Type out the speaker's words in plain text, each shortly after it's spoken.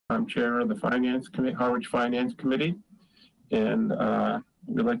I'm chair of the Finance Committee, Harwich Finance Committee, and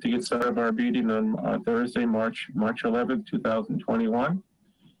we'd like to get started our meeting on Thursday, March 11th, 2021.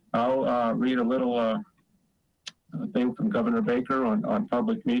 I'll read a little thing from Governor Baker on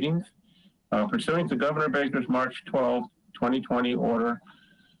public meetings. Pursuant to Governor Baker's March 12, 2020 order,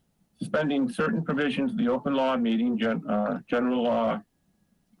 suspending certain provisions of the open law meeting, General Law,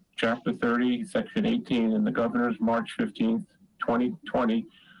 Chapter 30, Section 18, and the Governor's March 15th, 2020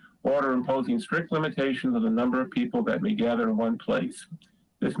 order imposing strict limitations on the number of people that may gather in one place.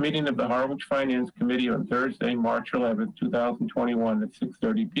 This meeting of the Harwich Finance Committee on Thursday, March 11th, 2021 at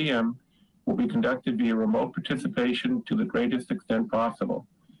 6:30 p.m. will be conducted via remote participation to the greatest extent possible.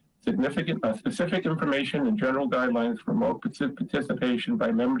 Specific information and general guidelines for remote participation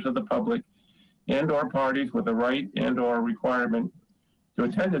by members of the public and/or parties with a right and/or requirement to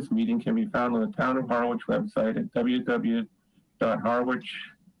attend this meeting can be found on the Town of Harwich website at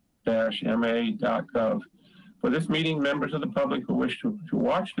www.harwich-ma.gov. For this meeting, members of the public who wish to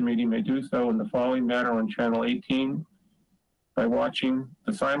watch the meeting may do so in the following manner on Channel 18 by watching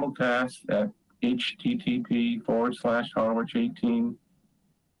the simulcast at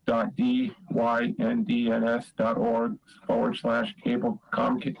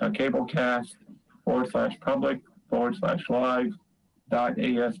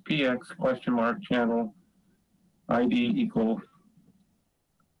ID =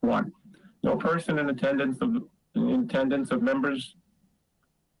 1. No person in attendance of members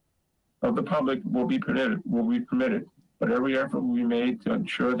of the public will be permitted, but every effort will be made to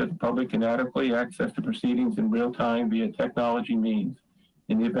ensure that the public can adequately access the proceedings in real time via technology means.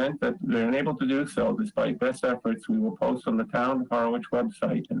 In the event that they're unable to do so, despite best efforts, we will post on the Town of Harwich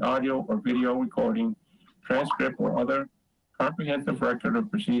website an audio or video recording, transcript, or other comprehensive record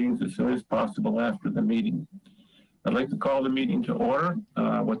of proceedings as soon as possible after the meeting. I'd like to call the meeting to order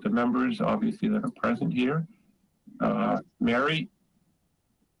with the members, obviously, that are present here. Mary?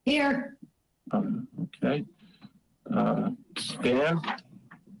 Here. Okay. Stan?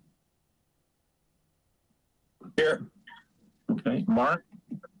 Here. Okay. Mark?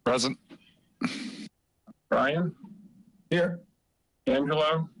 Present. Brian? Here.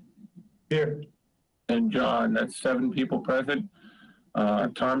 Angelo? Here. And John. That's 7 people present.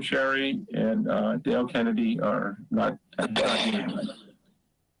 Tom Sherry and Dale Kennedy are not here.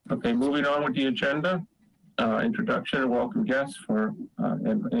 Okay, moving on with the agenda. Introduction and welcome guests for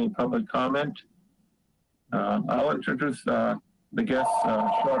any public comment. I'll introduce the guests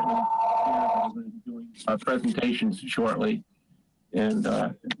shortly. We'll be doing presentations shortly. And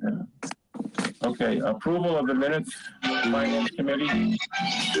okay, approval of the minutes, Finance Committee.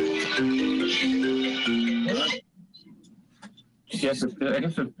 Yes, I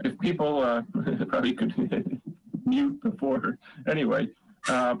guess if people probably could mute before. Anyway,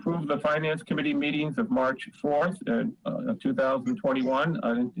 approve the Finance Committee meetings of March 4th, 2021.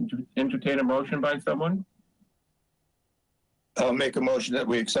 Entertain a motion by someone. I'll make a motion that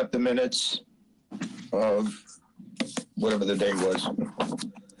we accept the minutes of whatever the date was.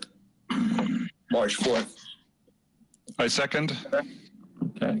 March 4th. I second.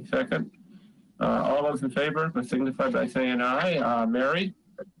 Okay, second. All those in favor, signify by saying aye. Mary?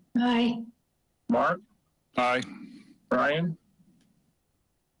 Aye. Mark? Aye. Brian?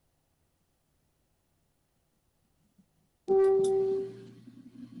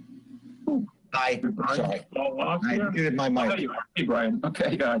 Aye. Sorry. I muted my mic. Hey, Brian.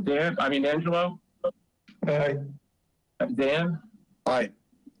 Okay, Angelo? Aye. Dan? Aye.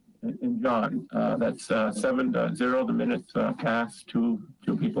 And John. That's 7-0. The minutes passed. Two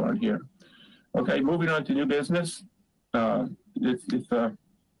people aren't here. Okay, moving on to new business. It's a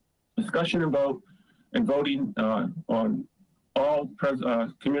discussion and voting on all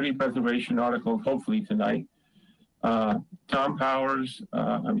community preservation articles, hopefully tonight. Tom Powers,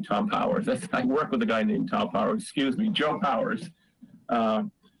 I work with a guy named Tom Powers, excuse me, Joe Powers,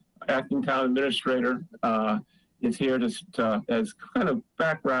 acting town administrator, is here just as kind of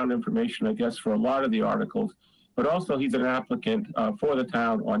background information, I guess, for a lot of the articles. But also he's an applicant for the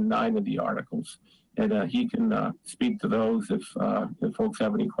town on 9 of the articles. And he can speak to those if folks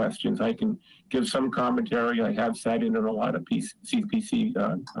have any questions. I can give some commentary. I have sat in on a lot of CPC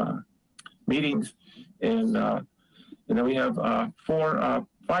meetings. And then we have 5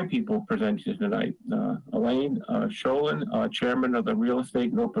 people presented tonight. Elaine Sholin, chairman of the Real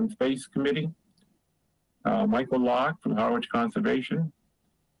Estate and Open Space Committee. Michael Locke from Harwich Conservation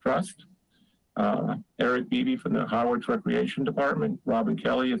Trust. Eric Beebe from the Harwich Recreation Department, Robin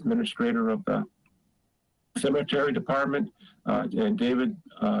Kelly, administrator of the Cemetery Department, and David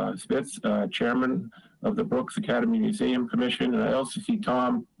Spitz, chairman of the Brooks Academy Museum Commission. And I also see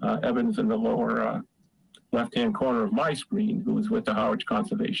Tom Evans in the lower left-hand corner of my screen, who is with the Harwich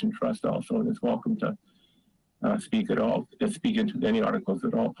Conservation Trust also, and is welcome to speak into any articles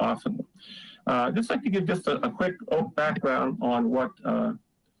at all possible. I'd just like to give just a quick background on what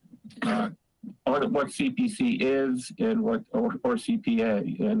CPC is and what or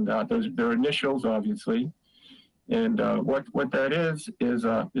CPA, and their initials, obviously. And what that is it's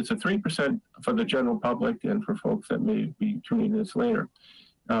a 3% for the general public and for folks that may be tuning this later.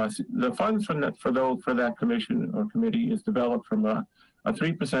 The funds for that commission or committee is developed from a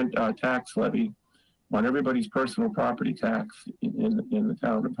 3% tax levy on everybody's personal property tax in the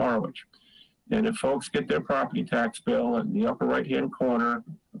town of Harwich. And if folks get their property tax bill in the upper right-hand corner,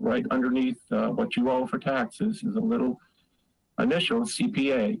 right underneath what you owe for taxes, is a little initial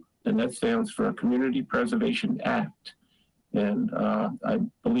CPA, and that stands for Community Preservation Act. And I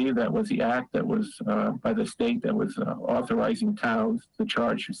believe that was the act that was by the state that was authorizing towns to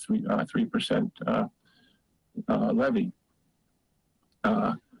charge 3% levy.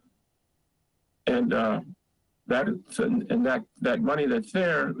 That money that's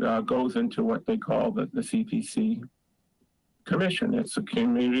there goes into what they call the CPC Commission. It's the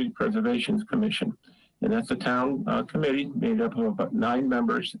Community Preservation Commission. And that's a town committee made up of about 9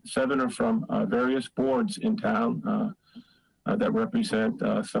 members. 7 are from various boards in town that represent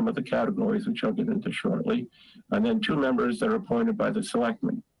some of the categories, which I'll get into shortly. And then 2 members that are appointed by the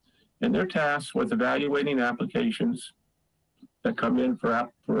selectmen. And their task was evaluating applications that come in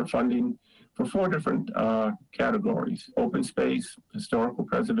for funding for 4 different categories: open space, historical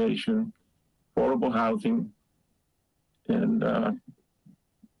preservation, affordable housing, and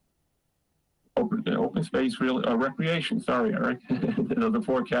open space recreation. Sorry, Eric. Those are the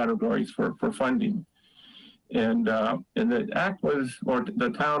 4 categories for funding. And the act was, or the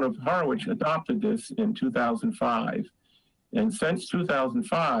town of Harwich adopted this in 2005. And since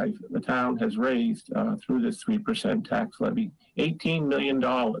 2005, the town has raised, through this 3% tax levy, $18 million.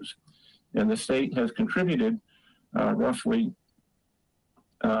 And the state has contributed roughly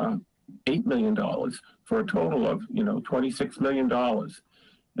 $8 million for a total of, $26 million.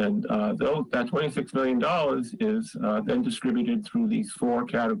 And that $26 million is then distributed through these 4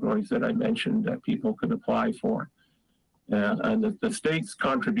 categories that I mentioned that people could apply for. And the state's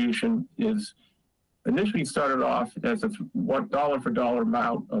contribution is initially started off as a $1 for dollar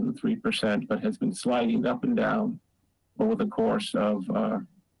amount on the 3%, but has been sliding up and down over the course of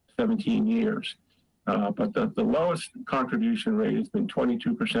 17 years. But the lowest contribution rate has been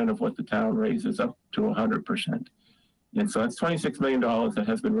 22% of what the town raises, up to 100%. And so that's $26 million that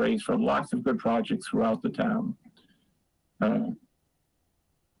has been raised from lots of good projects throughout the town.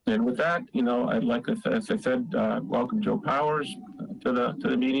 And with that, I'd like to, as I said, welcome Joe Powers to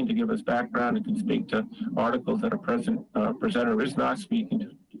the meeting to give us background and can speak to articles that a presenter is not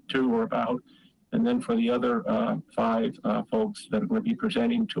speaking to or about. And then for the other 5 folks that are going to be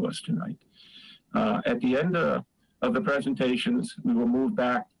presenting to us tonight. At the end of the presentations, we will move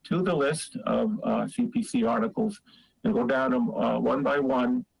back to the list of CPC articles and go down them one by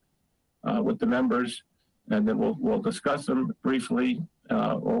one with the members, and then we'll discuss them briefly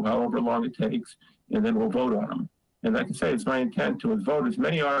or however long it takes, and then we'll vote on them. And like I say, it's my intent to vote as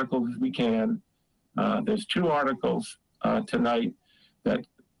many articles as we can. There's 2 articles tonight that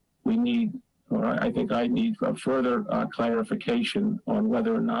we need, or I think I need further clarification on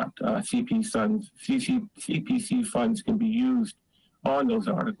whether or not CPC funds can be used on those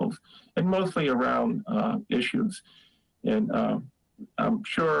articles, and mostly around issues. And I'm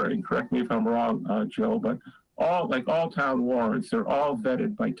sure, and correct me if I'm wrong, Joe, but all town warrants, they're all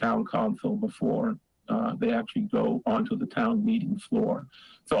vetted by town council before they actually go onto the town meeting floor.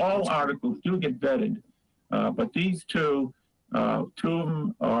 So all articles do get vetted, but these 2 of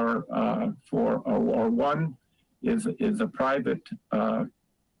them are or one is a private,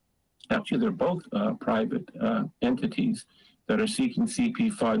 actually they're both private entities that are seeking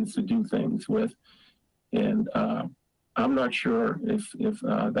CP funds to do things with. And I'm not sure if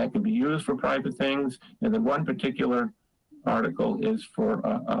that can be used for private things. And then one particular article is for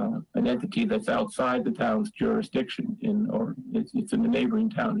an entity that's outside the town's jurisdiction, it's in the neighboring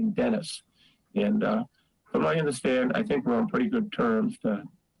town in Dennis. And from what I understand, I think we're on pretty good terms to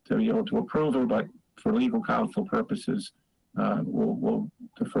be able to approve them, but for legal counsel purposes, we'll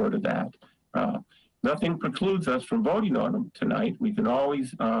defer to that. Nothing precludes us from voting on them tonight. We can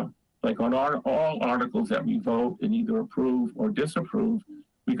always, like on all articles that we vote and either approve or disapprove,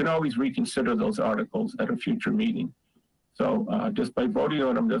 we can always reconsider those articles at a future meeting. So just by voting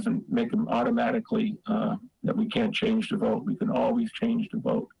on them doesn't make them automatically that we can't change the vote. We can always change the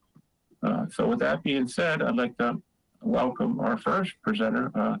vote. So with that being said, I'd like to welcome our first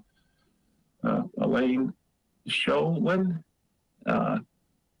presenter, Elaine Sholin,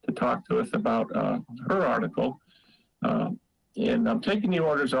 to talk to us about her article. And I'm taking the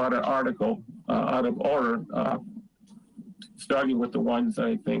orders out of order, starting with the ones that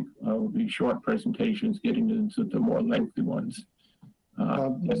I think will be short presentations, getting into the more lengthy ones.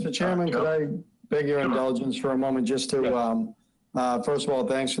 Mr. Chairman, could I beg your indulgence for a moment just to, first of all,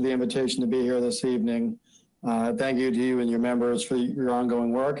 thanks for the invitation to be here this evening. Thank you to you and your members for your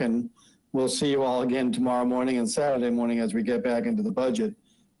ongoing work, and we'll see you all again tomorrow morning and Saturday morning as we get back into the budget.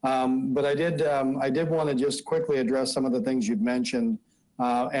 But I did want to just quickly address some of the things you'd mentioned,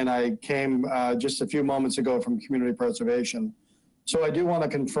 and I came just a few moments ago from community preservation. So I do want to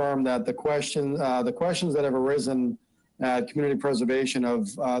confirm that the questions that have arisen at community preservation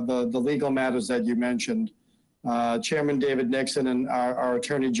of the legal matters that you mentioned, Chairman David Nixon and our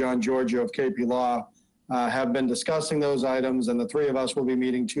attorney John Giorgio of KP Law have been discussing those items, and the three of us will be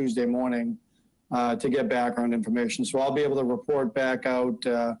meeting Tuesday morning to get background information. So I'll be able to report back out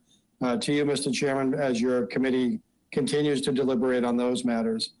to you, Mr. Chairman, as your committee continues to deliberate on those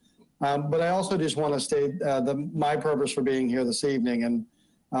matters. But I also just want to state my purpose for being here this evening, and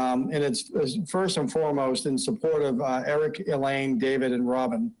it's first and foremost in support of Eric, Elaine, David, and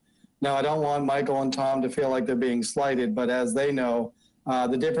Robin. Now, I don't want Michael and Tom to feel like they're being slighted, but as they know,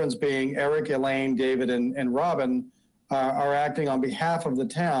 the difference being Eric, Elaine, David, and Robin are acting on behalf of the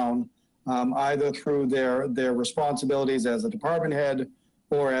town, either through their responsibilities as a department head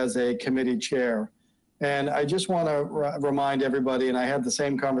or as a committee chair. And I just want to remind everybody, and I had the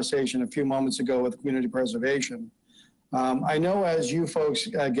same conversation a few moments ago with community preservation. I know as you folks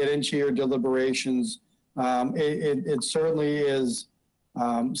get into your deliberations, it certainly is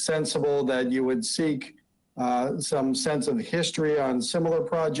sensible that you would seek some sense of history on similar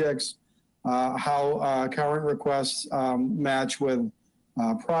projects, how current requests match with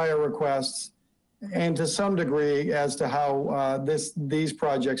prior requests, and to some degree as to how these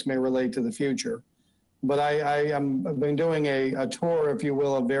projects may relate to the future. But I've been doing a tour, if you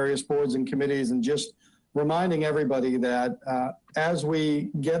will, of various boards and committees, and just reminding everybody that as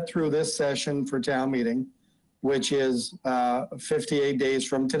we get through this session for town meeting, which is 58 days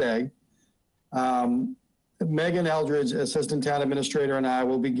from today, Megan Eldridge, Assistant Town Administrator, and I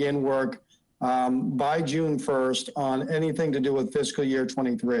will begin work by June 1st on anything to do with fiscal year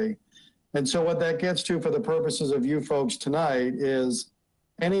 23. And so what that gets to for the purposes of you folks tonight is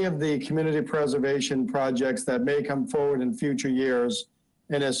any of the community preservation projects that may come forward in future years,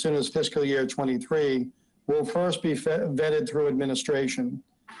 and as soon as fiscal year 23, will first be vetted through administration.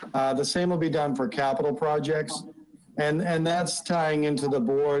 The same will be done for capital projects, and that's tying into the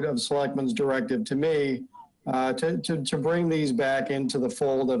Board of Selectmen's directive to me to bring these back into the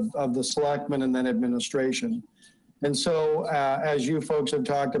fold of the selectmen and then administration. And so as you folks have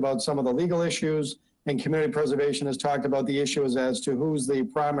talked about some of the legal issues, and community preservation has talked about the issues as to who's the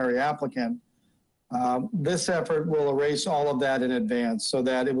primary applicant, this effort will erase all of that in advance so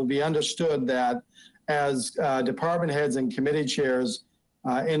that it will be understood that as department heads and committee chairs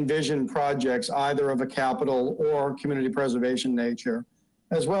envision projects either of a capital or community preservation nature,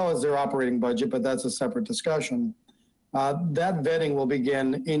 as well as their operating budget, but that's a separate discussion. That vetting will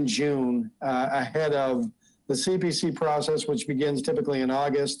begin in June ahead of the CPC process, which begins typically in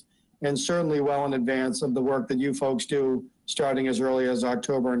August, and certainly well in advance of the work that you folks do starting as early as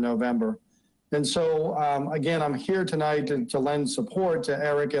October and November. And so, again, I'm here tonight to lend support to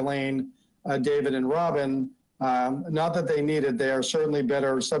Eric, Elaine, David, and Robin. Not that they need it, they are certainly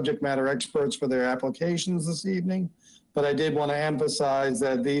better subject matter experts for their applications this evening, but I did want to emphasize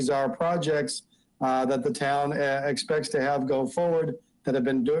that these are projects that the town expects to have go forward that have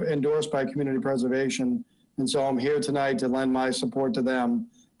been endorsed by community preservation. And so I'm here tonight to lend my support to them,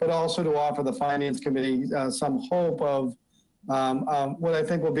 but also to offer the Finance Committee some hope of what I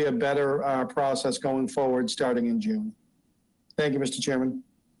think will be a better process going forward starting in June. Thank you, Mr. Chairman.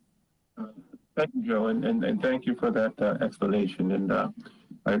 Thank you, Joe, and thank you for that explanation. And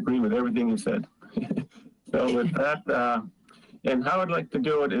I agree with everything you said. So with that, and how I'd like to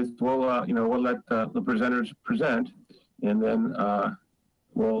do it is we'll let the presenters present, and then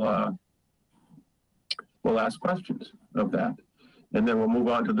we'll ask questions of that. And then we'll move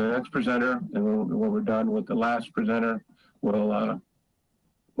on to the next presenter, and when we're done with the last presenter, we'll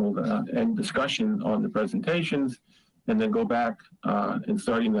end discussion on the presentations, and then go back and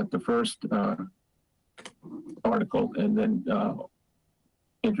starting at the first article, and then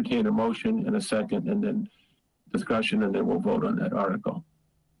entertain a motion in a second, and then discussion, and then we'll vote on that article.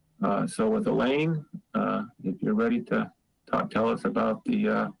 So with Elaine, if you're ready to tell us about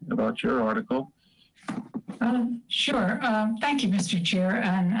about your article. Sure. Thank you, Mr. Chair.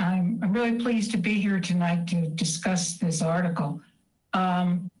 And I'm really pleased to be here tonight to discuss this article.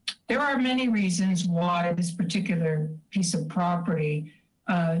 There are many reasons why this particular piece of property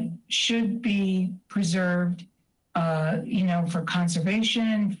should be preserved, for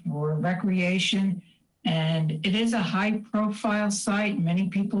conservation, for recreation. And it is a high-profile site. Many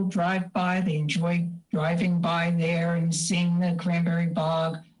people drive by. They enjoy driving by there and seeing the cranberry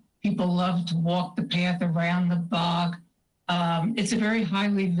bog. People love to walk the path around the bog. It's a very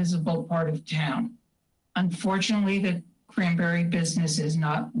highly visible part of town. Unfortunately, the cranberry business is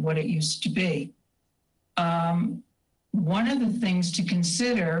not what it used to be. One of the things to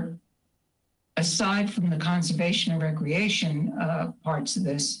consider, aside from the conservation and recreation parts of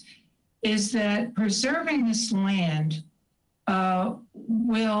this, is that preserving this land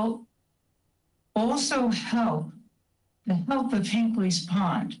will also help the health of Hinckley's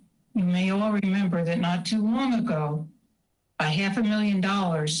Pond. You may all remember that not too long ago,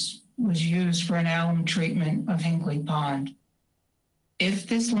 $500,000 was used for an alum treatment of Hinckley Pond. If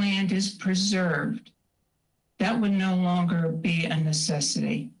this land is preserved, that would no longer be a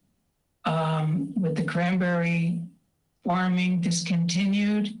necessity. With the cranberry farming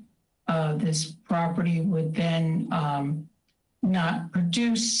discontinued, this property would then not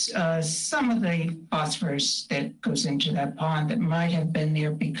produce some of the phosphorus that goes into that pond that might have been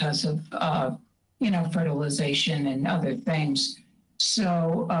there because of, fertilization and other things.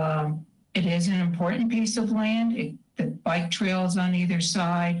 So it is an important piece of land. The bike trails on either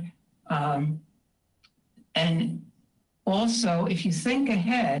side. And also, if you think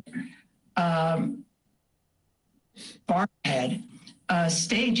ahead, far ahead,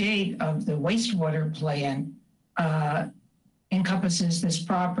 stage 8 of the wastewater plan encompasses this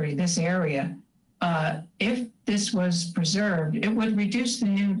property, this area. If this was preserved, it would reduce the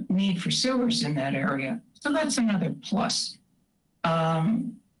new need for sewers in that area. So that's another plus.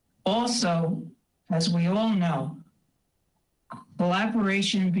 Also, as we all know,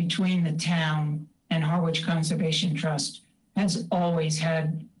 collaboration between the town and Harwich Conservation Trust has always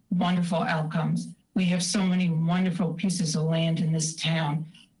had wonderful outcomes. We have so many wonderful pieces of land in this town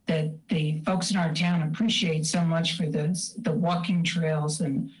that the folks in our town appreciate so much for the walking trails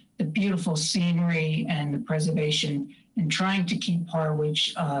and the beautiful scenery and the preservation, and trying to keep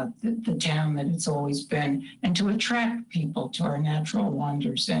Harwich the town that it's always been, and to attract people to our natural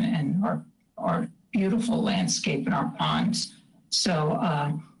wonders and our beautiful landscape and our ponds. So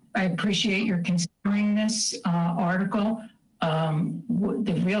I appreciate your considering this article.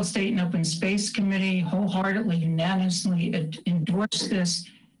 The Real Estate and Open Space Committee wholeheartedly, unanimously endorsed this,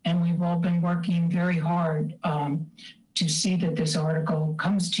 and we've all been working very hard to see that this article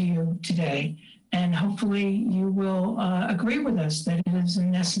comes to you today. And hopefully you will agree with us that it is a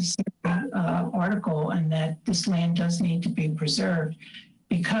necessary article and that this land does need to be preserved.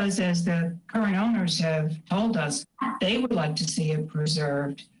 Because as the current owners have told us, they would like to see it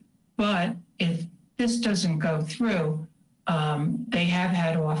preserved. But if this doesn't go through, they have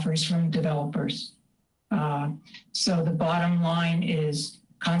had offers from developers. So the bottom line is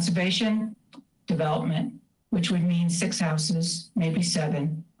conservation, development, which would mean 6 houses, maybe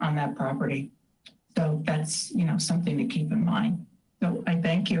 7 on that property. So that's, something to keep in mind. So I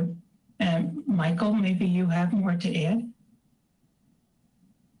thank you. And Michael, maybe you have more to add?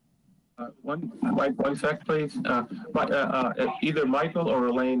 One sec, please. Either Michael or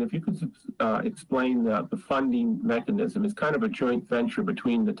Elaine, if you could explain the funding mechanism. It's kind of a joint venture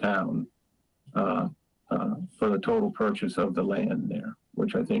between the town for the total purchase of the land there,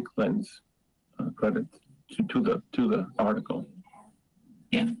 which I think lends credit to the article.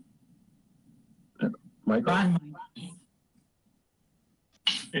 Yeah. Michael? Ron.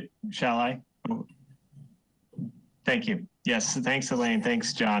 Shall I? Thank you. Yes, thanks, Elaine.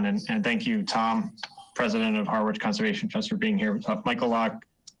 Thanks, John. And thank you, Tom, President of Harwich Conservation Trust, for being here. Michael Locke,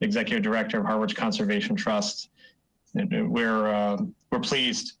 Executive Director of Harwich Conservation Trust. And we're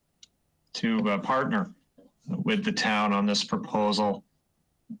pleased to partner with the town on this proposal.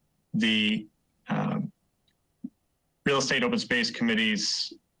 The Real Estate Open Space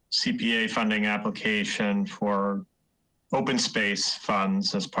Committee's CPA funding application for open space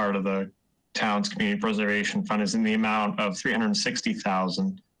funds as part of the town's community preservation fund is in the amount of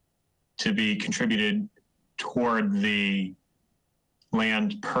 $360,000 to be contributed toward the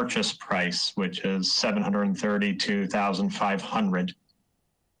land purchase price, which is $732,500.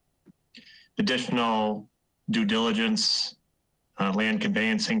 Additional due diligence, land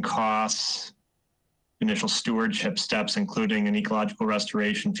conveyancing costs, initial stewardship steps, including an ecological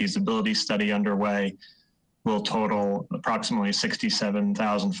restoration feasibility study underway, will total approximately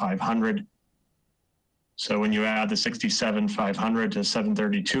 $67,500. So when you add the $67,500 to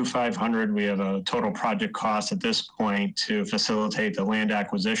 $732,500, we have a total project cost at this point to facilitate the land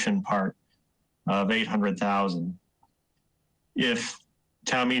acquisition part of $800,000. If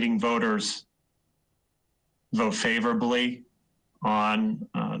town meeting voters vote favorably on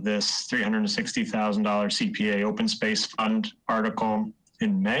this $360,000 CPA open space fund article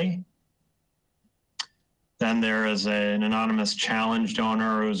in May, then there is an anonymous challenge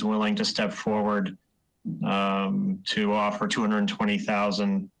donor who's willing to step forward to offer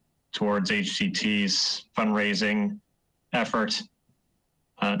 $220,000 towards HCT's fundraising effort.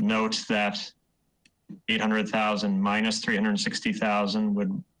 Note that $800,000 minus $360,000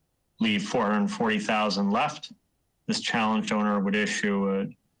 would leave $440,000 left. This challenge donor would issue a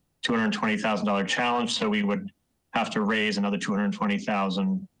 $220,000 challenge, so we would have to raise another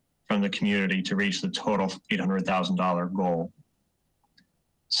 $220,000 from the community to reach the total $800,000 goal.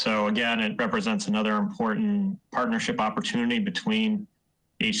 So again, it represents another important partnership opportunity between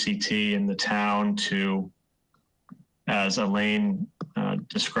HCT and the town to, as Elaine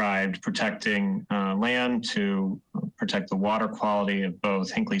described, protecting land to protect the water quality of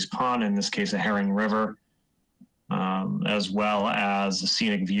both Hinckley's Pond, in this case, the Herring River, as well as the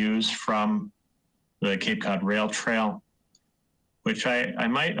scenic views from the Cape Cod Rail Trail, which I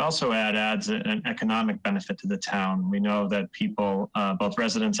might also add adds an economic benefit to the town. We know that people, both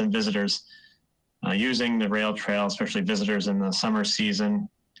residents and visitors, using the rail trail, especially visitors in the summer season,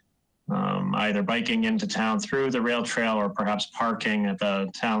 either biking into town through the rail trail or perhaps parking at the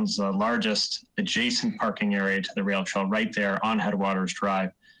town's largest adjacent parking area to the rail trail right there on Headwaters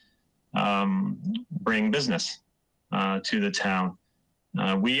Drive, bring business to the town.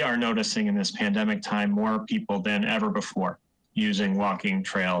 We are noticing in this pandemic time more people than ever before using walking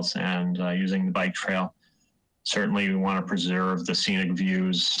trails and using the bike trail. Certainly we want to preserve the scenic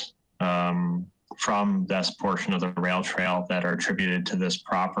views from this portion of the rail trail that are attributed to this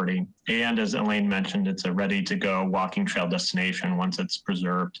property. And as Elaine mentioned, it's a ready to go walking trail destination once it's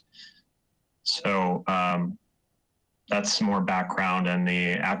preserved. So that's some more background and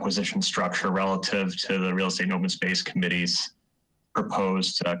the acquisition structure relative to the Real Estate and Open Space Committee's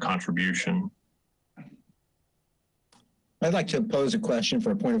proposed contribution. I'd like to pose a question for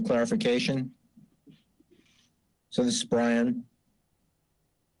a point of clarification. So this is Brian.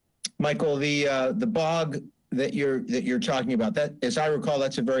 Michael, the bog that you're talking about, that, as I recall,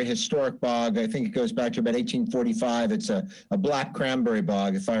 that's a very historic bog. I think it goes back to about 1845. It's a black cranberry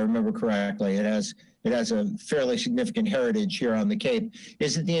bog, if I remember correctly. It has a fairly significant heritage here on the Cape.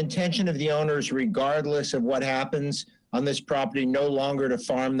 Is it the intention of the owners, regardless of what happens on this property, no longer to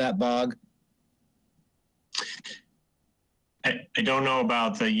farm that bog? I don't know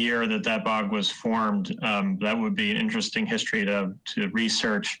about the year that bog was formed. That would be an interesting history to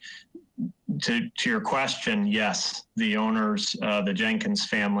research. To your question, yes, the owners, the Jenkins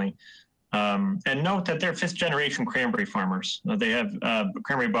family, and note that they're fifth generation cranberry farmers. They have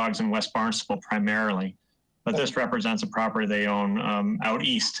cranberry bogs in West Barnstable primarily, but this represents a property they own out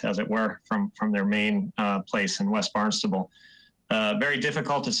east, as it were, from their main place in West Barnstable. Very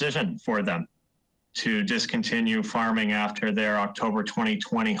difficult decision for them to discontinue farming after their October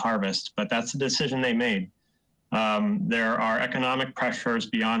 2020 harvest, but that's the decision they made. There are economic pressures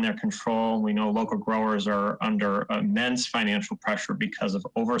beyond their control. We know local growers are under immense financial pressure because of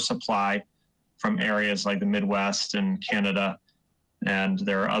oversupply from areas like the Midwest and Canada. And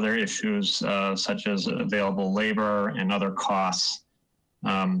there are other issues such as available labor and other costs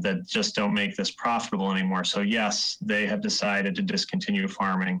that just don't make this profitable anymore. So yes, they have decided to discontinue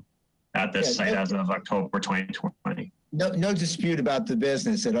farming at this site as of October 2020. No dispute about the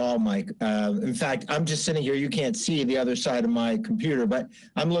business at all, Mike. In fact, I'm just sitting here. You can't see the other side of my computer, but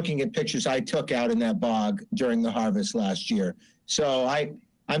I'm looking at pictures I took out in that bog during the harvest last year. So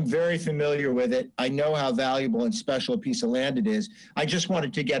I'm very familiar with it. I know how valuable and special a piece of land it is. I just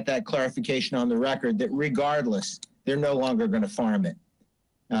wanted to get that clarification on the record that regardless, they're no longer going to farm it.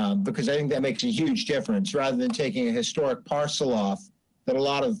 Because I think that makes a huge difference rather than taking a historic parcel off that a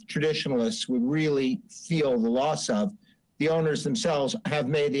lot of traditionalists would really feel the loss of. The owners themselves have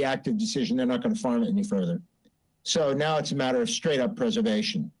made the active decision they're not going to farm it any further. So now it's a matter of straight up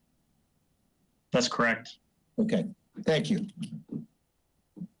preservation. That's correct. Okay, thank you.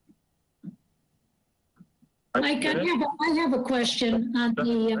 Mike, I have a question on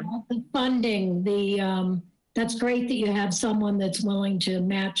the funding. That's great that you have someone that's willing to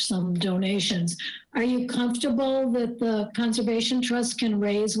match some donations. Are you comfortable that the Conservation Trust can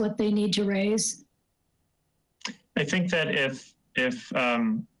raise what they need to raise? I think that if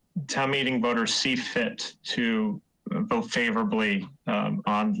town meeting voters see fit to vote favorably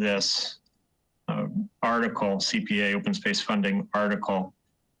on this article, CPA open space funding article,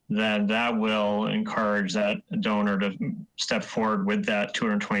 then that will encourage that donor to step forward with that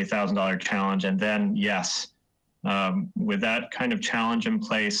 $220,000 challenge. And then, yes, with that kind of challenge in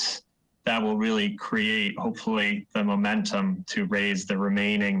place, that will really create, hopefully, the momentum to raise the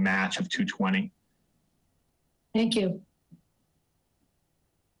remaining match of 220. Thank you.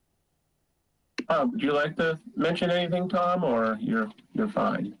 Would you like to mention anything, Tom, or you're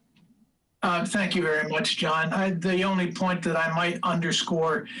fine? Thank you very much, John. The only point that I might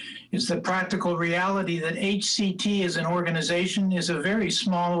underscore is the practical reality that HCT as an organization is a very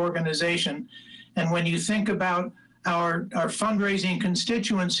small organization. And when you think about our fundraising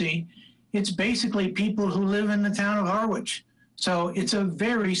constituency, it's basically people who live in the town of Harwich. So it's a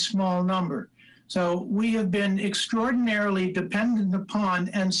very small number. So we have been extraordinarily dependent upon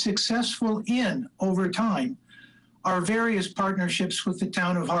and successful in, over time, our various partnerships with the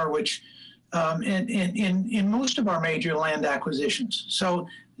town of Harwich and in most of our major land acquisitions. So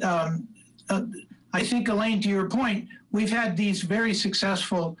I think, Elaine, to your point, we've had these very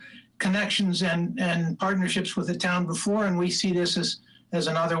successful connections and partnerships with the town before, and we see this as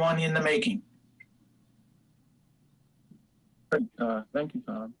another one in the making. Great. Thank you,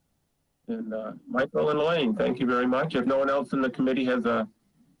 Tom. And Michael and Elaine, thank you very much. If no one else in the committee has a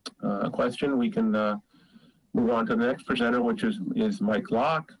question, we can move on to the next presenter, which is Mike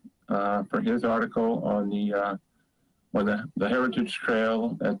Locke, for his article on the Heritage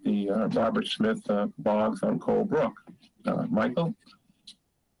Trail at the Robert Smith Bogs on Coal Brook. Michael?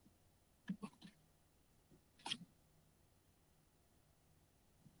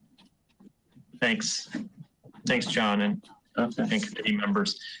 Thanks, John, and committee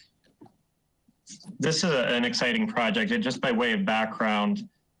members. This is an exciting project, and just by way of background,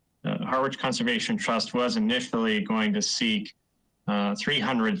 Harwich Conservation Trust was initially going to seek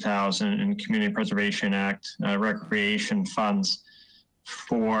 $300,000 in Community Preservation Act recreation funds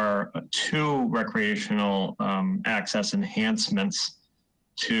for 2 recreational access enhancements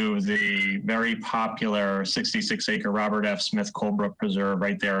to the very popular 66-acre Robert F. Smith Coalbrook Preserve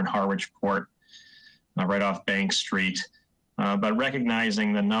right there in Harwich Port, right off Bank Street. But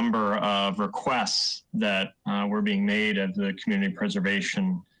recognizing the number of requests that were being made at the Community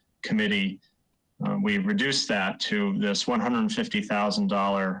Preservation Committee, we reduced that to this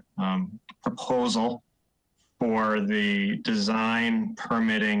 $150,000 proposal for the design,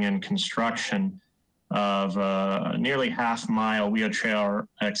 permitting, and construction of a nearly half-mile wheelchair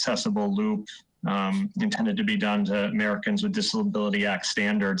accessible loop intended to be done to Americans with Disability Act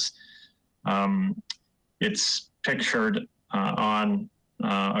standards. It's pictured on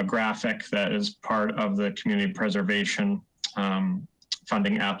a graphic that is part of the community preservation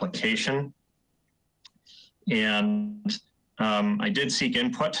funding application. And I did seek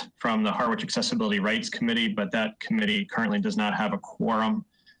input from the Harwich Accessibility Rights Committee, but that committee currently does not have a quorum.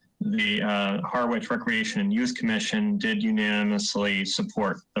 The Harwich Recreation and Youth Commission did unanimously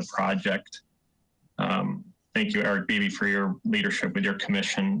support the project. Thank you, Eric Beebe, for your leadership with your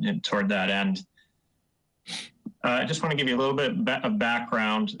commission toward that end. I just want to give you a little bit of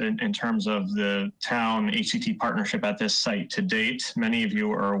background in terms of the town HCT partnership at this site to date. Many of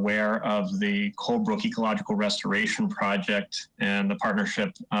you are aware of the Coalbrook Ecological Restoration Project and the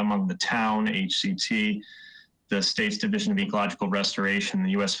partnership among the town, HCT, the state's Division of Ecological Restoration,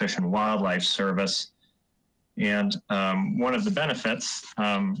 the U.S. Fish and Wildlife Service. And one of the benefits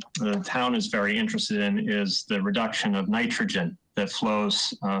the town is very interested in is the reduction of nitrogen that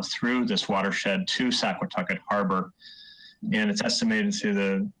flows through this watershed to Saquatucket Harbor. And it's estimated through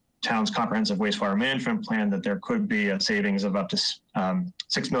the town's comprehensive wastewater management plan that there could be a savings of up to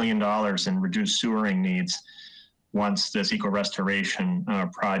 $6 million in reduced sewering needs once this eco-restoration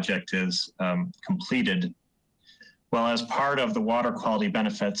project is completed. Well, as part of the water quality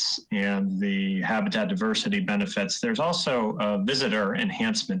benefits and the habitat diversity benefits, there's also a visitor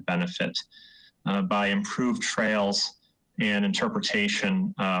enhancement benefit by improved trails and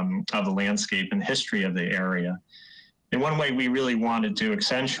interpretation of the landscape and history of the area. And one way we really wanted to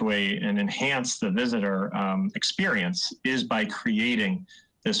accentuate and enhance the visitor experience is by creating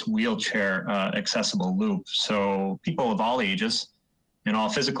this wheelchair accessible loop. So people of all ages and all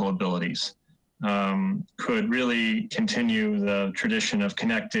physical abilities could really continue the tradition of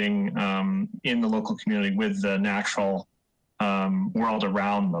connecting in the local community with the natural world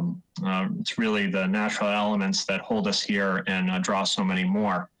around them. It's really the natural elements that hold us here and draw so many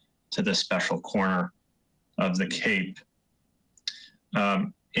more to this special corner of the Cape.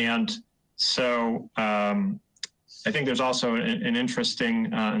 And so I think there's also an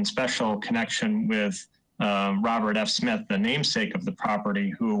interesting and special connection with Robert F. Smith, the namesake of the property,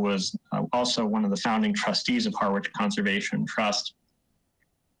 who was also one of the founding trustees of Harwich Conservation Trust.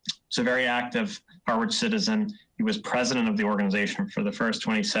 He's a very active Harwich citizen. He was president of the organization for the first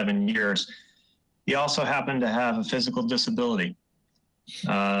 27 years. He also happened to have a physical disability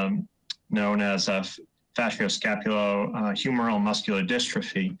known as fascioscapulohumeral muscular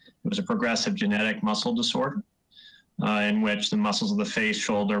dystrophy. It was a progressive genetic muscle disorder in which the muscles of the face,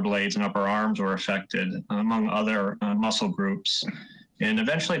 shoulder blades, and upper arms were affected, among other muscle groups. And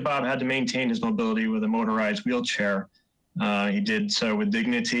eventually Bob had to maintain his mobility with a motorized wheelchair. He did so with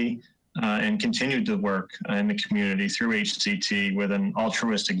dignity and continued to work in the community through HCT with an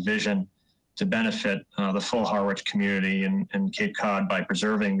altruistic vision to benefit the full Harwich community and Cape Cod by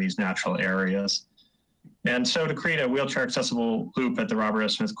preserving these natural areas. And so to create a wheelchair accessible loop at the Robert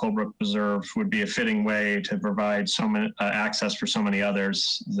F. Smith Colebrook Preserve would be a fitting way to provide so many access for so many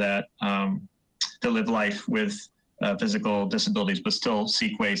others that live life with physical disabilities, but still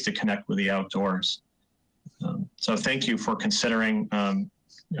seek ways to connect with the outdoors. So thank you for considering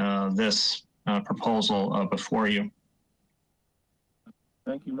this proposal before you.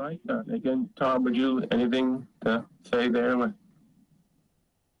 Thank you, Mike. Again, Tom, would you anything to say there?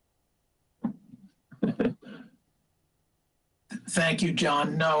 Thank you,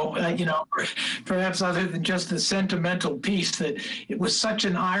 John. No, you know, perhaps other than just the sentimental piece that it was such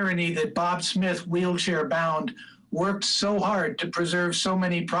an irony that Bob Smith, wheelchair bound, worked so hard to preserve so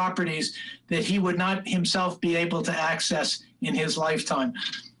many properties that he would not himself be able to access in his lifetime.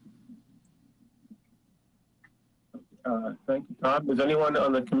 Thank you, Tom. Does anyone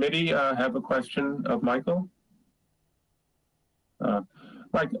on the committee have a question of Michael?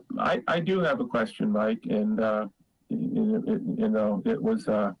 Mike, I do have a question, Mike, and you know, it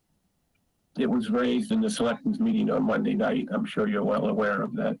was raised in the selectmen's meeting on Monday night. I'm sure you're well aware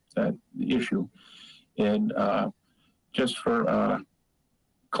of that issue. And just for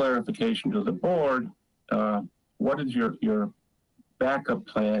clarification to the board, what is your backup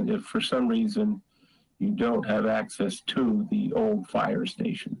plan if for some reason you don't have access to the old fire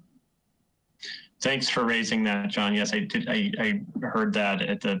station? Thanks for raising that, John. Yes, I did. I heard that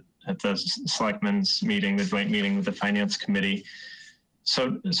at the selectmen's meeting, the joint meeting with the finance committee.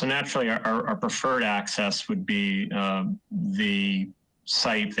 So naturally, our preferred access would be the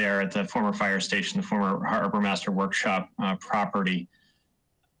site there at the former fire station, the former Harbor Master Workshop property.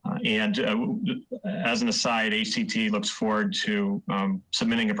 And as an aside, HCT looks forward to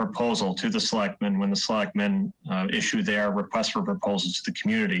submitting a proposal to the selectmen when the selectmen issue their request for proposals to the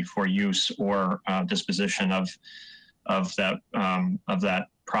community for use or disposition of that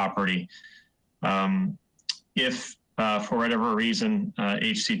property. If for whatever reason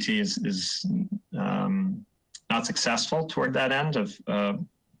HCT is not successful toward that end of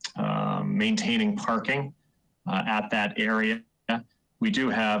maintaining parking at that area, we do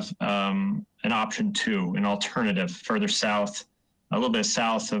have an option two, an alternative further south, a little bit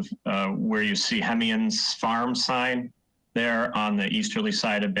south of where you see Hemian's Farm sign there on the easterly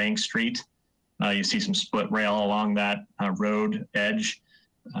side of Bank Street. You see some split rail along that road edge.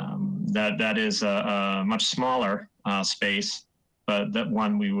 That is a much smaller space, but that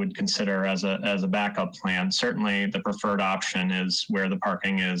one we would consider as a backup plan. Certainly the preferred option is where the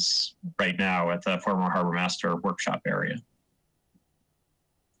parking is right now at the former Harbor Master Workshop area.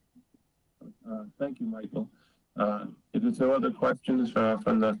 Thank you, Michael. If there's no other questions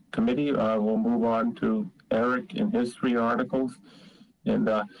from the committee, we'll move on to Eric and his 3 articles. And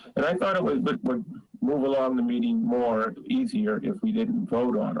I thought it would move along the meeting more easier if we didn't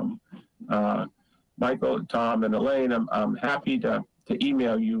vote on them. Michael, Tom, and Elaine, I'm happy to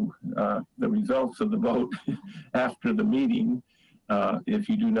email you the results of the vote after the meeting if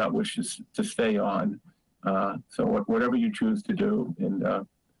you do not wish to stay on. So whatever you choose to do. And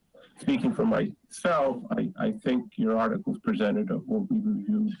speaking for myself, I think your articles presented will be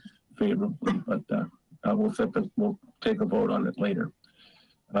reviewed favorably, but we'll take a vote on it later.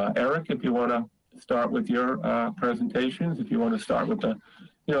 Eric, if you want to start with your presentations, if you want to start with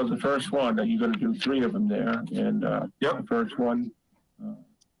the first one, you're going to do 3 of them there, and yep. The first one.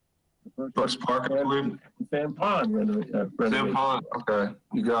 First park, I believe. Sam Pond. Sam Pond. Okay,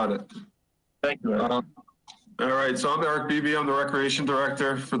 you got it. Thank you, Eric. All right, so I'm Eric Beebe. I'm the Recreation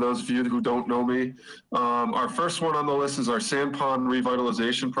Director, for those of you who don't know me. Our first one on the list is our Sand Pond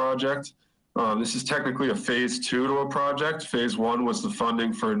Revitalization Project. This is technically a phase 2 to a project. Phase 1 was the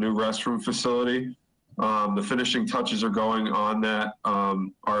funding for a new restroom facility. The finishing touches are going on that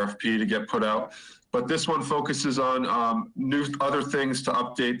RFP to get put out but this one focuses on new other things to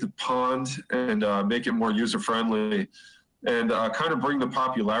update the pond and make it more user-friendly and kind of bring the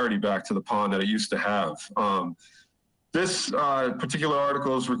popularity back to the pond that it used to have. This particular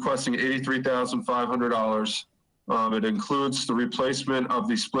article is requesting $83,500. It includes the replacement of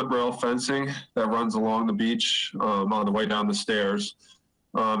the split rail fencing that runs along the beach on the way down the stairs.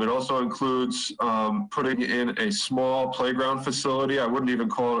 It also includes putting in a small playground facility. I wouldn't even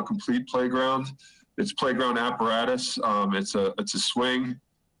call it a complete playground. It's playground apparatus. It's a swing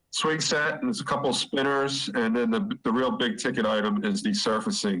set, and it's a couple of spinners, and then the real big ticket item is the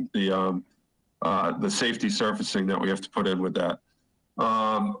surfacing, the safety surfacing that we have to put in with that.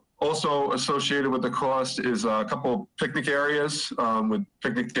 Also associated with the cost is a couple picnic areas with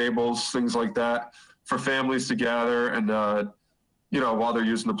picnic tables, things like that, for families to gather and while they're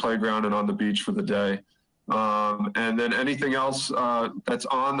using the playground and on the beach for the day. And then anything else that's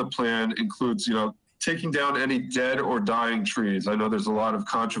on the plan includes, taking down any dead or dying trees. I know there's a lot of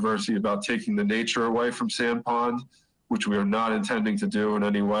controversy about taking the nature away from Sand Pond, which we are not intending to do in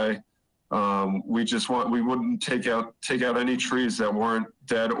any way. We wouldn't take out any trees that weren't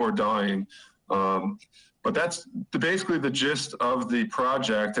dead or dying. But that's basically the gist of the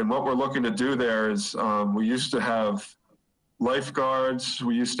project. And what we're looking to do there is we used to have lifeguards.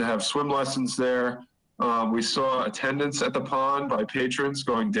 We used to have swim lessons there. We saw attendance at the pond by patrons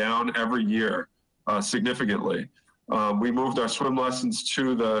going down every year significantly. We moved our swim lessons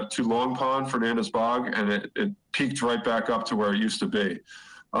to Long Pond, Fernandez Bog, and it peaked right back up to where it used to be.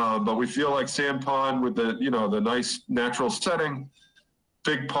 But we feel like Sand Pond with the nice natural setting,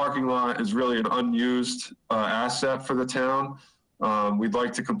 big parking lot is really an unused asset for the town. We'd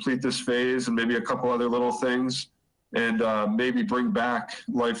like to complete this phase and maybe a couple other little things and maybe bring back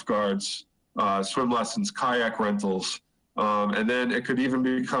lifeguards, swim lessons, kayak rentals. And then it could even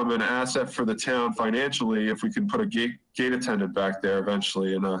become an asset for the town financially if we can put a gate attendant back there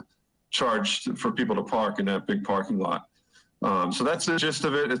eventually and charge for people to park in that big parking lot. So that's the gist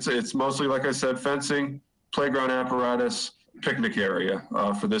of it. It's mostly, like I said, fencing, playground apparatus, picnic area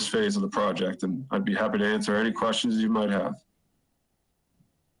for this phase of the project. And I'd be happy to answer any questions you might have.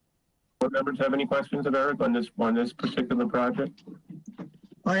 Board members have any questions of Eric on this particular project?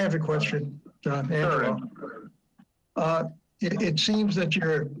 I have a question, John. Sure. It seems that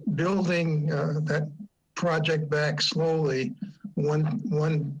you're building that project back slowly,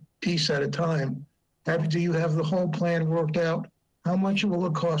 one piece at a time. Do you have the whole plan worked out? How much will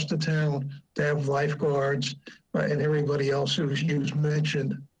it cost the town to have lifeguards and everybody else who's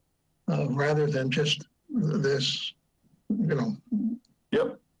mentioned, rather than just this,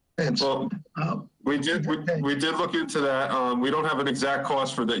 Yep. And well, we did look into that. We don't have an exact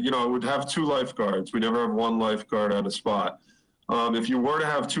cost for that. It would have 2 lifeguards. We never have 1 lifeguard at a spot. If you were to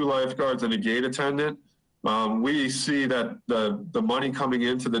have 2 lifeguards and a gate attendant, we see that the money coming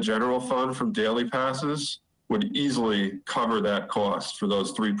into the general fund from daily passes would easily cover that cost for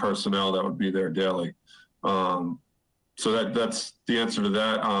those 3 personnel that would be there daily. So that's the answer to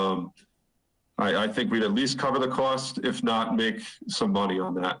that. I think we'd at least cover the cost, if not make some money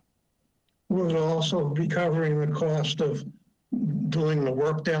on that. Will it also be covering the cost of doing the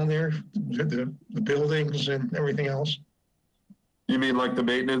work down there, the buildings and everything else? You mean like the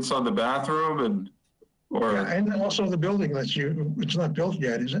maintenance on the bathroom and also the building it's not built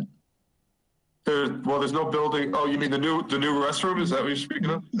yet, is it? There's no building. Oh, you mean the new restroom? Is that what you're speaking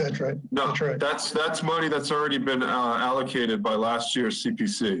of? That's right. No, that's right. That's money that's already been allocated by last year's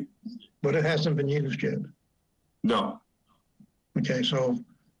CPC. But it hasn't been used yet. No. Okay, so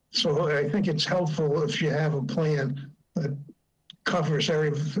I think it's helpful if you have a plan that covers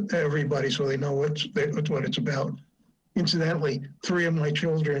everybody so they know what it's about. Incidentally, 3 of my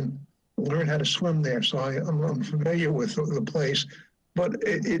children learn how to swim there, so I'm familiar with the place. But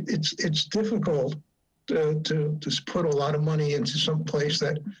it's difficult to put a lot of money into some place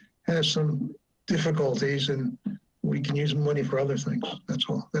that has some difficulties, and we can use money for other things. That's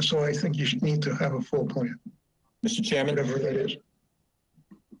all. So I think you should need to have a full plan. Mr. Chairman? Whatever that is.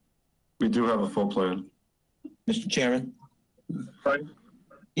 We do have a full plan. Mr. Chairman? Right.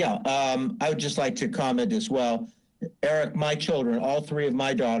 Yeah, I would just like to comment as well. Eric, my children, all 3 of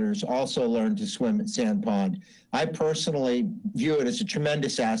my daughters also learned to swim at Sand Pond. I personally view it as a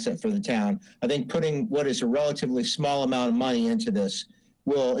tremendous asset for the town. I think putting what is a relatively small amount of money into this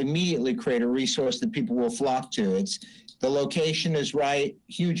will immediately create a resource that people will flock to. The location is right,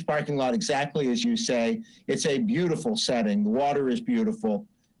 huge parking lot, exactly as you say. It's a beautiful setting. The water is beautiful.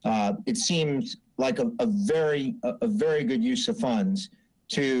 It seems like a very good use of funds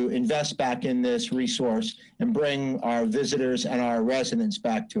to invest back in this resource and bring our visitors and our residents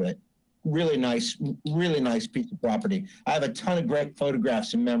back to it. really nice piece of property. I have a ton of great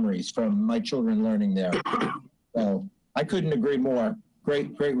photographs and memories from my children learning there. So I couldn't agree more.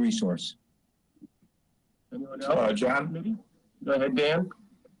 Great resource. Anyone else? John? Go ahead, Dan.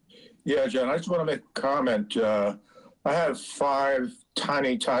 Yeah, John, I just want to make a comment. I have 5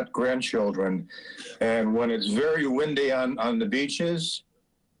 tiny tot grandchildren, and when it's very windy on the beaches,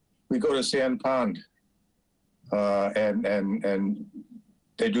 we go to Sand Pond, and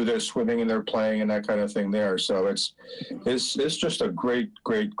they do their swimming and their playing and that kind of thing there. So it's just a great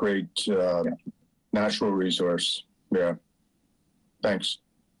natural resource. Yeah. Thanks.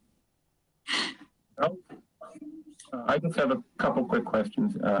 Well, I just have a couple quick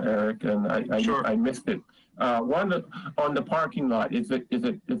questions, Eric, and I missed it. One on the parking lot. Is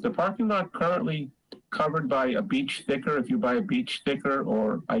the parking lot currently covered by a beach sticker? If you buy a beach sticker,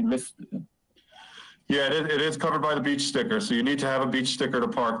 or I missed it? Yeah, it is covered by the beach sticker. So you need to have a beach sticker to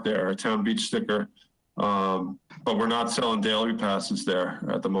park there, a town beach sticker. But we're not selling daily passes there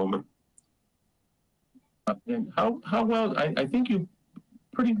at the moment. And how well? I think you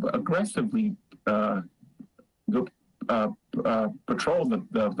pretty aggressively patrol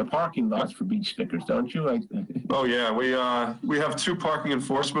the parking lots for beach stickers, don't you? Oh yeah, we have 2 parking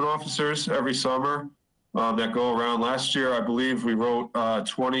enforcement officers every summer that go around. Last year, I believe we wrote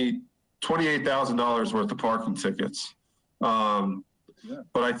 $28,000 worth of parking tickets.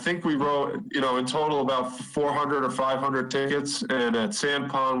 But I think we wrote, in total about 400 or 500 tickets. And at Sand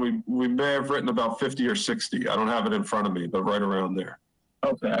Pond, we may have written about 50 or 60. I don't have it in front of me, but right around there.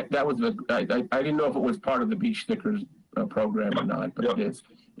 Okay, that was I didn't know if it was part of the beach stickers program or not, but it is.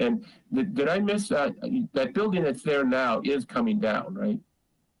 And did I miss that building that's there now is coming down, right?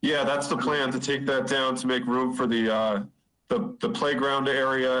 Yeah, that's the plan, to take that down to make room for the playground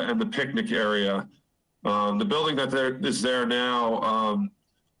area and the picnic area. The building that is there now,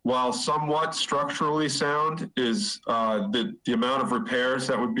 while somewhat structurally sound, is the amount of repairs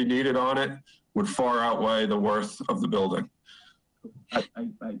that would be needed on it would far outweigh the worth of the building. I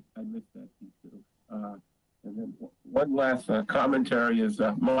missed that piece too. And then one last commentary is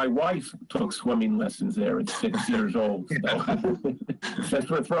my wife took swimming lessons there at 6 years old. So since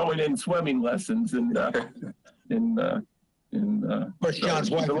we're throwing in swimming lessons and of course, John's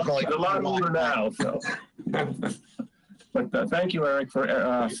wife is a lot older now. So, but thank you, Eric,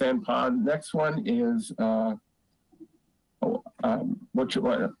 for Sand Pond. Next one is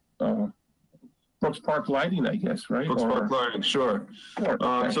Brooks Park Lighting, I guess, right? Brooks Park Lighting, sure.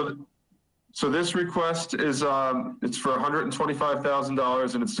 Okay. So this request is it's for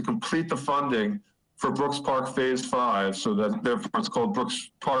 $125,000, and it's to complete the funding for Brooks Park Phase 5. So that therefore it's called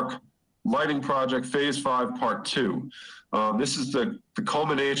Brooks Park Lighting Project Phase 5 Part 2. This is the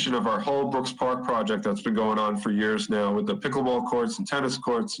culmination of our whole Brooks Park project that's been going on for years now, with the pickleball courts and tennis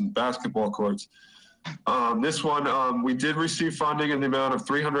courts and basketball courts. This one, we did receive funding in the amount of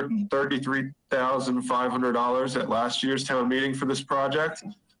 $333,500 at last year's town meeting for this project.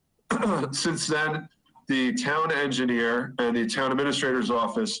 Since then, the town engineer and the town administrator's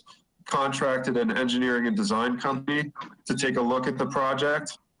office contracted an engineering and design company to take a look at the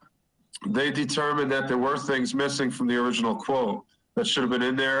project. They determined that there were things missing from the original quote that should have been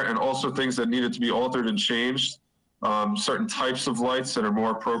in there, and also things that needed to be altered and changed. Certain types of lights that are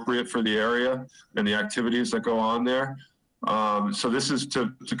more appropriate for the area and the activities that go on there. So this is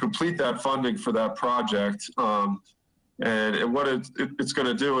to complete that funding for that project. And what it's going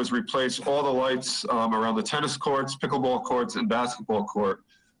to do is replace all the lights around the tennis courts, pickleball courts, and basketball court.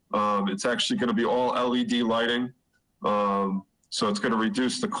 It's actually going to be all LED lighting. So it's going to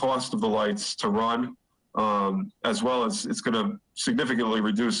reduce the cost of the lights to run, as well as it's going to significantly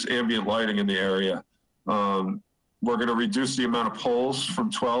reduce ambient lighting in the area. We're going to reduce the amount of poles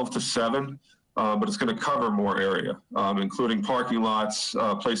from 12 to 7, but it's going to cover more area, including parking lots,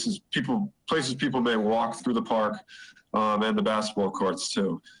 places people may walk through the park, and the basketball courts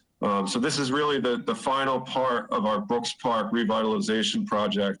too. So this is really the final part of our Brooks Park revitalization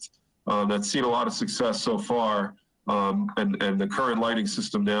project that's seen a lot of success so far, and the current lighting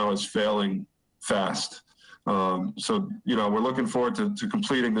system now is failing fast. So we're looking forward to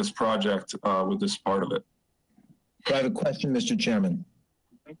completing this project with this part of it. I have a question, Mr. Chairman.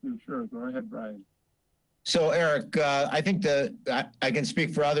 Thank you. Sure. Go ahead, Brian. So, Eric, I think I can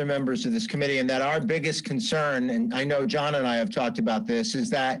speak for other members of this committee, and that our biggest concern, and I know John and I have talked about this,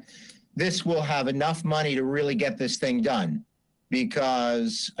 is that this will have enough money to really get this thing done.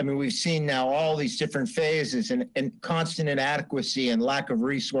 Because, I mean, we've seen now all these different phases and constant inadequacy and lack of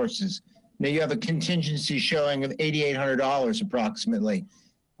resources. Now you have a contingency showing of $8,800 approximately.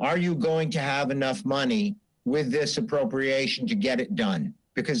 Are you going to have enough money with this appropriation to get it done?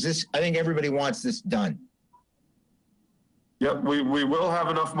 Because this, I think everybody wants this done. Yep, we will have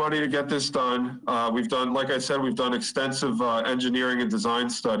enough money to get this done. We've done, like I said, we've done extensive engineering and design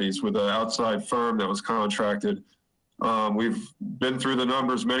studies with an outside firm that was contracted. We've been through the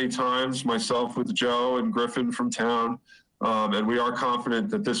numbers many times, myself with Joe and Griffin from town, and we are confident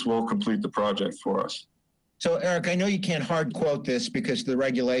that this will complete the project for us. So Eric, I know you can't hard quote this because of the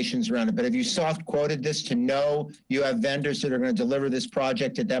regulations around it, but have you soft quoted this to know you have vendors that are going to deliver this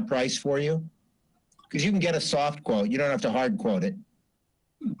project at that price for you? Because you can get a soft quote. You don't have to hard quote it.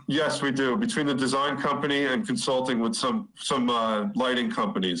 Yes, we do. Between the design company and consulting with some lighting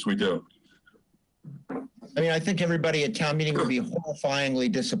companies, we do. I mean, I think everybody at town meeting would be horrifyingly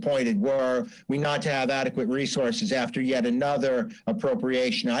disappointed were we not to have adequate resources after yet another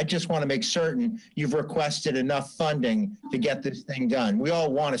appropriation. I just want to make certain you've requested enough funding to get this thing done. We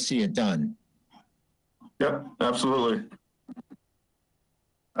all want to see it done. Yep, absolutely.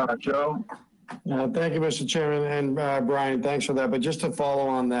 Joe? Thank you, Mr. Chairman, and Brian, thanks for that. But just to follow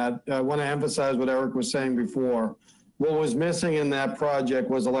on that, I want to emphasize what Eric was saying before. What was missing in that project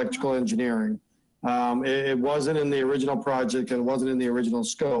was electrical engineering. It wasn't in the original project, it wasn't in the original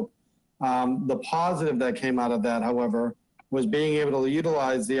scope. The positive that came out of that, however, was being able to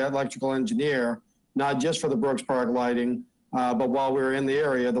utilize the electrical engineer, not just for the Brooks Park lighting, but while we were in the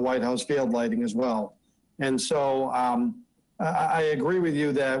area, the White House field lighting as well. And so I agree with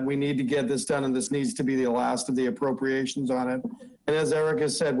you that we need to get this done, and this needs to be the last of the appropriations on it. And as Eric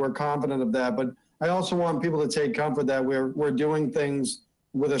has said, we're confident of that. But I also want people to take comfort that we're doing things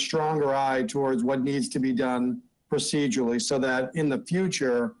with a stronger eye towards what needs to be done procedurally, so that in the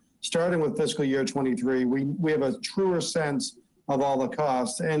future, starting with fiscal year 23, we have a truer sense of all the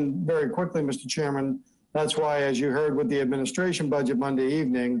costs. And very quickly, Mr. Chairman, that's why, as you heard with the administration budget Monday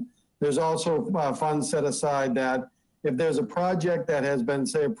evening, there's also funds set aside that if there's a project that has been,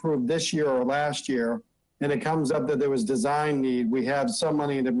 say, approved this year or last year, and it comes up that there was design need, we have some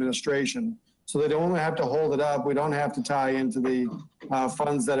money in administration. So they don't have to hold it up. We don't have to tie into the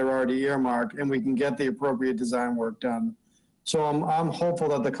funds that are already earmarked, and we can get the appropriate design work done. So I'm hopeful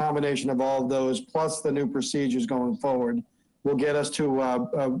that the combination of all of those, plus the new procedures going forward, will get us to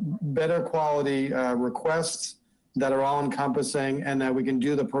better quality requests that are all encompassing, and that we can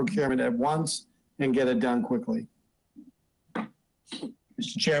do the procurement at once and get it done quickly.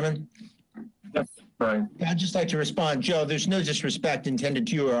 Mr. Chairman? Yes, Brian. I'd just like to respond. Joe, there's no disrespect intended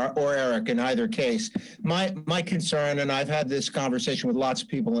to you or Eric in either case. My concern, and I've had this conversation with lots of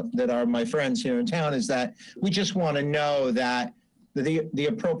people that are my friends here in town, is that we just want to know that the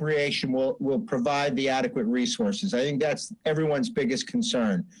appropriation will provide the adequate resources. I think that's everyone's biggest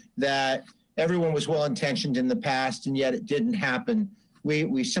concern, that everyone was well-intentioned in the past and yet it didn't happen.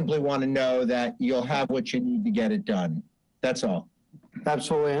 We simply want to know that you'll have what you need to get it done. That's all.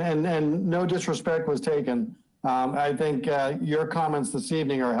 Absolutely, and no disrespect was taken. I think your comments this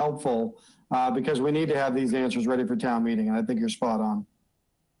evening are helpful because we need to have these answers ready for town meeting, and I think you're spot on.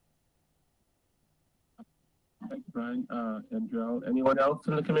 Thank you, Brian and Joe. Anyone else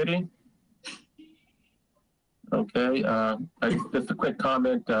in the committee? Okay, just a quick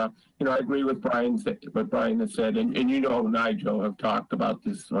comment. I agree with what Brian has said, and and I, Joe, have talked about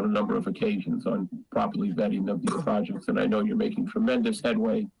this on a number of occasions on properly vetting of these projects, and I know you're making tremendous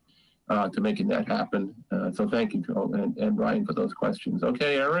headway to making that happen. So thank you, Joe and Brian, for those questions.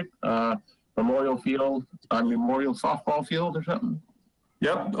 Okay, Eric, Memorial Softball Field or something?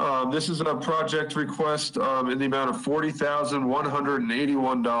 Yep, this is a project request in the amount of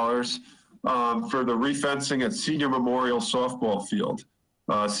 $40,181 for the refencing at Senior Memorial Softball Field.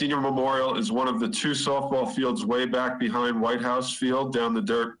 Senior Memorial is one of the two softball fields way back behind White House Field down the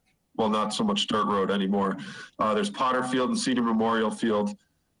dirt, well, not so much dirt road anymore. There's Potter Field and Senior Memorial Field.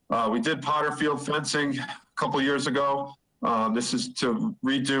 We did Potter Field fencing a couple years ago. This is to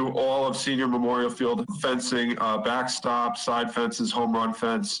redo all of Senior Memorial Field fencing, backstop, side fences, home run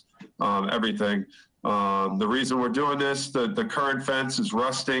fence, everything. The reason we're doing this, the current fence is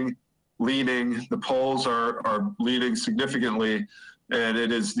rusting, leaning, the poles are leaning significantly, and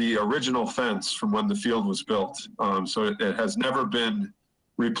it is the original fence from when the field was built. So it has never been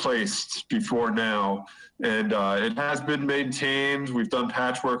replaced before now, and it has been maintained. We've done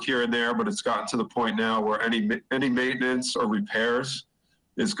patchwork here and there, but it's gotten to the point now where any maintenance or repairs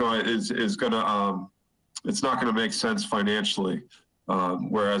it's not going to make sense financially,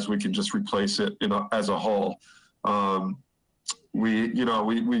 whereas we can just replace it as a whole. We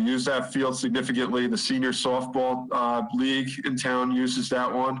use that field significantly. The senior softball league in town uses that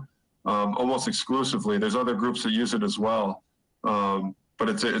one almost exclusively. There's other groups that use it as well. But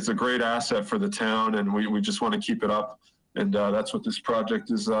it's a great asset for the town, and we just want to keep it up And that's what this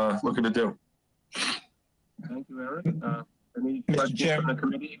project is looking to do. Thank you, Eric. Any Mr. questions Chairman?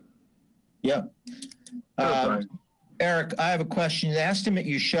 from the committee? Yep. Brian. Eric, I have a question. The estimate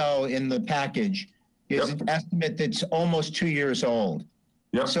you show in the package is Yep. an estimate that's almost 2 years old.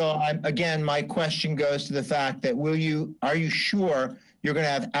 Yep. So again, my question goes to the fact that are you sure you're going to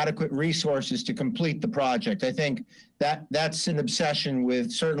have adequate resources to complete the project? I think that's an obsession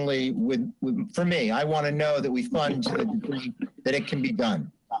certainly for me. I want to know that we fund to the degree that it can be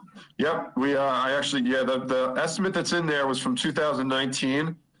done. Yep, the estimate that's in there was from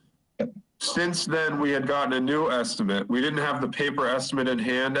 2019. Yep. Since then, we had gotten a new estimate. We didn't have the paper estimate in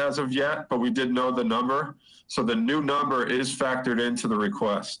hand as of yet, but we did know the number. So the new number is factored into the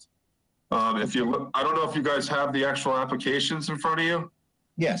request. If you look, I don't know if you guys have the actual applications in front of you.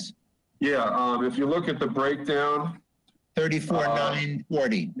 Yes. Yeah, if you look at the breakdown,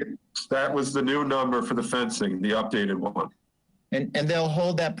 34,940. that was the new number for the fencing, the updated one. And they'll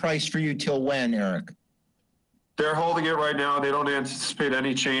hold that price for you till when, Eric? They're holding it right now. They don't anticipate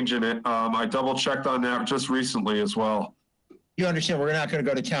any change in it. I double checked on that just recently as well. You understand we're not going to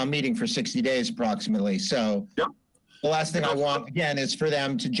go to town meeting for 60 days approximately. So Yep. The last thing I want, again, is for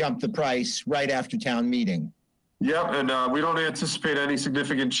them to jump the price right after town meeting. Yep, and we don't anticipate any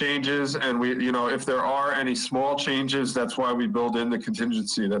significant changes. And if there are any small changes, that's why we build in the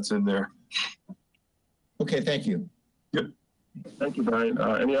contingency that's in there. Okay, thank you. Yep. Thank you, Brian.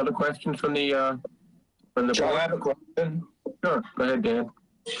 Any other questions from the John, I board? have a question. Sure, go ahead, Dan.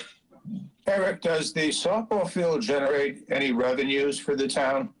 Eric, does the softball field generate any revenues for the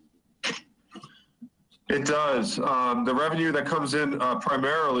town? It does. The revenue that comes in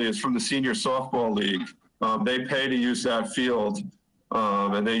primarily is from the Senior Softball League. They pay to use that field,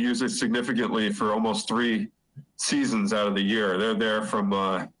 and they use it significantly for almost 3 seasons out of the year. They're there from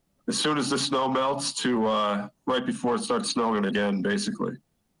as soon as the snow melts to right before it starts snowing again, basically.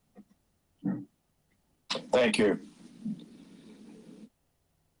 Thank you.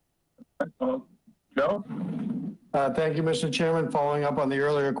 Joe? Thank you, Mr. Chairman. Following up on the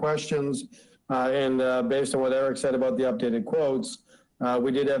earlier questions and based on what Eric said about the updated quotes,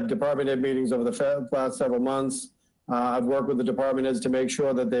 we did have department head meetings over the last several months. I've worked with the department heads to make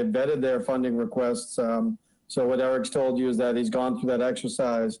sure that they've vetted their funding requests. So what Eric's told you is that he's gone through that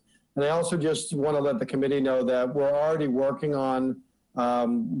exercise. And I also just want to let the committee know that we're already working on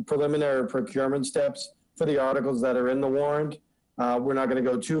preliminary procurement steps for the articles that are in the warrant. We're not going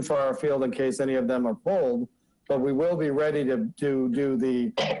to go too far afield in case any of them are pulled, but we will be ready to do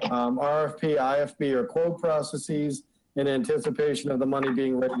the RFP, IFB, or quote processes in anticipation of the money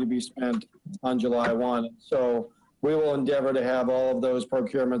being ready to be spent on July 1. So we will endeavor to have all of those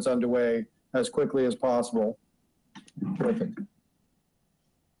procurements underway as quickly as possible. Perfect.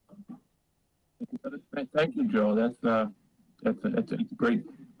 Thank you, Joe. That's great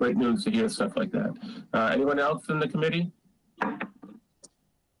news to hear stuff like that. Anyone else in the committee?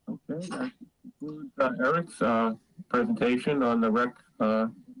 Okay, that concludes Eric's presentation on the rec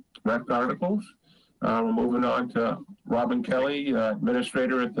articles. We're moving on to Robin Kelly,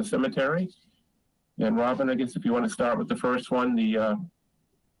 administrator at the cemetery. And Robin, I guess if you want to start with the first one, the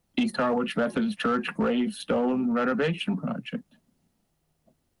East Harwich Methodist Church gravestone renovation project.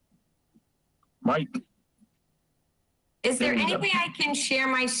 Mike. Is there any way I can share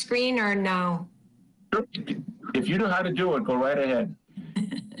my screen or no? Sure. If you know how to do it, go right ahead.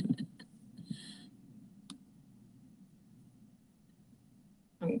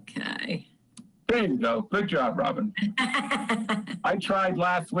 Okay. There you go. Good job, Robin. I tried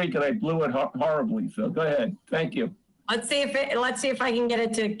last week and I blew it horribly. So go ahead. Thank you. Let's see if I can get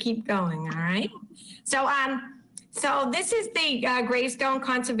it to keep going. All right. So this is the gravestone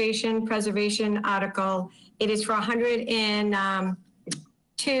conservation preservation article. It is for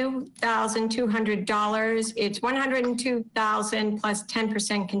 $102,200. It's $102,000 plus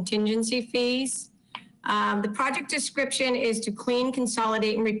 10% contingency fees. The project description is to clean,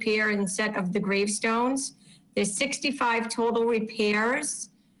 consolidate, and repair a set of the gravestones. There's 65 total repairs.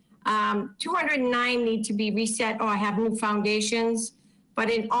 209 need to be reset or have new foundations, but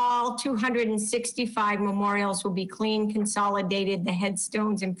in all, 265 memorials will be clean, consolidated, the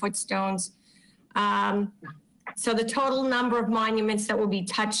headstones and footstones. So the total number of monuments that will be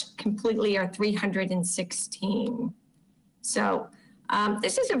touched completely are 316. So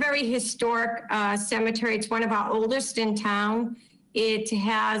this is a very historic cemetery. It's one of our oldest in town. It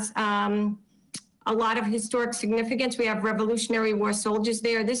has a lot of historic significance. We have Revolutionary War soldiers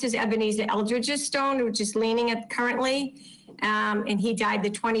there. This is Ebenezer Eldridge's stone, which is leaning at currently. And he died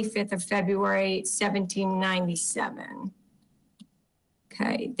the 25th of February, 1797.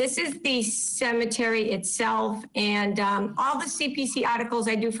 Okay, this is the cemetery itself, and all the CPC articles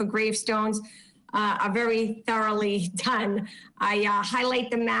I do for gravestones are very thoroughly done. I highlight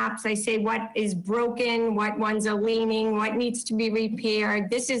the maps. I say what is broken, what ones are leaning, what needs to be repaired.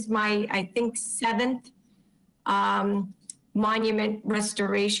 This is my, I think, 7th monument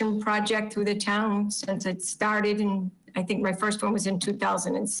restoration project through the town since it started, and I think my first one was in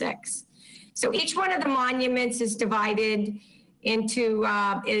 2006. So each one of the monuments is divided into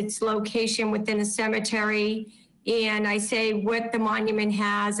its location within a cemetery, and I say what the monument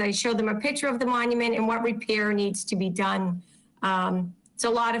has. I show them a picture of the monument and what repair needs to be done. It's a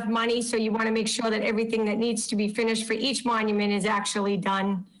lot of money, so you want to make sure that everything that needs to be finished for each monument is actually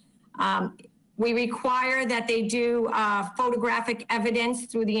done. We require that they do photographic evidence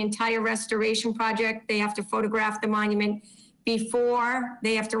through the entire restoration project. They have to photograph the monument before,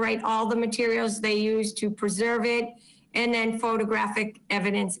 they have to write all the materials they use to preserve it, and then photographic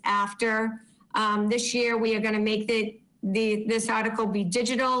evidence after. This year, we are going to make this article be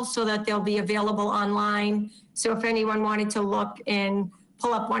digital so that they'll be available online. So if anyone wanted to look and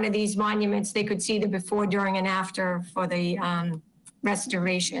pull up one of these monuments, they could see the before, during, and after for the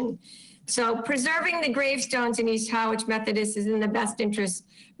restoration. So preserving the gravestones in East Harwich Methodist is in the best interest.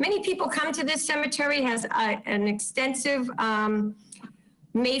 Many people come to this cemetery, has an extensive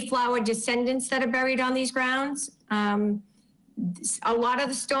Mayflower descendants that are buried on these grounds. A lot of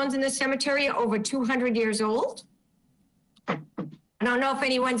the stones in the cemetery are over 200 years old. I don't know if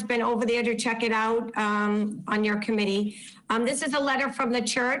anyone's been over there to check it out on your committee. This is a letter from the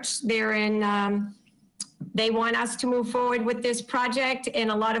church. They're in, they want us to move forward with this project,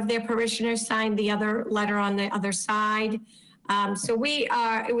 and a lot of their parishioners signed the other letter on the other side. So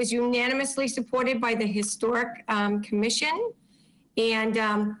it was unanimously supported by the Historic Commission,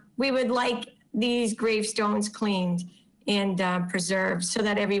 and we would like these gravestones cleaned and preserved so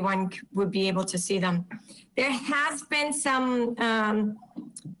that everyone would be able to see them. There has been some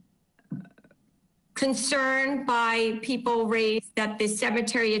concern by people raised that the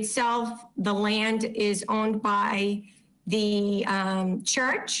cemetery itself, the land is owned by the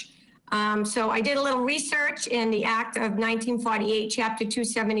church. So I did a little research, in the Act of 1948, Chapter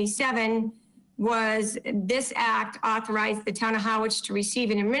 277, was this act authorized the town of Harwich to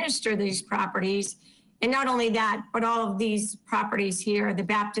receive and administer these properties. And not only that, but all of these properties here, the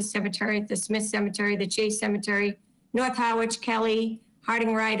Baptist Cemetery, the Smith Cemetery, the Chase Cemetery, North Harwich, Kelly,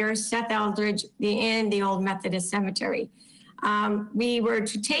 Harding Ryder, Seth Eldridge, and the Old Methodist Cemetery. We were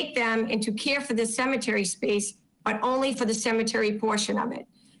to take them and to care for the cemetery space, but only for the cemetery portion of it.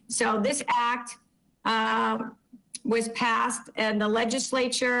 So this act was passed in the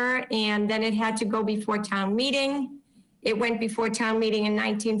legislature, and then it had to go before town meeting. It went before town meeting in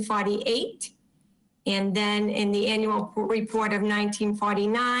 1948. And then in the annual report of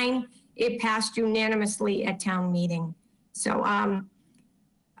 1949, it passed unanimously at town meeting. So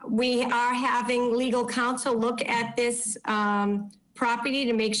we are having legal counsel look at this property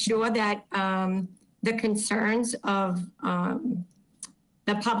to make sure that the concerns of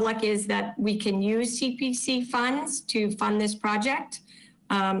the public is that we can use CPC funds to fund this project.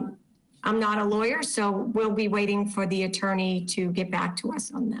 I'm not a lawyer, so we'll be waiting for the attorney to get back to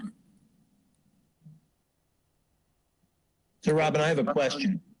us on that. So Robin, I have a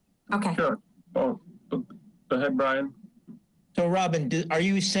question. Okay. Sure. Oh, go ahead, Brian. So Robin, are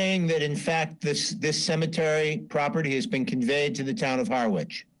you saying that in fact this cemetery property has been conveyed to the town of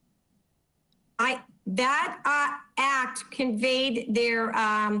Harwich? That act conveyed their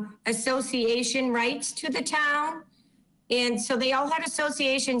association rights to the town. And so they all had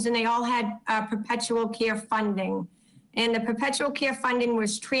associations, and they all had perpetual care funding. And the perpetual care funding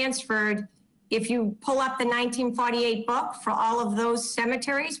was transferred. If you pull up the 1948 book, for all of those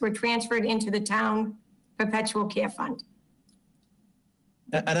cemeteries were transferred into the town perpetual care fund.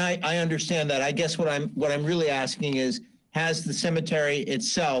 And I understand that. I guess what I'm really asking is, has the cemetery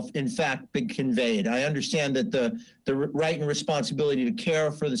itself, in fact, been conveyed? I understand that the right and responsibility to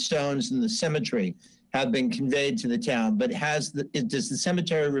care for the stones in the cemetery have been conveyed to the town, but does the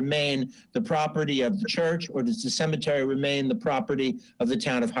cemetery remain the property of the church, or does the cemetery remain the property of the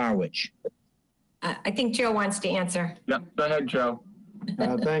town of Harwich? I think Joe wants to answer. Yeah, go ahead, Joe.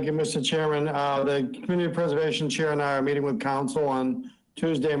 Thank you, Mr. Chairman. The Community Preservation Chair and I are meeting with council on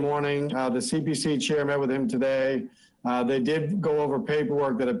Tuesday morning. The CPC chair met with him today. They did go over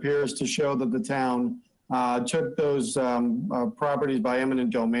paperwork that appears to show that the town took those properties by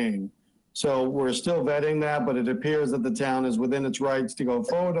eminent domain. So we're still vetting that, but it appears that the town is within its rights to go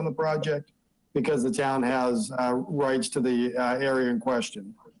forward on the project because the town has rights to the area in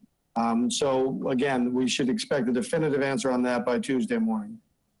question. So again, we should expect a definitive answer on that by Tuesday morning.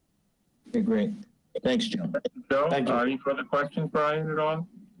 Okay, great. Thanks, Joe. Joe, Thank you. any further questions, Brian, at all?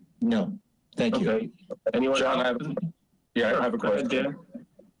 No, thank you. Okay. Anyone John, else? I have a Go ahead, question.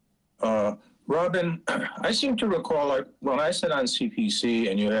 Dan. Robin, I seem to recall, like, when I sat on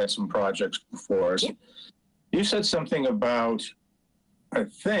CPC and you had some projects before us, you said something about, I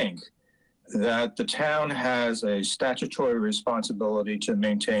think, that the town has a statutory responsibility to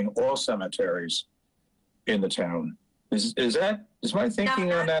maintain all cemeteries in the town. Is my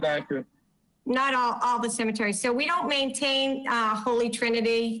thinking on that accurate? Not all the cemeteries. So we don't maintain Holy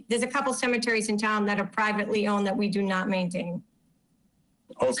Trinity. There's a couple cemeteries in town that are privately owned that we do not maintain.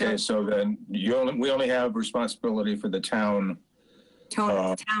 Okay, so then we only have responsibility for the town.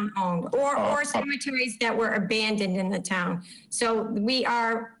 Town owned, or cemeteries that were abandoned in the town. So we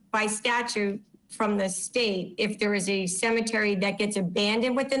are, by statute from the state, if there is a cemetery that gets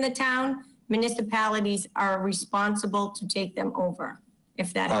abandoned within the town, municipalities are responsible to take them over.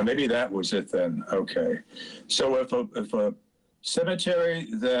 If that Maybe that was it then. Okay, so if a cemetery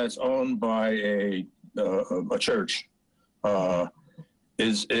that's owned by a church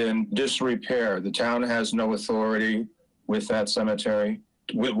is in disrepair, the town has no authority with that cemetery,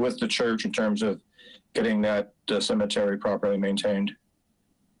 with the church, in terms of getting that cemetery properly maintained?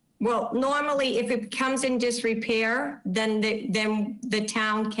 Well, normally, if it comes in disrepair, then the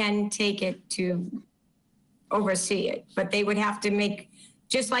town can take it to oversee it. But they would have to make,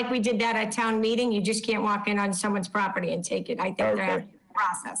 just like we did that at town meeting, you just can't walk in on someone's property and take it. I think there has to be a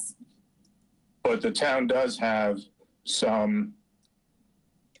process. But the town does have some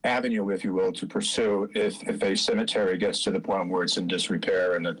avenue, if you will, to pursue if a cemetery gets to the point where it's in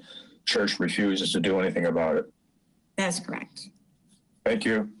disrepair and the church refuses to do anything about it. That's correct. Thank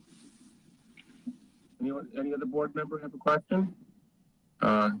you. Any other board member have a question?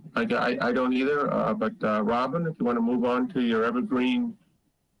 I don't either, but Robin, if you want to move on to your evergreen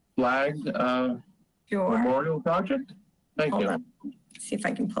flag Sure. memorial project. Thank Hold you. on. See if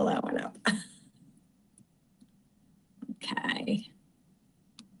I can pull that one up. Okay.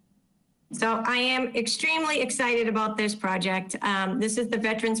 So I am extremely excited about this project. This is the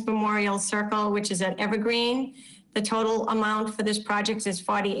Veterans Memorial Circle, which is at Evergreen. The total amount for this project is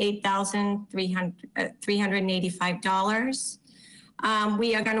 $48,385.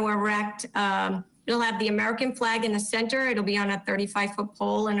 We are going to erect, it'll have the American flag in the center. It'll be on a 35-foot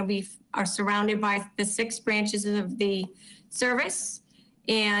pole, and are surrounded by the 6 branches of the service.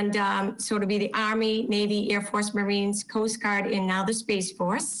 And so it'll be the Army, Navy, Air Force, Marines, Coast Guard, and now the Space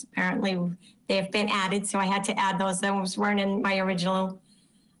Force. Apparently they have been added, so I had to add those. Those weren't in my original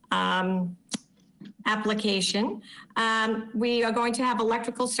application. We are going to have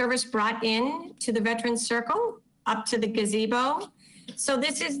electrical service brought in to the Veterans Circle up to the gazebo. So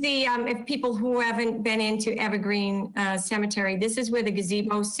this is the, if people who haven't been into Evergreen Cemetery, this is where the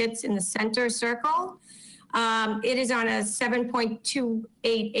gazebo sits in the center circle. It is on a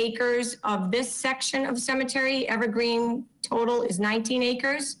 7.28 acres of this section of cemetery. Evergreen total is 19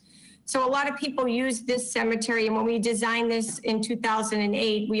 acres. So a lot of people use this cemetery, and when we designed this in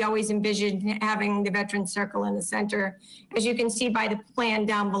 2008, we always envisioned having the Veterans Circle in the center. As you can see by the plan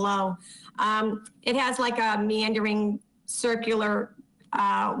down below, it has like a meandering circular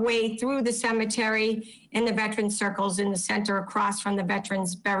way through the cemetery, and the Veterans Circle's in the center across from the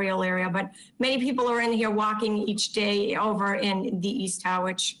Veterans Burial Area. But many people are in here walking each day over in the East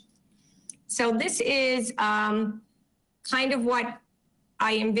Harwich. So this is kind of what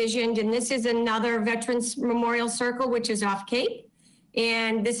I envisioned, and this is another Veterans Memorial Circle, which is off Cape.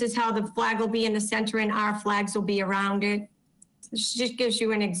 And this is how the flag will be in the center, and our flags will be around it. This just gives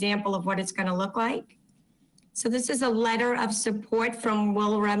you an example of what it's going to look like. So this is a letter of support from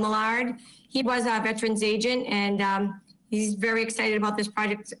Will Remillard. He was our veterans agent, and he's very excited about this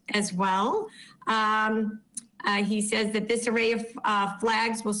project as well. He says that this array of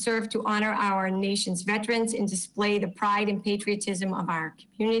flags will serve to honor our nation's veterans and display the pride and patriotism of our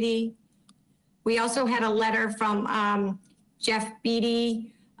community. We also had a letter from Jeff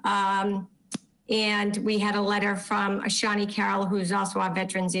Beatty, and we had a letter from Shawnee Carroll, who's also our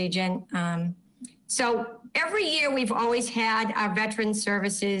veterans agent. So every year we've always had our veterans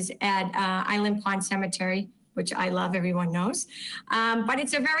services at Island Pond Cemetery, which I love, everyone knows. But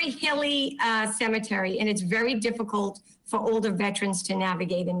it's a very hilly cemetery, and it's very difficult for older veterans to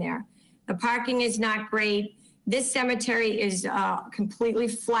navigate in there. The parking is not great. This cemetery is completely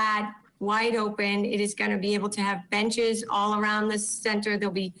flat, wide open. It is going to be able to have benches all around the center.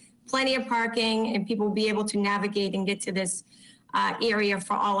 There'll be plenty of parking, and people will be able to navigate and get to this area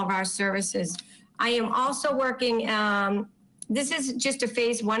for all of our services. I am also working this is just a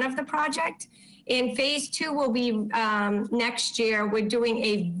phase one of the project. In phase two will be next year. We're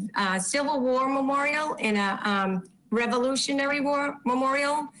doing a Civil War memorial and a Revolutionary War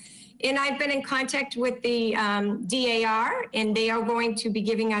memorial. And I've been in contact with the DAR, and they are going to be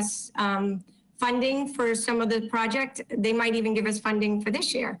giving us funding for some of the project. They might even give us funding for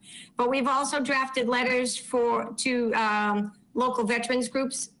this year. But we've also drafted letters to local veterans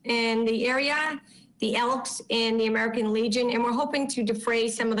groups in the area, the Elks and the American Legion, and we're hoping to defray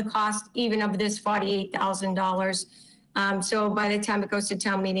some of the cost even of this $48,000. So by the time it goes to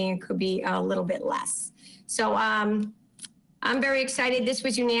town meeting, it could be a little bit less. So I'm very excited. This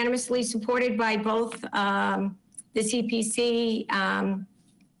was unanimously supported by both the CPC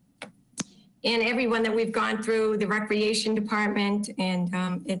and everyone that we've gone through, the Recreation Department. And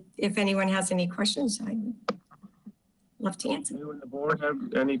if anyone has any questions, I'd love to answer. Anyone on the board have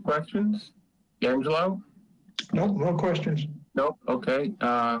any questions? Angelo? Nope, no questions. Nope. Okay.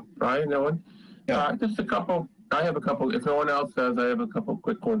 Brian, no one? Just a couple. I have a couple. If no one else does, I have a couple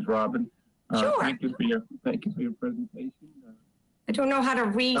quick ones, Robin. Sure. Thank you for your presentation. I don't know how to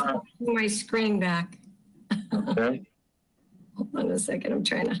read my screen back. Okay. Hold on a second. I'm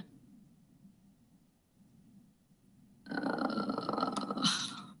trying to.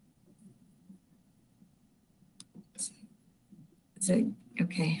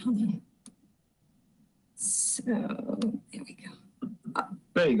 Okay, hold on. So there we go.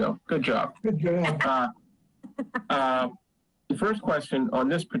 There you go. Good job. Good job. The first question on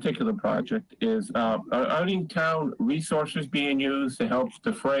this particular project is, are any town resources being used to help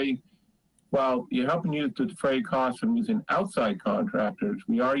defray? Well, you're helping you to defray costs from using outside contractors.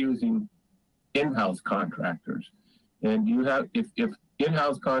 We are using in-house contractors. And you have, if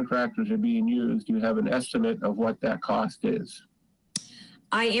in-house contractors are being used, you have an estimate of what that cost is.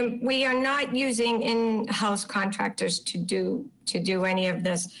 We are not using in-house contractors to do any of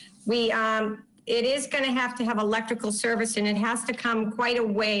this. It is going to have electrical service, and it has to come quite a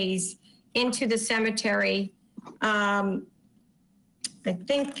ways into the cemetery. I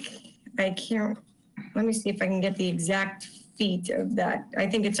think I can't. Let me see if I can get the exact feet of that. I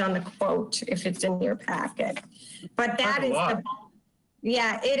think it's on the quote if it's in your packet. But that is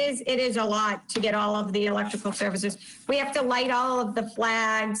yeah, it is a lot to get all of the electrical services. We have to light all of the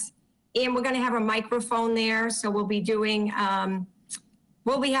flags, and we're going to have a microphone there. So we'll be doing,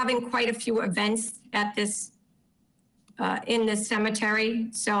 we'll be having quite a few events at this, in this cemetery.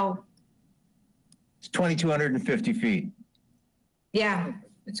 So It's 2,250 feet. yeah,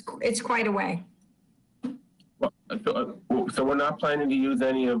 it's quite a way. Well, so we're not planning to use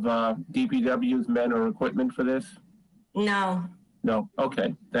any of DPW's men or equipment for this? No. No,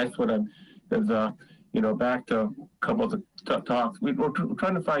 okay, that's what I'm, there's back to a couple of the talks, we're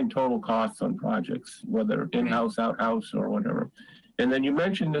trying to find total costs on projects, whether in-house, out-house, or whatever. And then you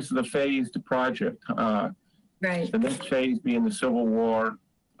mentioned this is a phased project. Right. The next phase being the Civil War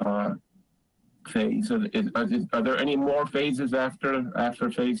phase. Are there any more phases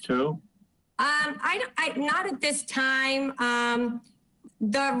after phase two? Not at this time.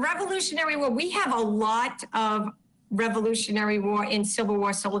 The Revolutionary War, we have a lot of Revolutionary War and Civil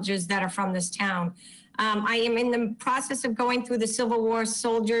War soldiers that are from this town. I am in the process of going through the Civil War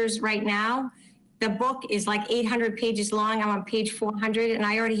soldiers right now. The book is like 800 pages long. I'm on page 400, and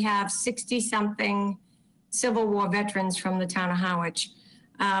I already have 60-something Civil War veterans from the town of Harwich.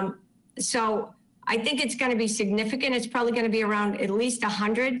 So I think it's going to be significant. It's probably going to be around at least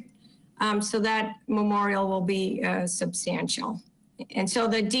 100. So that memorial will be substantial. And so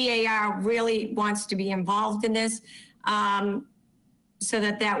the DAR really wants to be involved in this so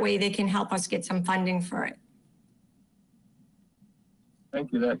that way they can help us get some funding for it.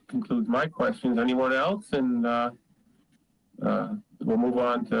 Thank you. That concludes my questions. Anyone else? And we'll move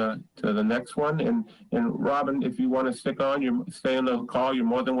on to the next one. And Robin, if you want to stay on the call, you're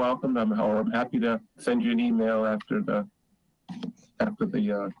more than welcome. I'm happy to send you an email after the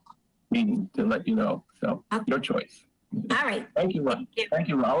meeting to let you know. So your choice. All right. Thank you. Thank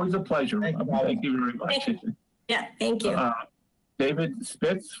you. Always a pleasure. Thank you very much. Yeah, thank you. David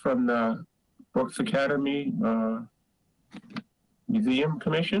Spitz from the Brooks Academy Museum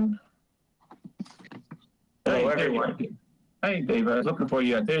Commission. Hello, Hey, everyone. Hey, David. I was looking for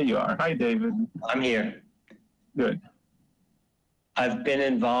you. There you are. Hi, David. I'm here. Good. I've been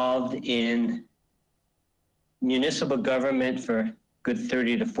involved in municipal government for good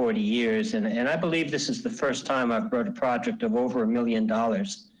 30 to 40 years, and I believe this is the first time I've brought a project of over $1 million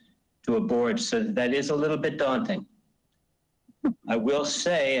to a board, so that is a little bit daunting. I will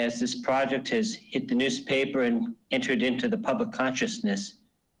say, as this project has hit the newspaper and entered into the public consciousness,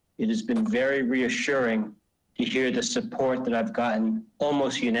 it has been very reassuring to to hear the support that I've gotten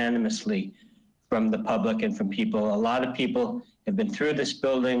almost unanimously from the public and from people. A lot of people have been through this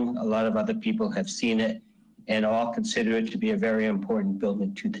building. A lot of other people have seen it and all consider it to be a very important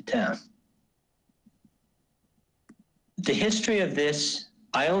building to the town. The history of this,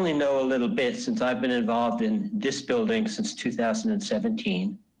 I only know a little bit since I've been involved in this building since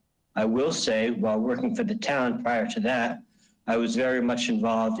 2017. I will say, while working for the town prior to that, I was very much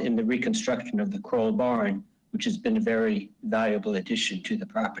involved in the reconstruction of the Kroll Barn, which has been a very valuable addition to the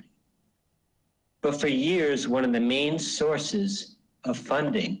property. But for years, one of the main sources of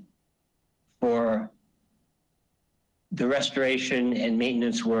funding for the restoration and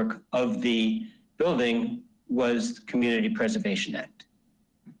maintenance work of the building was the Community Preservation Act.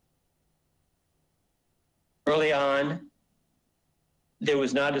 Early on, there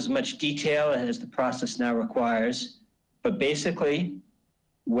was not as much detail as the process now requires, but basically,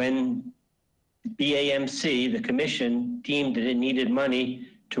 when BAMC, the commission, deemed that it needed money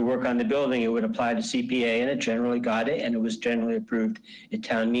to work on the building, it would apply to CPA, and it generally got it, and it was generally approved at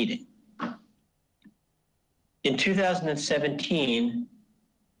town meeting. In 2017,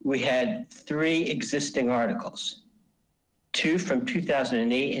 we had 3 existing articles, 2 from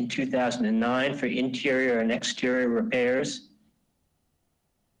 2008 and 2009 for interior and exterior repairs.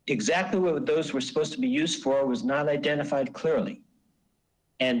 Exactly what those were supposed to be used for was not identified clearly.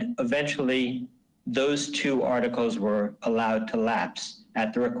 And eventually, those 2 articles were allowed to lapse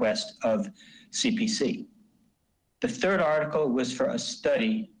at the request of CPC. The 3rd article was for a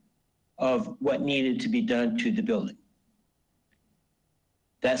study of what needed to be done to the building.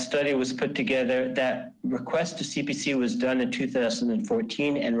 That study was put together, that request to CPC was done in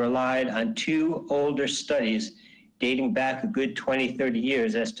 2014 and relied on 2 older studies dating back a good 20, 30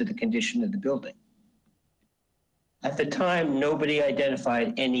 years as to the condition of the building. At the time, nobody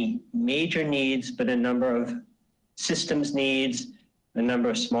identified any major needs, but a number of systems needs, a number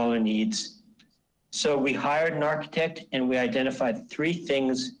of smaller needs. So we hired an architect and we identified 3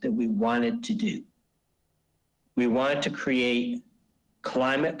 things that we wanted to do. We wanted to create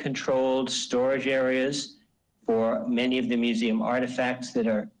climate-controlled storage areas for many of the museum artifacts that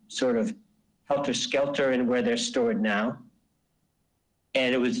are sort of helter-skelter in where they're stored now.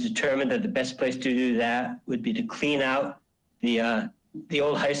 And it was determined that the best place to do that would be to clean out the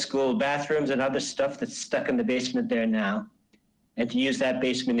old high school bathrooms and other stuff that's stuck in the basement there now, and to use that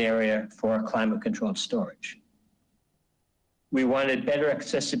basement area for climate-controlled storage. We wanted better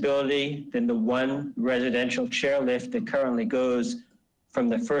accessibility than the 1 residential chairlift that currently goes from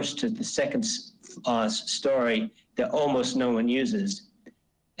the 1st to the 2nd story that almost no one uses.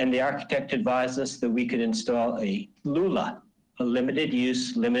 And the architect advised us that we could install a LULA, a limited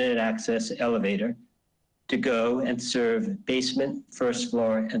use, limited access elevator to go and serve basement, 1st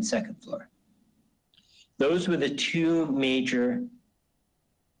floor, and 2nd floor. Those were the 2 major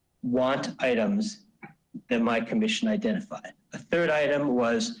want items that my commission identified. A 3rd item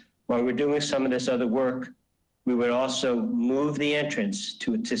was, while we're doing some of this other work, we would also move the entrance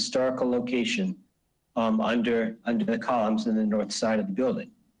to its historical location under the columns in the north side of the building.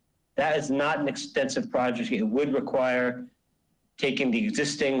 That is not an extensive project. It would require taking the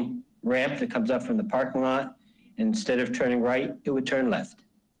existing ramp that comes up from the parking lot, and instead of turning right, it would turn left.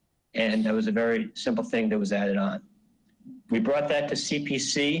 And that was a very simple thing that was added on. We brought that to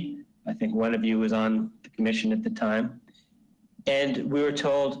CPC. I think one of you was on the commission at the time. And we were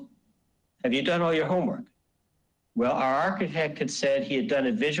told, have you done all your homework? Well, our architect had said he had done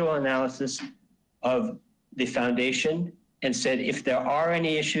a visual analysis of the foundation and said if there are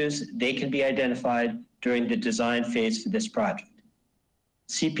any issues, they can be identified during the design phase for this project.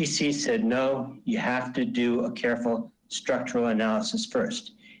 CPC said, no, you have to do a careful structural analysis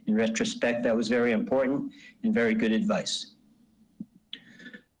first. In retrospect, that was very important and very good advice.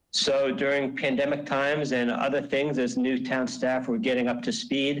 So during pandemic times and other things, as new town staff were getting up to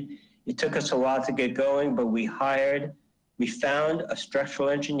speed, it took us a while to get going, but we found a structural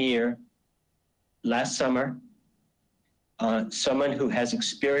engineer last summer, someone who has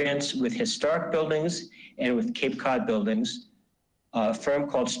experience with historic buildings and with Cape Cod buildings, a firm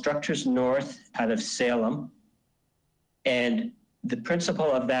called Structures North out of Salem. And the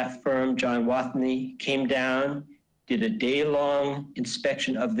principal of that firm, John Wathney, came down, did a day-long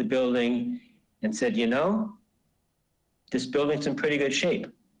inspection of the building and said, you know, this building's in pretty good shape,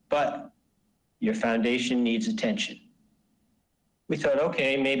 but your foundation needs attention. We thought,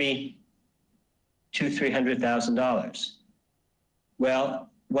 okay, maybe $200,000-300,000. Well,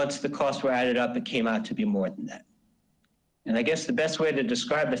 once the costs were added up, it came out to be more than that. And I guess the best way to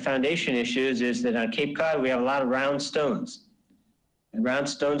describe the foundation issues is that on Cape Cod, we have a lot of round stones. And round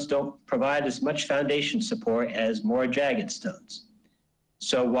stones don't provide as much foundation support as more jagged stones.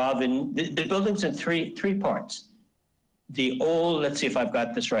 So while the building's in three parts, the old, let's see if I've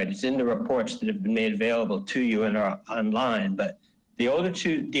got this right, it's in the reports that have been made available to you and are online, but the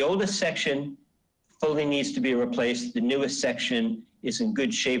oldest section fully needs to be replaced. The newest section is in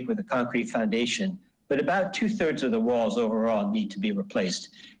good shape with a concrete foundation, but about 2/3 of the walls overall need to be replaced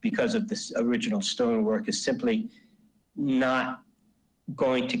because of this original stonework is simply not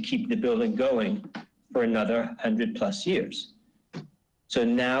going to keep the building going for another 100+ years. So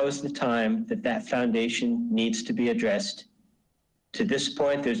now is the time that foundation needs to be addressed. To this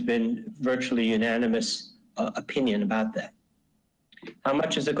point, there's been virtually unanimous opinion about that. How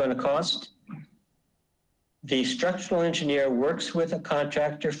much is it going to cost? The structural engineer works with a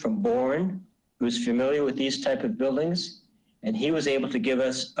contractor from Bourne who's familiar with these type of buildings, and he was able to give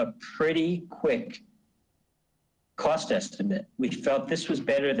us a pretty quick cost estimate. We felt this was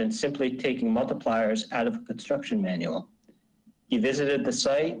better than simply taking multipliers out of a construction manual. He visited the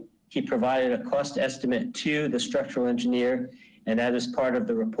site, he provided a cost estimate to the structural engineer, and that is part of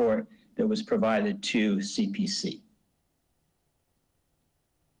the report that was provided to CPC.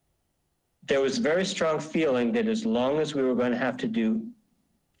 There was a very strong feeling that as long as we were going to have to do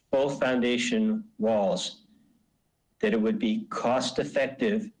full foundation walls, that it would be cost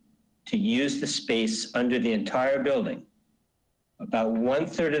effective to use the space under the entire building. About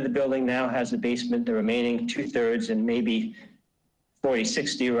 1/3 of the building now has a basement, the remaining 2/3, and maybe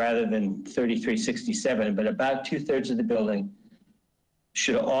 40/60 rather than 33/67, but about 2/3 of the building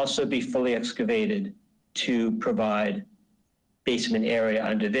should also be fully excavated to provide basement area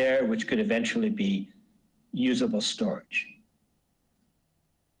under there, which could eventually be usable storage.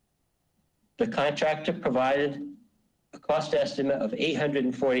 The contractor provided a cost estimate of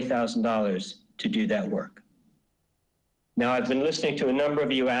 $840,000 to do that work. Now, I've been listening to a number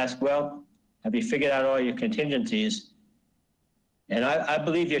of you ask, well, have you figured out all your contingencies? And I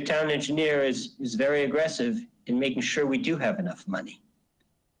believe your town engineer is very aggressive in making sure we do have enough money.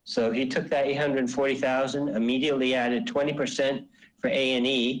 So he took that $840,000, immediately added 20% for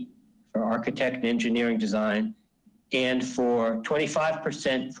A&E, for architect and engineering design, and for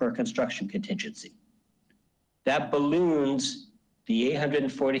 25% for a construction contingency. That balloons the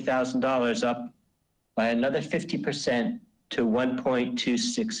 $840,000 up by another 50% to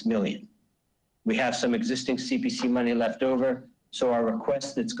 $1.26 million. We have some existing CPC money left over, so our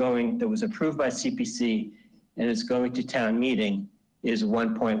request that was approved by CPC and is going to town meeting is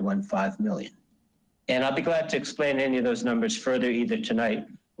 $1.15 million. And I'll be glad to explain any of those numbers further either tonight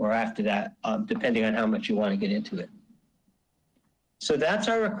or after that, depending on how much you want to get into it. So that's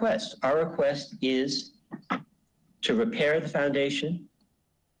our request. Our request is to repair the foundation,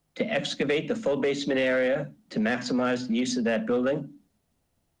 to excavate the full basement area to maximize the use of that building,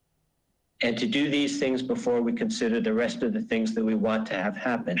 and to do these things before we consider the rest of the things that we want to have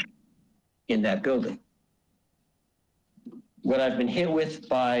happen in that building. What I've been hit with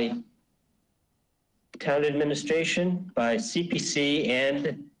by town administration, by CPC,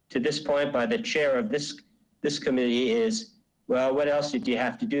 and to this point by the chair of this committee is, well, what else did you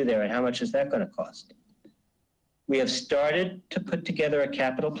have to do there and how much is that going to cost? We have started to put together a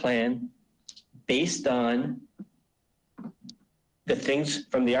capital plan based on the things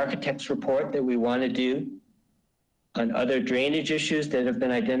from the architect's report that we want to do, on other drainage issues that have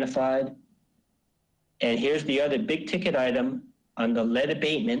been identified. And here's the other big ticket item on the lead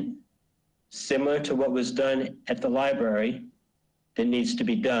abatement, similar to what was done at the library, that needs to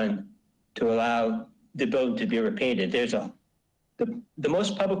be done to allow the building to be repainted. The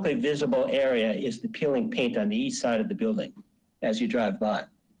most publicly visible area is the peeling paint on the east side of the building as you drive by.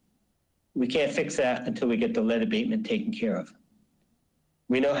 We can't fix that until we get the lead abatement taken care of.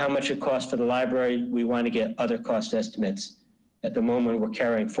 We know how much it costs for the library. We want to get other cost estimates. At the moment, we're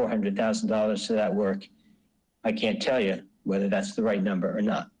carrying $400,000 to that work. I can't tell you whether that's the right number or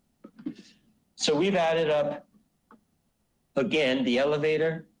not. So we've added up, again, the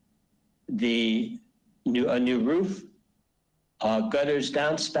elevator, a new roof, gutters,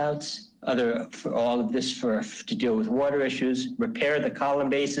 downspouts, for all of this to deal with water issues, repair the column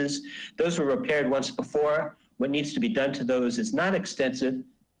bases. Those were repaired once before. What needs to be done to those is not extensive,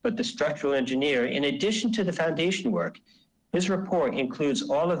 but the structural engineer, in addition to the foundation work, his report includes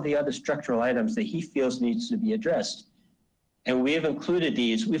all of the other structural items that he feels needs to be addressed. And we have included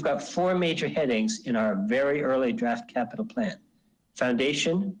these. We've got 4 major headings in our very early draft capital plan.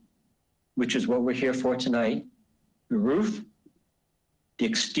 Foundation, which is what we're here for tonight, the roof, the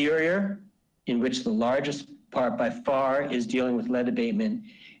exterior, in which the largest part by far is dealing with lead abatement,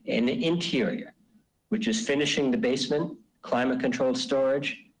 and the interior, which is finishing the basement, climate-controlled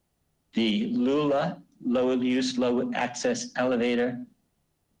storage, the LULA, low-use, low-access elevator,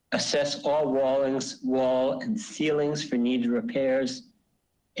 assess all wall and ceilings for needed repairs,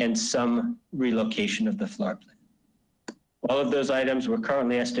 and some relocation of the floor plan. All of those items we're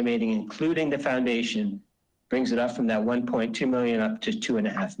currently estimating, including the foundation, brings it up from that 1.2 million up to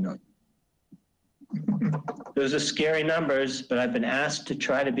 2.5 million. Those are scary numbers, but I've been asked to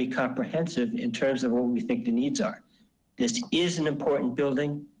try to be comprehensive in terms of what we think the needs are. This is an important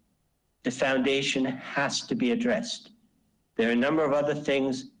building. The foundation has to be addressed. There are a number of other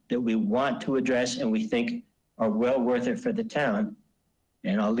things that we want to address and we think are well worth it for the town.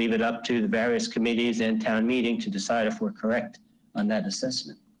 And I'll leave it up to the various committees and town meeting to decide if we're correct on that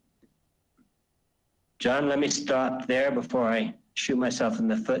assessment. John, let me stop there before I shoot myself in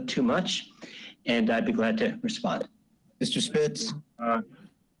the foot too much, and I'd be glad to respond. Mr. Spitz?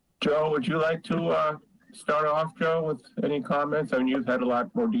 Joe, would you like to start off, Joe, with any comments? I mean, you've had a lot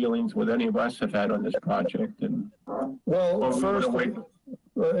more dealings with any of us have had on this project. And well, first,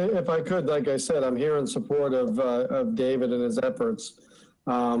 if I could, like I said, I'm here in support of David and his efforts.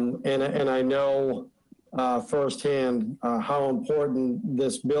 And I know firsthand how important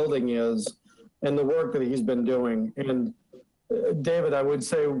this building is and the work that he's been doing. And David, I would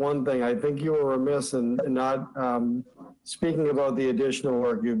say one thing. I think you were remiss in not speaking about the additional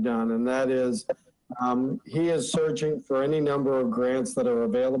work you've done, and that is he is searching for any number of grants that are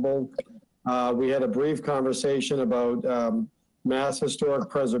available. We had a brief conversation about Mass Historic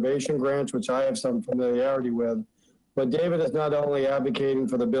Preservation grants, which I have some familiarity with. But David is not only advocating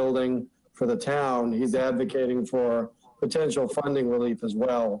for the building, for the town, he's advocating for potential funding relief as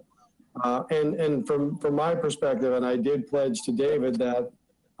well. And from my perspective, and I did pledge to David that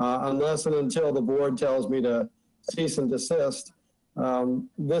unless and until the board tells me to cease and desist,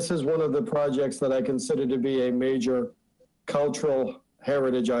 this is one of the projects that I consider to be a major cultural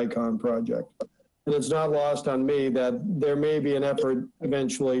heritage icon project. And it's not lost on me that there may be an effort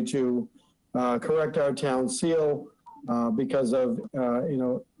eventually to correct our town seal because of,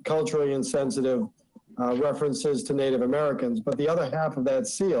 culturally insensitive references to Native Americans. But the other half of that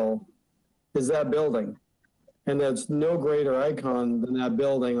seal is that building. And there's no greater icon than that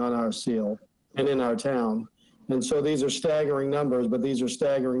building on our seal and in our town. And so these are staggering numbers, but these are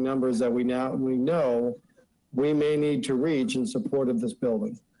staggering numbers that we know we may need to reach in support of this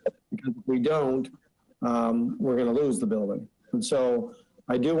building. Because if we don't, we're going to lose the building. And so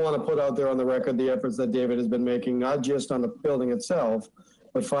I do want to put out there on the record the efforts that David has been making, not just on the building itself,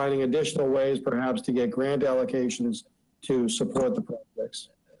 but finding additional ways perhaps to get grant allocations to support the projects.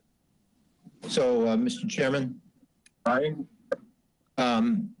 So, Mr. Chairman, I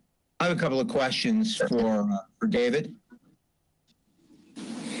have a couple of questions for David.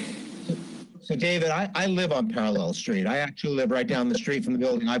 So, David, I live on Parallel Street. I actually live right down the street from the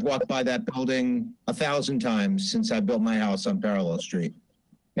building. I've walked by that building 1,000 times since I built my house on Parallel Street.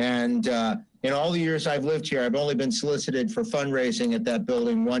 And in all the years I've lived here, I've only been solicited for fundraising at that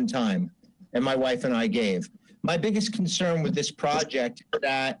building one time, and my wife and I gave. My biggest concern with this project is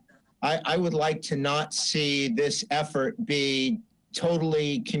that I would like to not see this effort be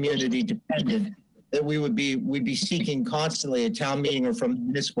totally community dependent, that we'd be seeking constantly at town meeting or from the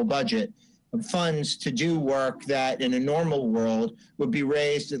municipal budget funds to do work that in a normal world would be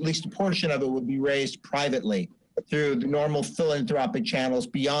raised, at least a portion of it would be raised privately through the normal philanthropic channels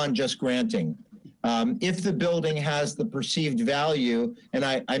beyond just granting. If the building has the perceived value, and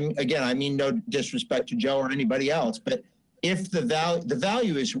I mean no disrespect to Joe or anybody else, but if the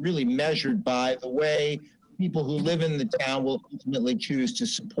value is really measured by the way people who live in the town will ultimately choose to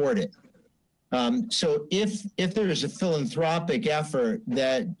support it. So if there is a philanthropic effort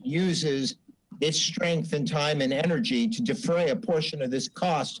that uses its strength and time and energy to defray a portion of this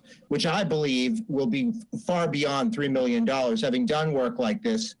cost, which I believe will be far beyond $3 million, having done work like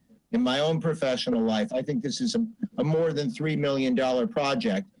this in my own professional life, I think this is a more than $3 million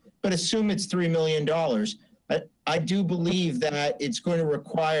project, but assume it's $3 million. I do believe that it's going to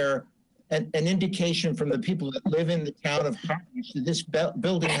require an indication from the people that live in the town of Harwich that this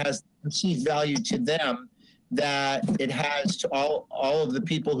building has perceived value to them that it has to all of the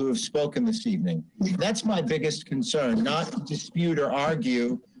people who have spoken this evening. That's my biggest concern, not to dispute or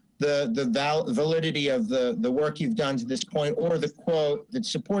argue the validity of the work you've done to this point or the quote that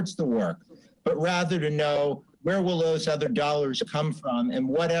supports the work, but rather to know where will those other dollars come from and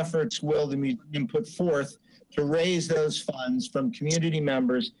what efforts will the museum put forth to raise those funds from community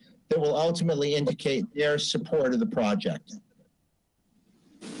members that will ultimately indicate their support of the project.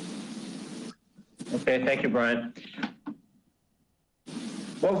 Okay, thank you, Brian.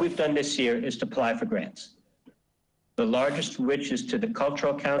 What we've done this year is to apply for grants. the largest of which is to the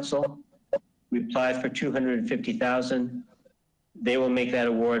Cultural Council. We applied for $250,000. They will make that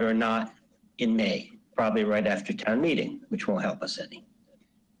award or not in May, probably right after town meeting, which won't help us any.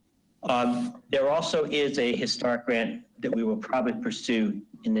 There also is a historic grant that we will probably pursue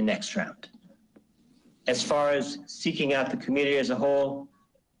in the next round. As far as seeking out the community as a whole,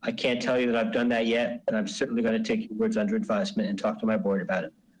 I can't tell you that I've done that yet, and I'm certainly going to take your words under advisement and talk to my board about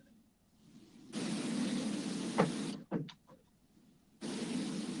it.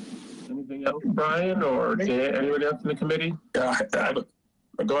 Anything else, Brian, or Dan, anyone else in the committee? Go ahead,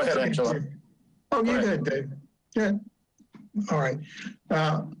 Angela. Oh, you're good, Dave. Yeah. All right.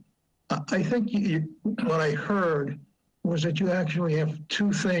 I think what I heard was that you actually have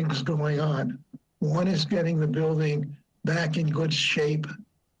two things going on. One is getting the building back in good shape,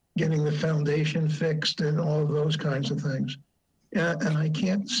 getting the foundation fixed and all of those kinds of things. And I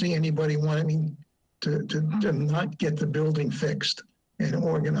can't see anybody wanting to not get the building fixed and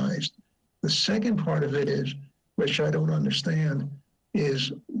organized. The second part of it is, which I don't understand,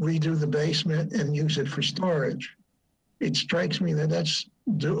 is redo the basement and use it for storage. It strikes me that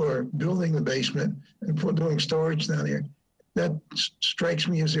or building the basement and doing storage down here. That strikes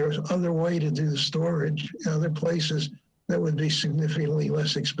me as there's other way to do the storage in other places that would be significantly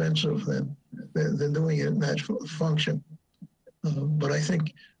less expensive than doing it in that function. But I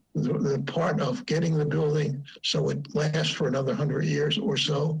think the part of getting the building so it lasts for another 100 years or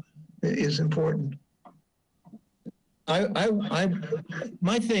so is important.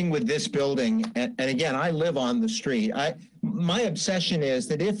 My thing with this building, and again, I live on the street. My obsession is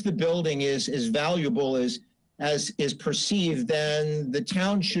that if the building is as valuable as is perceived, then the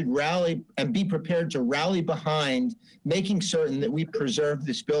town should rally and be prepared to rally behind making certain that we preserve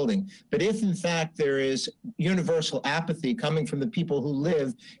this building. But if in fact there is universal apathy coming from the people who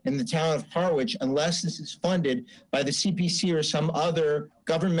live in the town of Harwich, unless this is funded by the CPC or some other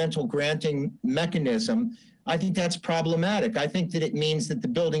governmental granting mechanism, I think that's problematic. I think that it means that the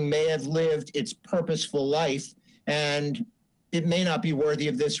building may have lived its purposeful life and it may not be worthy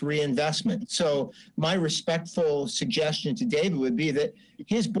of this reinvestment. So my respectful suggestion to David would be that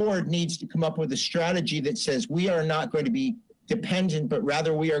his board needs to come up with a strategy that says we are not going to be dependent, but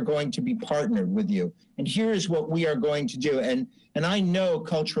rather we are going to be partnered with you. And here is what we are going to do. And I know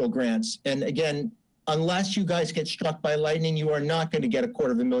cultural grants. And again, unless you guys get struck by lightning, you are not going to get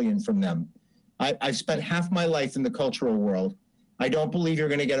 $250,000 from them. I've spent half my life in the cultural world. I don't believe you're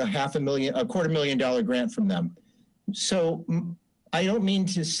going to get a $250,000 grant from them. So I don't mean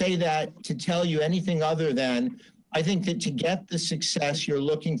to say that to tell you anything other than I think that to get the success you're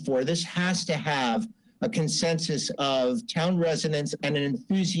looking for, this has to have a consensus of town residents and an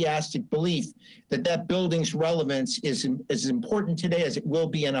enthusiastic belief that that building's relevance is as important today as it will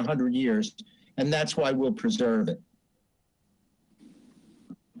be in 100 years. And that's why we'll preserve it.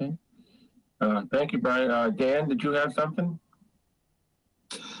 Okay. Thank you, Brian. Dan, did you have something?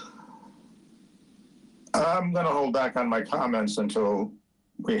 I'm going to hold back on my comments until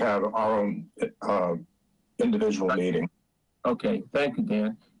we have our own individual meeting. Okay, thank you,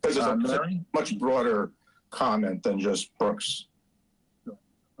 Dan. Because it's a much broader comment than just Brooks.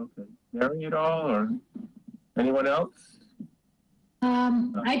 Okay, Mary at all, or anyone else?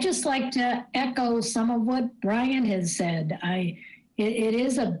 I'd just like to echo some of what Brian has said. It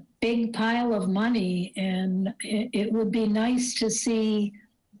is a big pile of money, and it would be nice to see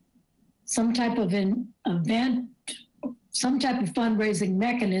some type of an event, some type of fundraising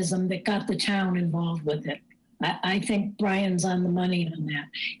mechanism that got the town involved with it. I think Brian's on the money on that.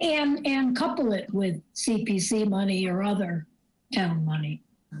 And couple it with CPC money or other town money.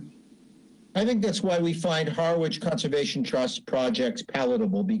 I think that's why we find Harwich Conservation Trust projects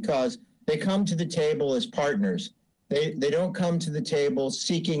palatable, because they come to the table as partners. They don't come to the table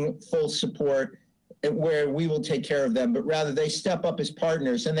seeking full support where we will take care of them, but rather they step up as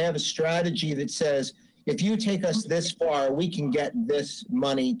partners, and they have a strategy that says, if you take us this far, we can get this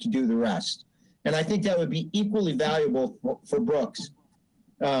money to do the rest. And I think that would be equally valuable for Brooks.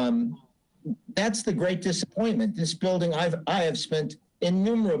 That's the great disappointment. This building, I have spent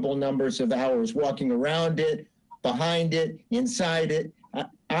innumerable numbers of hours walking around it, behind it, inside it.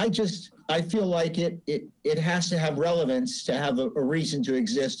 I feel like it has to have relevance to have a reason to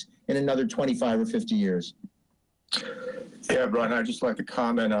exist in another 25 or 50 years. Yeah, Brian, I'd just like to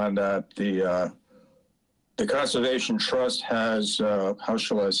comment on that. The Conservation Trust has, how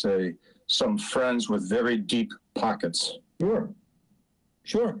shall I say, some friends with very deep pockets. Sure.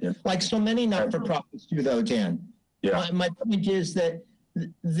 Yeah. Like so many not-for-profits do, though, Dan. Yeah. My point is that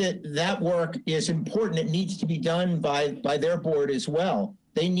work is important. It needs to be done by their board as well.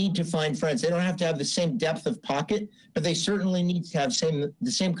 they need to find friends. They don't have to have the same depth of pocket, but they certainly need to have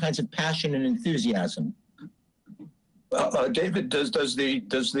the same kinds of passion and enthusiasm. David, does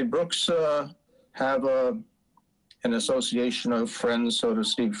the Brooks have an association of friends, so to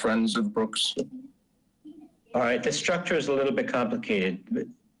speak, friends of Brooks? All right, the structure is a little bit complicated.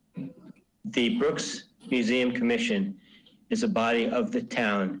 The Brooks Museum Commission is a body of the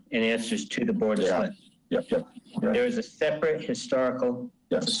town and answers to the Board of Selectmen. Yep. There is a separate historical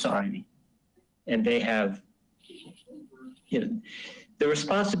society, and they have, the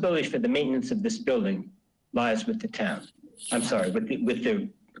responsibility for the maintenance of this building lies with the town. I'm sorry, with the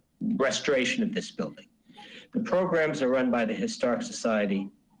restoration of this building. The programs are run by the Historic Society.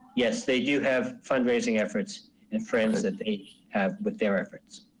 Yes, they do have fundraising efforts and friends that they have with their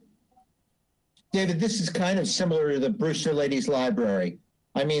efforts. David, this is kind of similar to the Brewster Ladies Library.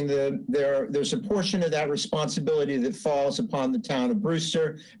 I mean, there's a portion of that responsibility that falls upon the town of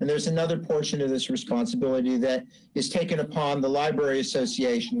Brewster, and there's another portion of this responsibility that is taken upon the Library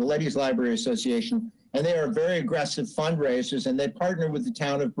Association, the Ladies Library Association, and they are very aggressive fundraisers, and they partner with the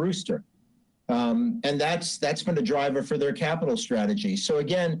town of Brewster. And that's been a driver for their capital strategy. So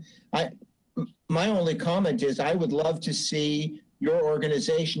again, my only comment is I would love to see your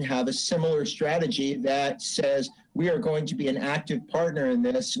organization have a similar strategy that says we are going to be an active partner in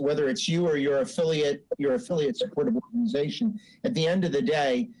this, whether it's you or your affiliate supportive organization. At the end of the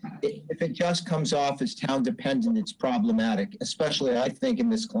day, if it just comes off as town dependent, it's problematic, especially I think in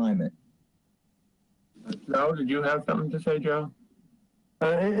this climate. Joe, did you have something to say, Joe?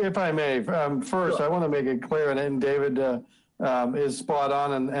 If I may, first, I want to make it clear, and David is spot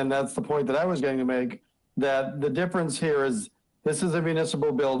on, and that's the point that I was going to make, that the difference here is this is a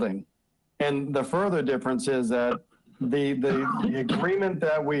municipal building. And the further difference is that the agreement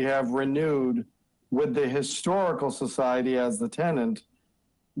that we have renewed with the Historical Society as the tenant,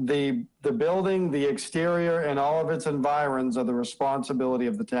 the building, the exterior, and all of its environs are the responsibility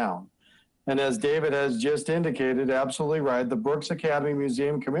of the town. And as David has just indicated, absolutely right, the Brooks Academy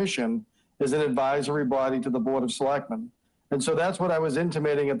Museum Commission is an advisory body to the Board of Selectmen. And so that's what I was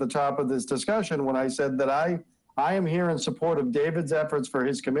intimating at the top of this discussion when I said that I am here in support of David's efforts for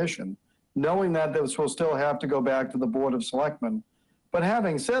his commission, knowing that this will still have to go back to the Board of Selectmen. But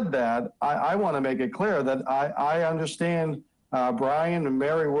having said that, I want to make it clear that I understand, Brian and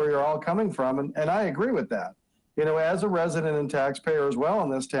Mary, where you're all coming from, and I agree with that. You know, as a resident and taxpayer as well in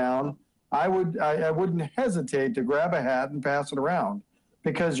this town, I wouldn't hesitate to grab a hat and pass it around,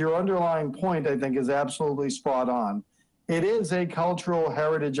 because your underlying point, I think, is absolutely spot on. It is a cultural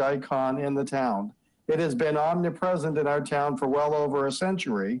heritage icon in the town. It has been omnipresent in our town for well over a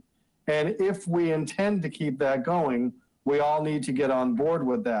century. And if we intend to keep that going, we all need to get on board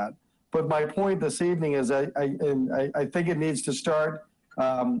with that. But my point this evening is I think it needs to start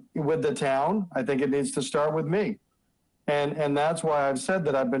with the town. I think it needs to start with me. And that's why I've said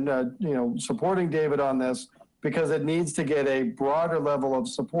that I've been supporting David on this, because it needs to get a broader level of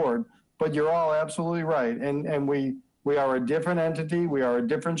support. But you're all absolutely right. And we are a different entity. We are a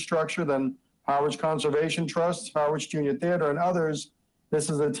different structure than Harwich Conservation Trust, Harwich Junior Theater, and others. This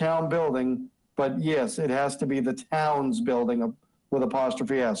is a town building, but yes, it has to be the town's building with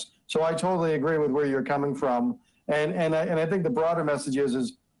apostrophe S. So I totally agree with where you're coming from. And I think the broader message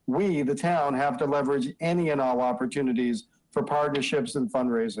is we, the town, have to leverage any and all opportunities for partnerships and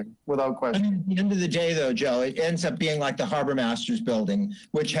fundraising, without question. I mean, at the end of the day, though, Joe, it ends up being like the Harbor Masters building,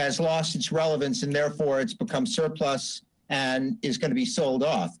 which has lost its relevance, and therefore it's become surplus and is going to be sold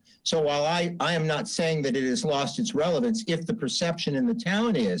off. So while I am not saying that it has lost its relevance, if the perception in the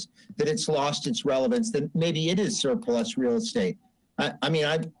town is that it's lost its relevance, then maybe it is surplus real estate. I mean,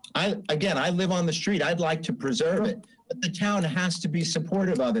 I live on the street. I'd like to preserve it, but the town has to be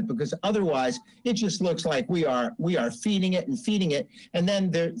supportive of it, because otherwise it just looks like we are feeding it and feeding it. And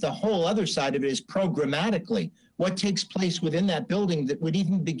then the whole other side of it is programmatically what takes place within that building that would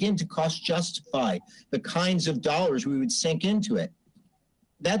even begin to cost justify the kinds of dollars we would sink into it.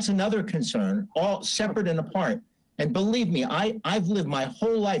 That's another concern, all separate and apart. And believe me, I've lived my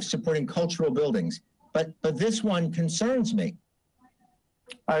whole life supporting cultural buildings, but this one concerns me.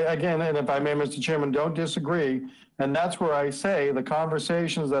 Again, and if I may, Mr. Chairman, don't disagree. And that's where I say the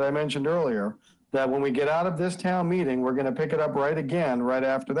conversations that I mentioned earlier, that when we get out of this town meeting, we're going to pick it up right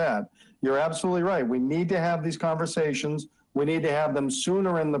after that. You're absolutely right. We need to have these conversations. We need to have them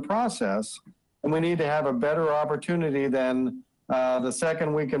sooner in the process, and we need to have a better opportunity than the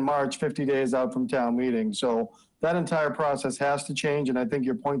second week in March, 50 days out from town meeting. So that entire process has to change, and I think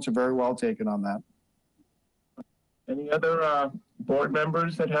your points are very well taken on that. Any other board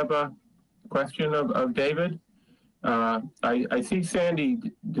members that have a question of David? I see Sandy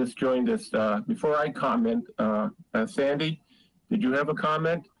just joined us. Before I comment, Sandy, did you have a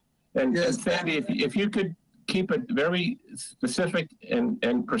comment? And, Yes. and Sandy, if you could keep it very specific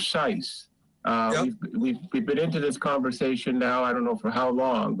and precise. Yep. We've been into this conversation now, I don't know for how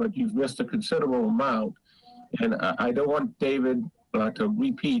long, but you've missed a considerable amount. And I don't want David to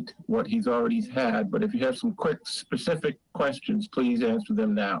repeat what he's already had, but if you have some quick, specific questions, please answer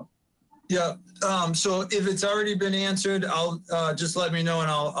them now. Yeah. So if it's already been answered, I'll just let me know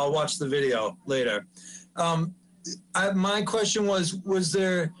and I'll watch the video later. My question was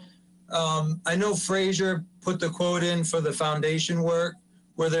there, I know Fraser put the quote in for the foundation work.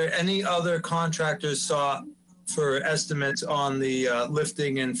 Were there any other contractors sought for estimates on the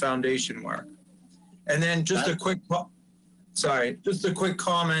lifting and foundation work? And then just a quick, just a quick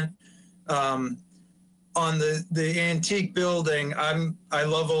comment on the antique building. I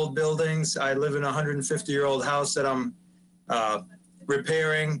love old buildings. I live in a 150-year-old house that I'm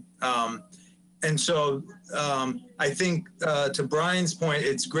repairing. And so I think to Brian's point,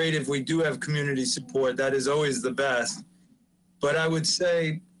 it's great if we do have community support. That is always the best. But I would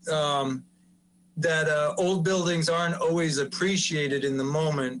say that old buildings aren't always appreciated in the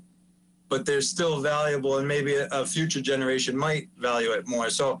moment, but they're still valuable, and maybe a future generation might value it more.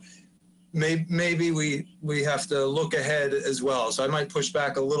 So maybe we have to look ahead as well. So I might push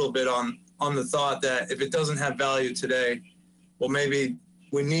back a little bit on the thought that if it doesn't have value today, well, maybe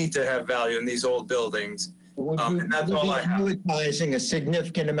we need to have value in these old buildings. And that's all I have. Utilizing a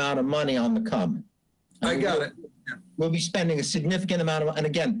significant amount of money on the come. I got it. We'll be spending a significant amount of, and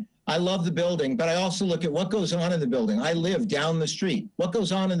again, I love the building, but I also look at what goes on in the building. I live down the street. What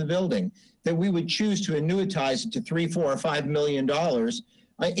goes on in the building that we would choose to annuitize it to $3, $4, or $5 million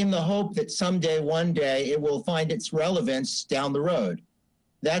in the hope that someday, one day, it will find its relevance down the road.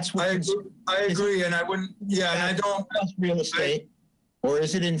 That's what I agree, and I wouldn't. Yeah, and I don't. Real estate, or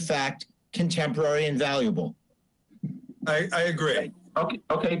is it in fact contemporary and valuable? I agree.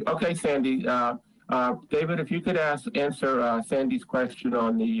 Okay, Sandy. David, if you could answer Sandy's question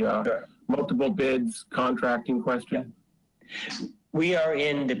on the multiple bids contracting question. We are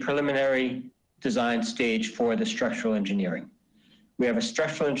in the preliminary design stage for the structural engineering. We have a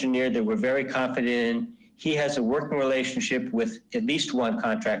structural engineer that we're very confident in. He has a working relationship with at least one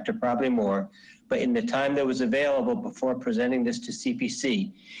contractor, probably more. But in the time that was available before presenting this to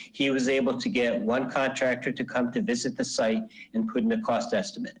CPC, he was able to get one contractor to come to visit the site and put in a cost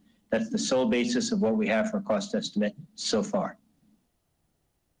estimate. That's the sole basis of what we have for a cost estimate so far.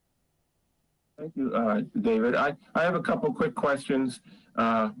 Thank you, David. I have a couple quick questions.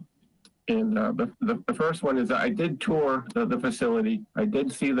 The first one is I did tour the facility. I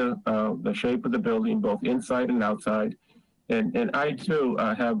did see the shape of the building, both inside and outside. And I, too,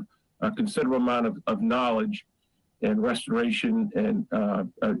 have a considerable amount of knowledge in restoration and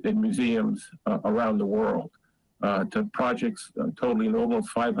in museums around the world. To projects totaling almost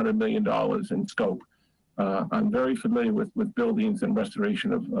 $500 million in scope. I'm very familiar with buildings and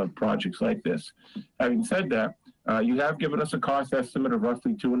restoration of projects like this. Having said that, you have given us a cost estimate of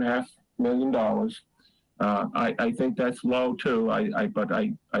roughly $2.5 million. I think that's low too, but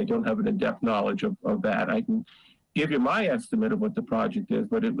I don't have an in-depth knowledge of that. I can give you my estimate of what the project is,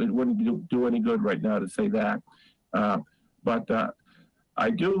 but it wouldn't do any good right now to say that. I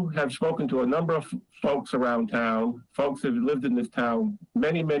do have spoken to a number of folks around town, folks that have lived in this town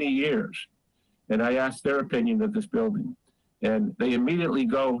many, many years. And I asked their opinion of this building. And they immediately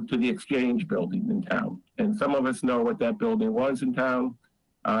go to the Exchange building in town. And some of us know what that building was in town.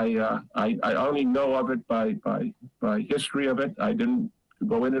 I only know of it by history of it. I didn't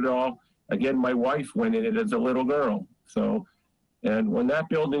go in it all. Again, my wife went in it as a little girl. And when that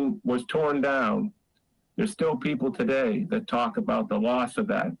building was torn down, there's still people today that talk about the loss of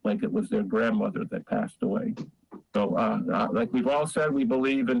that like it was their grandmother that passed away. So like we've all said, we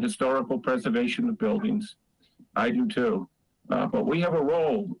believe in historical preservation of buildings. I do too. But we have a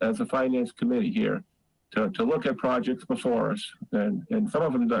role as a finance committee here to look at projects before us. And some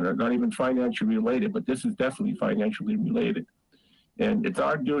of them are not even financially related, but this is definitely financially related. And it's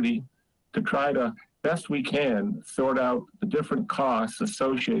our duty to try to, best we can, sort out the different costs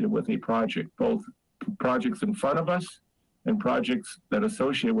associated with a project, both projects in front of us and projects that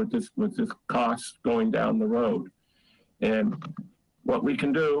associate with this cost going down the road. And what we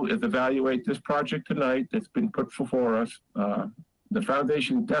can do is evaluate this project tonight that's been put before us. The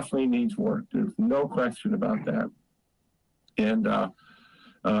foundation definitely needs work. There's no question about that. And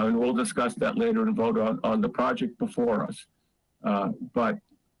we'll discuss that later and vote on the project before us. But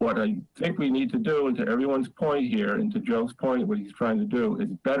what I think we need to do, and to everyone's point here, and to Joe's point, what he's trying to do, is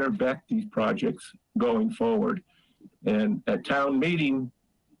better vet these projects going forward And at town meeting,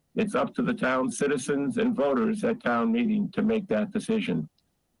 it's up to the town citizens and voters at town meeting to make that decision.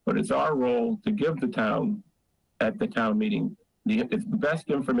 But it's our role to give the town at the town meeting the best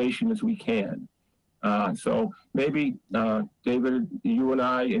information as we can. So maybe David, you and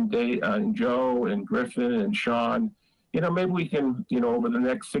I and Dave, and Joe and Griffin and Sean, maybe we can, over the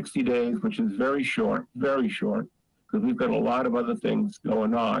next 60 days, which is very short, because we've got a lot of other things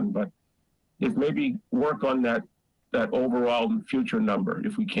going on, but if maybe work on that overall future number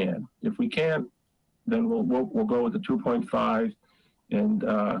if we can. If we can't, then we'll go with the 2.5 and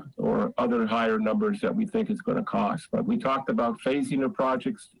or other higher numbers that we think it's going to cost. But we talked about phasing of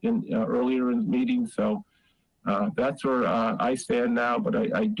projects earlier in the meeting, so that's where I stand now. But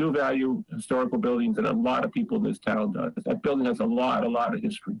I do value historical buildings, and a lot of people in this town does. That building has a lot of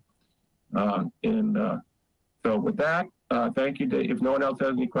history. So with that, thank you, Dave. If no one else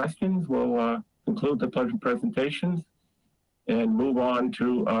has any questions, we'll conclude the presentations and move on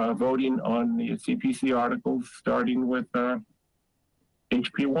to voting on the CPC articles, starting with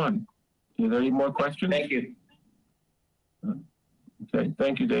HP1. Is there any more questions? Thank you. Okay,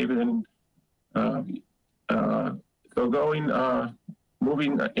 thank you, David. And so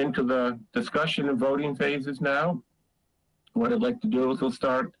moving into the discussion and voting phases now, what I'd like to do is we'll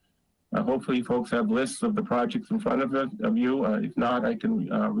start. Hopefully folks have lists of the projects in front of you. If not, I can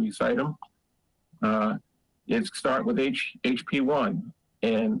recite them. Let's start with HP1.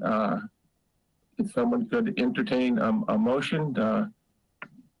 And if someone could entertain a motion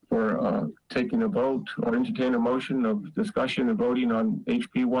for taking a vote or entertain a motion of discussion and voting on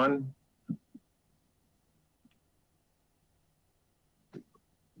HP1.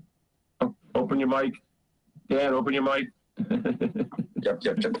 Open your mic. Dan, open your mic. Yep.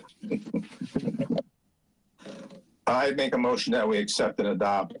 I make a motion that we accept and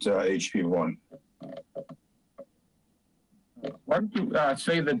adopt HP1. Why don't you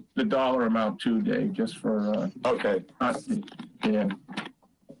say the dollar amount too, Dave, just for... Okay. Yeah.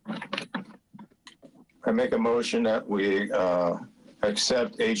 I make a motion that we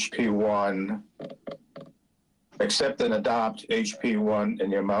accept HP1, accept and adopt HP1 in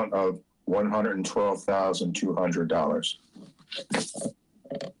the amount of $112,200.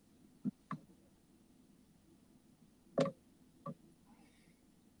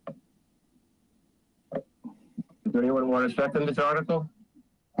 Does anyone want to second this article?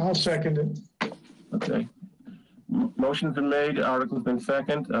 I'll second it. Okay. Motion's been made, article's been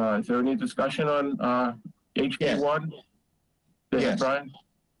second. Is there any discussion on HP1? Yes. Brian?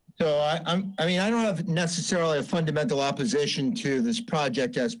 So I mean, I don't have necessarily a fundamental opposition to this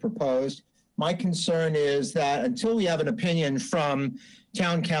project as proposed. My concern is that until we have an opinion from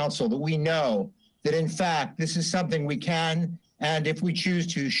town council that we know that in fact this is something we can, and if we choose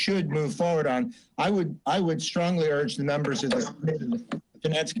to, should move forward on, I would strongly urge the members of the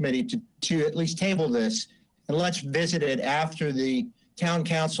Finance Committee to at least table this, and let's visit it after the town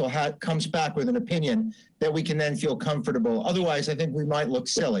council comes back with an opinion that we can then feel comfortable. Otherwise, I think we might look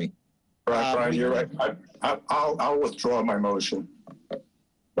silly. Brian, you're right. I'll withdraw my motion.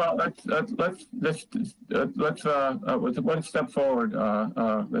 Well, let's with one step forward,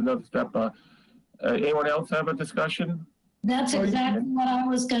 another step. Anyone else have a discussion? That's exactly what I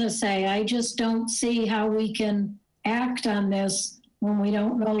was going to say. I just don't see how we can act on this when we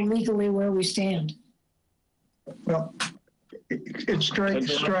don't know legally where we stand. Well, it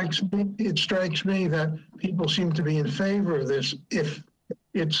strikes me that people seem to be in favor of this if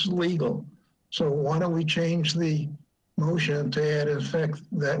it's legal. So why don't we change the motion to add effect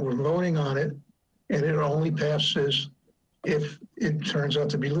that we're voting on it and it only passes if it turns out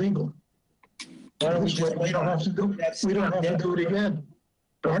to be legal? Why don't we just we don't have to do it again.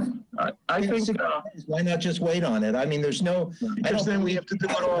 Pardon? I think why not just wait on it? I mean, there's no. Because then we have to do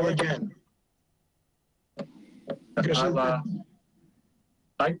it all again.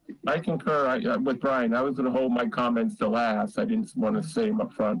 I concur with Brian. I was going to hold my comments to last. I didn't want to say them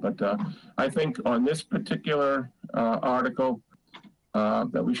up front, but I think on this particular article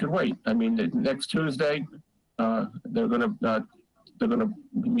that we should wait. I mean, next Tuesday they're going to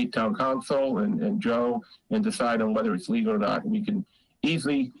meet town council and Joe and decide on whether it's legal or not. We can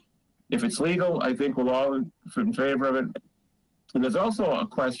easily, if it's legal, I think we'll all in favor of it. And there's also a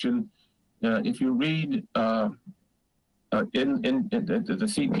question. If you read in the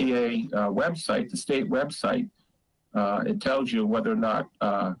CPA website, the state website, it tells you whether or not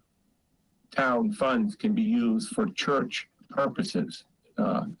town funds can be used for church purposes.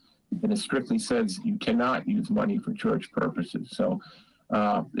 And it strictly says you cannot use money for church purposes. So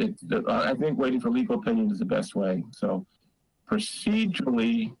I think waiting for legal opinion is the best way. So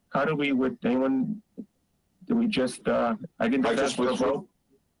procedurally, how do we, would anyone do we just, I didn't. I just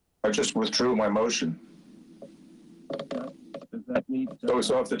withdrew my motion. Does that need? So it's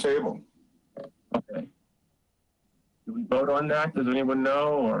off the table. Okay. Do we vote on that? Does anyone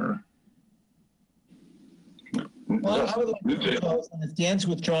know, or? Well, I would like to propose, and if Dan's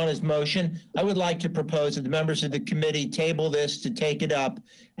withdrawn his motion, I would like to propose that the members of the committee table this to take it up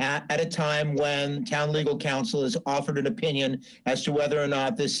at a time when town legal counsel has offered an opinion as to whether or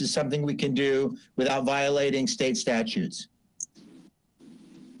not this is something we can do without violating state statutes.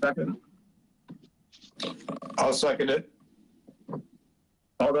 Second. I'll second it.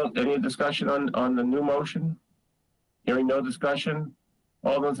 Any discussion on the new motion? Hearing no discussion.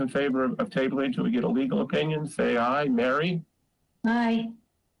 All those in favor of tabling until we get a legal opinion, say aye. Mary? Aye.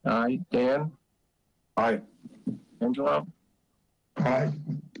 Aye. Dan? Aye. Angelo? Aye.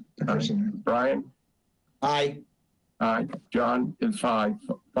 Brian? Aye. Aye. John is five.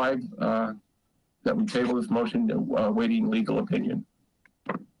 Five, that we table this motion, waiting legal opinion.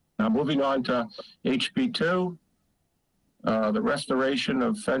 Now moving on to HB2. The restoration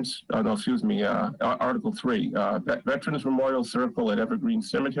of fence, Article 3, Veterans Memorial Circle at Evergreen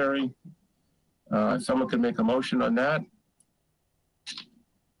Cemetery. Someone can make a motion on that.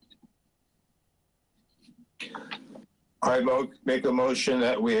 I make a motion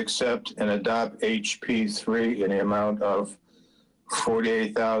that we accept and adopt HP3 in the amount of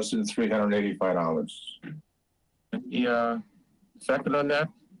 $48,385. Any second on that?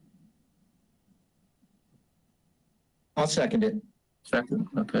 I'll second it. Second,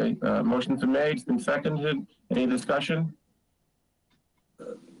 okay. Motion's been made, it's been seconded. Any discussion?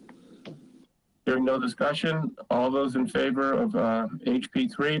 Hearing no discussion, all those in favor of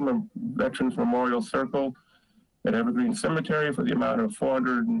HP3, Veterans Memorial Circle at Evergreen Cemetery for the amount of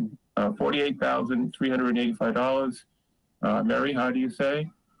 $48,385. Mary, how do you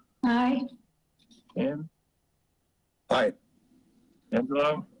say? Aye. Ann? Aye.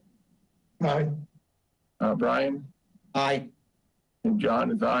 Angelo? Aye. Brian? Aye. And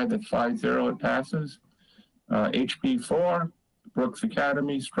John is aye. That's 5-0. It passes. HB4, Brooks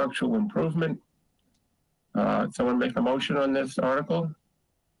Academy Structural Improvement. Someone make a motion on this article?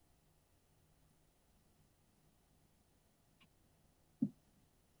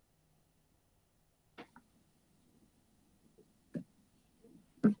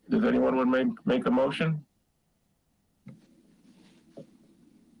 Does anyone want to make a motion?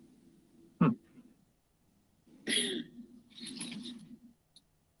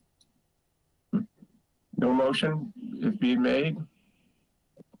 No motion is being made.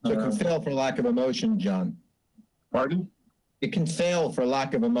 So it can fail for lack of a motion, John. Pardon? It can fail for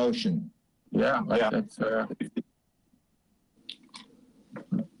lack of a motion. Yeah, that's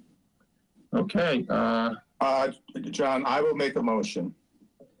okay. John, I will make a motion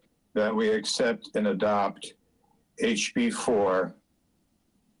that we accept and adopt HB4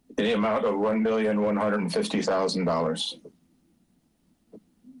 in the amount of $1,150,000.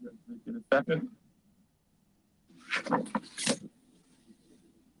 Get a second.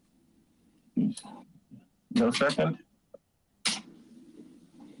 No second?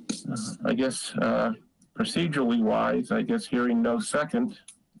 I guess procedurally wise, I guess hearing no second,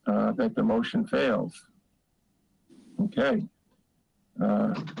 that the motion fails. Okay.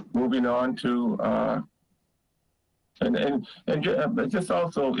 Moving on to, but just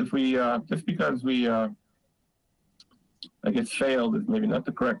also, if we, just because we, I guess failed is maybe not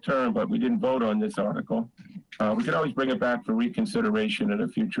the correct term, but we didn't vote on this article. We can always bring it back for reconsideration at a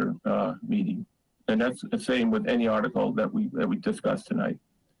future meeting. And that's the same with any article that we discussed tonight.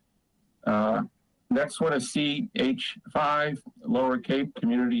 Next one is CH5, Lower Cape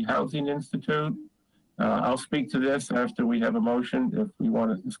Community Housing Institute. I'll speak to this after we have a motion if we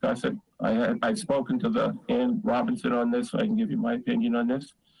want to discuss it. I've spoken to Ann Robinson on this, so I can give you my opinion on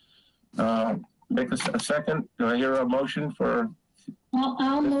this. Make a second. Do I hear a motion for?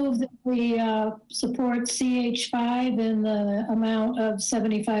 I'll move that we support CH5 in the amount of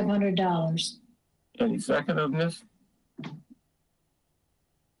 $7,500. Any second on this?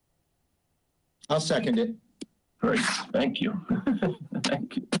 I'll second it. Great, thank you.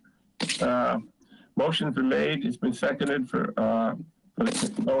 Thank you. Motion's been made, it's been seconded for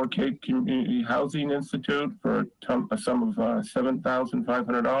the Lower Cape Community Housing Institute for a sum of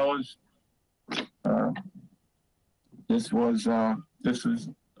 $7,500. This is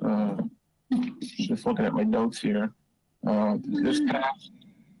just looking at my notes here. This passed.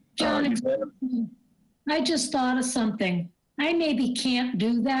 John, I just thought of something. I maybe can't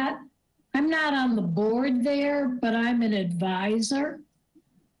do that. I'm not on the board there, but I'm an advisor.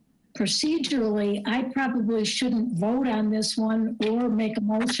 Procedurally, I probably shouldn't vote on this one or make a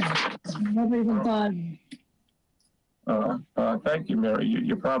motion. I never even thought. Thank you, Mary.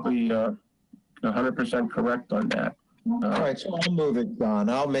 You're probably 100% correct on that. All right, so I'll move it, Don.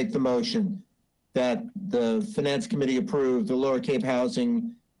 I'll make the motion that the Finance Committee approve the Lower Cape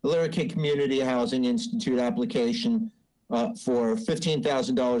Community Housing Institute application for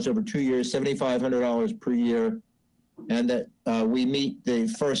 $15,000 over 2 years, $7,500 per year, and that we meet the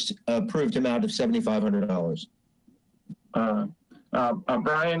first approved amount of $7,500.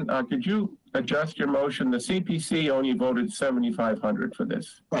 Brian, could you adjust your motion? The CPC only voted $7,500 for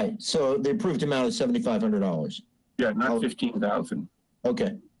this. Right, so the approved amount is $7,500. Yeah, not 15,000.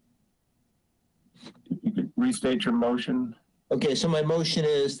 Okay. If you could restate your motion. Okay, so my motion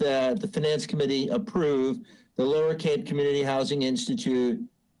is that the Finance Committee approve the Lower Cape Community Housing Institute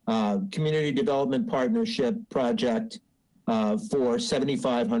Community Development Partnership Project for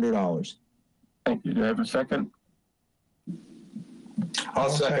 $7,500. Thank you. Do I have a second? I'll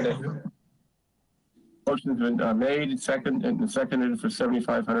second it. Motion's been made, seconded for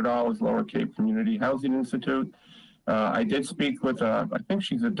 $7,500, Lower Cape Community Housing Institute. I did speak with, I think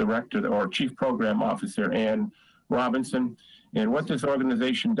she's a director or chief program officer, Ann Robinson. And what this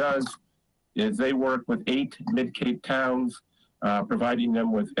organization does is they work with 8 Mid-Cape towns, providing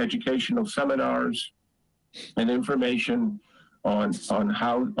them with educational seminars and information on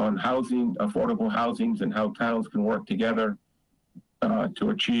housing, affordable housings, and how towns can work together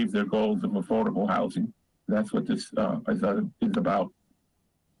to achieve their goals of affordable housing. That's what this is about.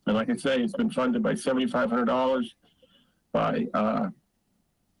 And like I say, it's been funded by $7,500 by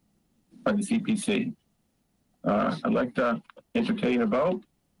the CPC. I'd like to entertain a vote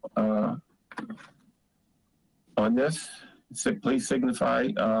on this. So please signify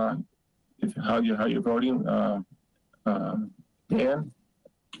how you're voting. Dan?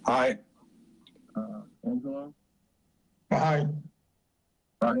 Aye. Angelo? Aye.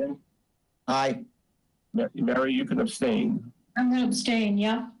 Brian? Aye. Mary, you can abstain. I'm going to abstain,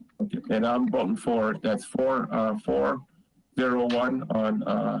 yeah. Okay. And I'm voting for it. That's 401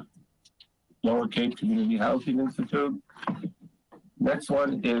 on Lower Cape Community Housing Institute. Next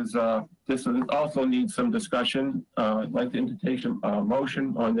one is, this one also needs some discussion. I'd like to entertain a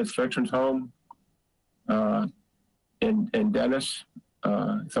motion on this veterans home in Dennis.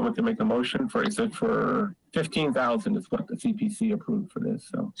 Someone can make a motion for, it said for $15,000 is what the CPC approved for this.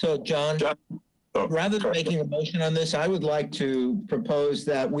 So John, rather than making a motion on this, I would like to propose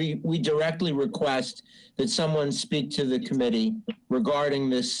that we directly request that someone speak to the committee regarding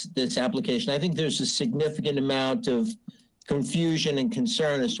this application. I think there's a significant amount of confusion and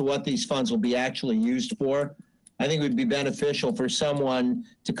concern as to what these funds will be actually used for. I think it would be beneficial for someone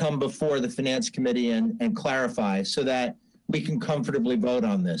to come before the Finance Committee and clarify so that we can comfortably vote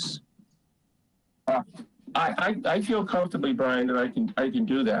on this. I feel comfortably, Brian, that I can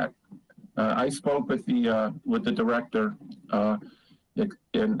do that. I spoke with the director about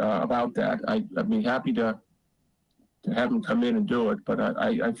that. I'd be happy to have him come in and do it, but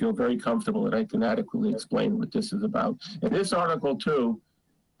I feel very comfortable that I can adequately explain what this is about. And this article too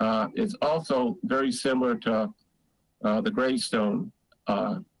is also very similar to the Greystone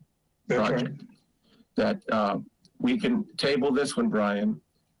project. That we can table this one, Brian,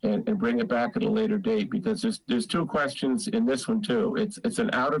 and bring it back at a later date, because there's 2 questions in this one too. It's an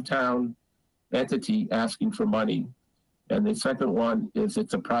out-of-town entity asking for money, and the second one is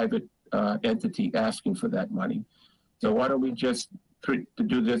it's a private entity asking for that money. So why don't we just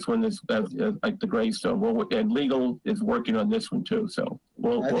do this one as like the Greystone? And legal is working on this one too, so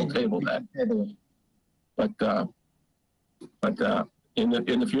we'll table that. But in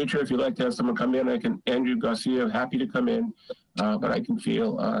the future, if you'd like to have someone come in, Andrew Garcia, happy to come in, but I can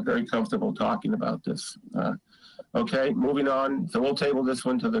feel very comfortable talking about this. Okay, moving on. So we'll table this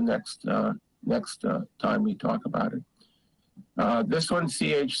one to the next time we talk about it. This one,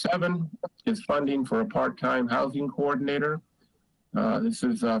 CH7, is funding for a part-time housing coordinator. This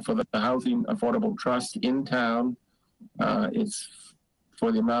is for the Housing Affordable Trust in town. It's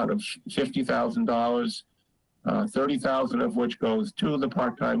for the amount of $50,000. 30,000 of which goes to the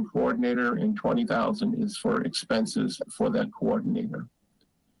part-time coordinator, and 20,000 is for expenses for that coordinator.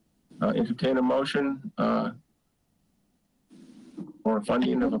 Entertain a motion for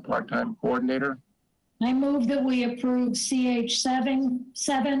funding of a part-time coordinator. I move that we approve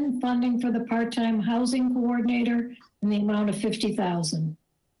CH7 funding for the part-time housing coordinator in the amount of $50,000. Do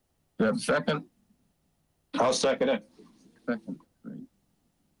you have a second? I'll second it. Second, great.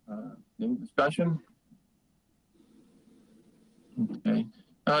 Any discussion? Okay,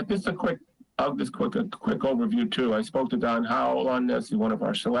 just a quick overview too. I spoke to Don Howell on this. He's one of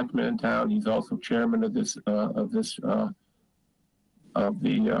our selectmen in town. He's also chairman of the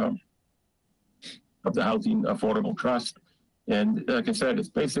the Housing Affordable Trust. And like I said, it's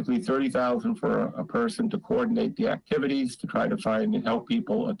basically $30,000 for a person to coordinate the activities to try to find and help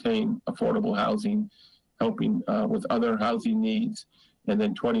people attain affordable housing, helping with other housing needs, and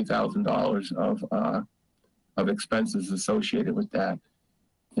then $20,000 of expenses associated with that.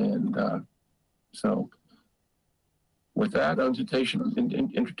 And so with that, I'll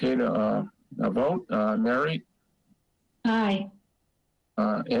entertain a vote. Mary? Aye.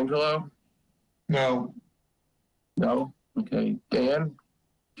 Angelo? No. No? Okay. Dan?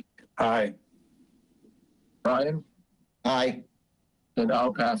 Aye. Brian? Aye. And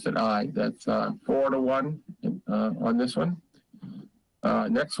I'll pass it aye. That's 4-1 on this one.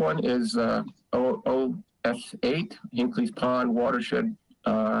 Next one is OS8, Hinckley's Pond Watershed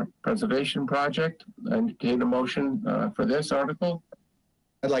Preservation Project. I entertain a motion for this article.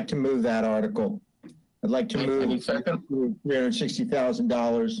 I'd like to move that article. I'd like to move Any second?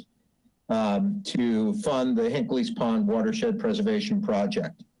 $360,000 to fund the Hinckley's Pond Watershed Preservation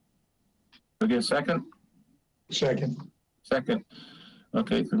Project. We get a second? Second. Second.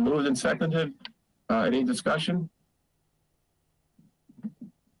 Okay, so moved and seconded. Any discussion?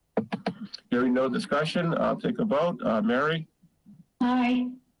 Hearing no discussion, I'll take a vote. Mary? Aye.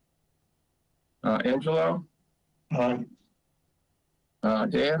 Angelo? Aye.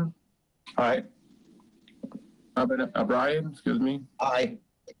 Dan? Aye. Brian, excuse me. Aye.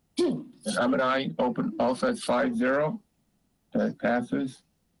 And I'm an aye. Open, also it's 5-0. It passes.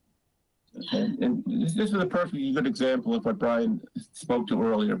 And this is a perfectly good example of what Brian spoke to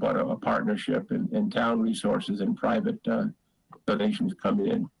earlier about a partnership and town resources and private donations coming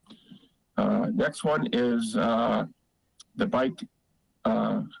in. Next one is the bike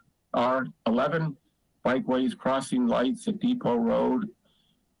R11 bikeways crossing lights at Depot Road.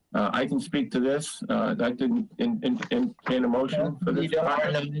 I can speak to this. I didn't entertain a motion for this.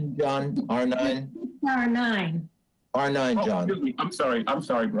 R9, John. R9. R9. R9, John. Excuse me. I'm sorry,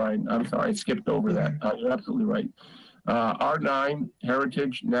 Brian. I'm sorry. I skipped over that. You're absolutely right. R9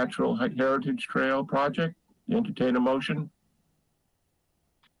 Heritage Natural Heritage Trail Project. Entertain a motion.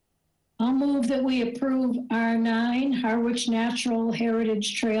 I'll move that we approve R9 Harwich Natural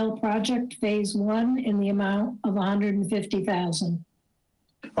Heritage Trail Project Phase 1 in the amount of $150,000.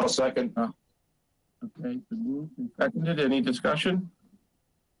 I'll second. Okay, so moved and seconded. Any discussion?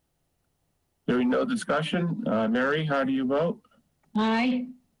 Hearing no discussion. Mary, how do you vote? Aye.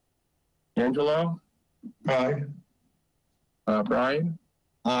 Angelo? Aye. Brian?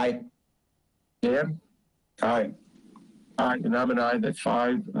 Aye. Dan? Aye. Aye, and I'm an aye. That's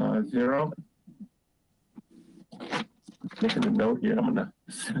 5-0. Making a note here. I'm going to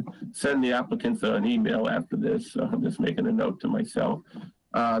send the applicants an email after this. So I'm just making a note to myself.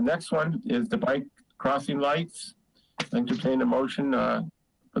 Next one is the bike crossing lights. Entertain a motion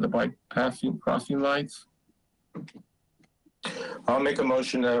for the bike crossing lights. I'll make a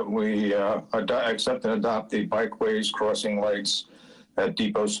motion that we accept and adopt the bikeways crossing lights at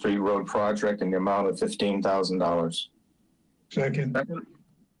Depot Street Road project in the amount of $15,000. Second. Second.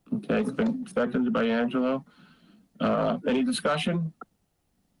 Okay, it's been seconded by Angelo. Any discussion?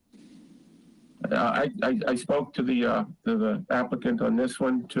 I spoke to the applicant on this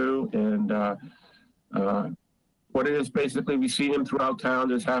one too, and what it is basically, we see them throughout town.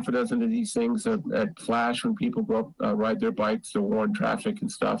 There's half a dozen of these things at Flash when people go up, ride their bikes to warn traffic and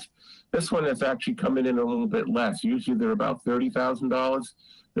stuff. This one is actually coming in a little bit less. Usually they're about $30,000.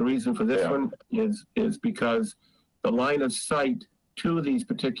 The reason for this one is because the line of sight to these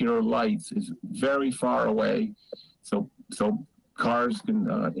particular lights is very far away. So cars can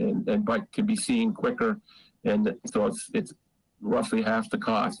and bike can be seen quicker, and so it's roughly half the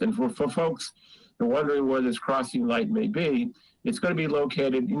cost. And for folks who are wondering where this crossing light may be, it's going to be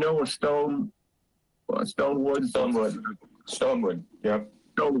located, you know, where Stonewood, Yep.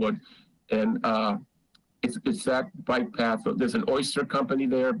 Stonewood, and it's that bike path. There's an oyster company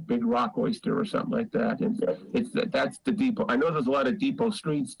there, Big Rock Oyster or something like that, and that's the depot. I know there's a lot of depot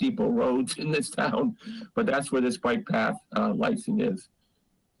streets, depot roads in this town, but that's where this bike path licensing is.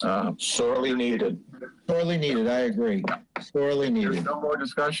 Sorely needed. Sorely needed. I agree. Sorely needed. There's no more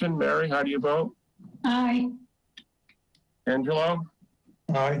discussion. Mary, how do you vote? Aye. Angelo?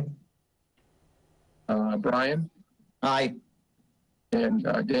 Aye. Brian? Aye. And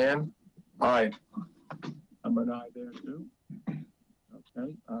Dan? Aye. I'm an aye there too.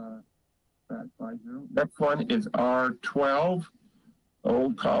 Okay, that's 5-0. Next one is R12,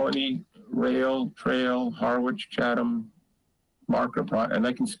 Old Colony Rail Trail, Harwich, Chatham Marker Project. And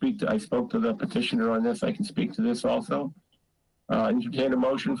I spoke to the petitioner on this. I can speak to this also. Entertain a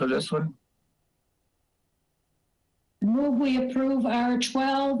motion for this one. move we approve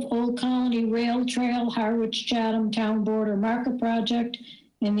R12 Old Colony Rail Trail Harwich Chatham Town Border Marker Project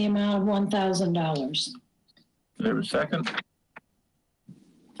in the amount of $1,000. Is there a second?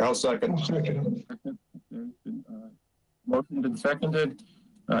 I'll second. Motion been seconded.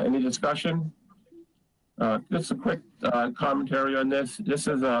 Any discussion? Just a quick commentary on this. This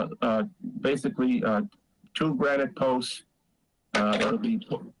is basically 2 granite posts that will be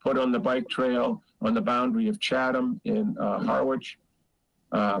put on the bike trail on the boundary of Chatham in Harwich,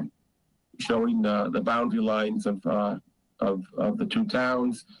 showing the boundary lines of the 2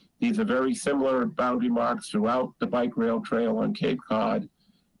 towns. These are very similar boundary marks throughout the bike rail trail on Cape Cod.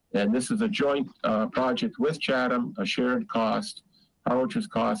 And this is a joint project with Chatham, a shared cost. Harwich's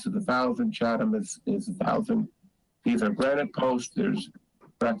cost is $1,000, Chatham is $1,000. These are granite posts. There's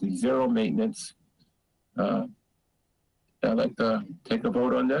practically 0 maintenance. I'd like to take a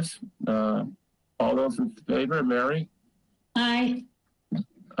vote on this. All those in favor, Mary? Aye.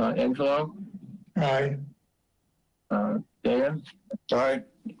 Angelo? Aye. Dan? Aye.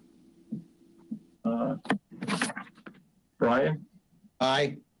 Brian?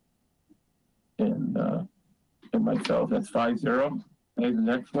 Aye. And myself, that's 5-0. Okay, the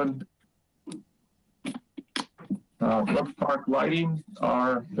next one. Brooks Park Lighting,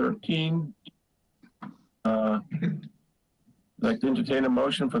 R13. I'd like to entertain a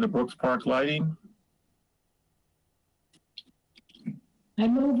motion for the Brooks Park Lighting. I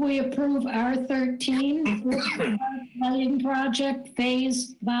move we approve R13 Brooks Park Lighting Project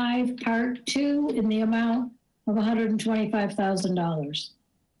Phase 5 Part 2 in the amount of $125,000.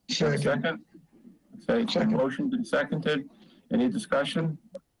 Second. Second. Motion been seconded. Any discussion?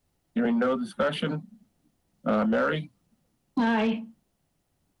 Hearing no discussion. Mary? Aye.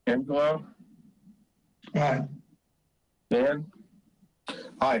 Angelo? Aye. Dan?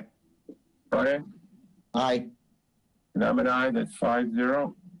 Aye. Brian? Aye. And I'm an aye, that's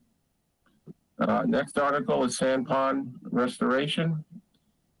 5-0. Next article is Sand Pond Restoration.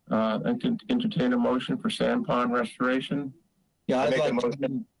 I can entertain a motion for Sand Pond Restoration. Yeah, I'd Make a like motion.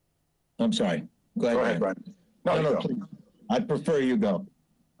 to. I'm sorry. Go ahead. Go ahead, Dan. Brian. No, please. I'd prefer you go.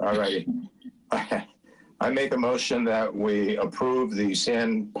 All righty. I make a motion that we approve the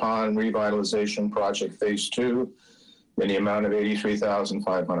Sand Pond Revitalization Project Phase 2 in the amount of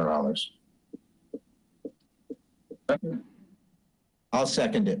 $83,500. Second. I'll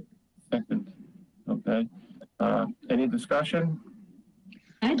second it. Second. Okay. Any discussion?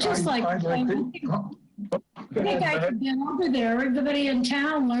 I'd just like, I'd like to. I think I could get over there. Everybody in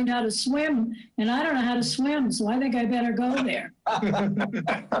town learned how to swim, and I don't know how to swim, so I think I better go there.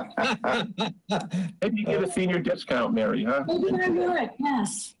 Maybe you get a senior discount, Mary, huh? Maybe I would,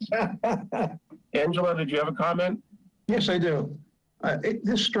 yes. Angela, did you have a comment? Yes, I do.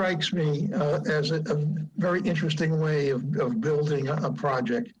 This strikes me as a very interesting way of building a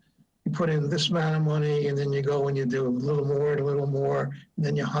project. You put in this amount of money, and then you go and you do a little more, and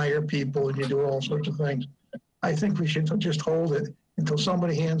then you hire people, and you do all sorts of things. I think we should just hold it until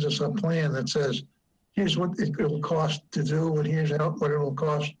somebody hands us a plan that says, here's what it will cost to do, and here's what it will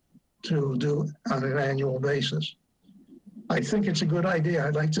cost to do on an annual basis. I think it's a good idea.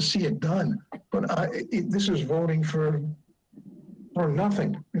 I'd like to see it done, but this is voting for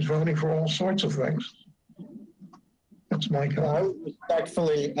nothing. It's voting for all sorts of things. That's my comment.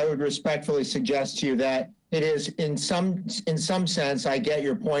 I would respectfully suggest to you that it is in some sense, I get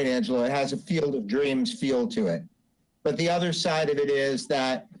your point, Angela. It has a Field of Dreams feel to it. But the other side of it is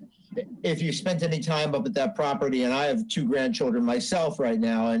that if you spent any time up at that property, and I have 2 grandchildren myself right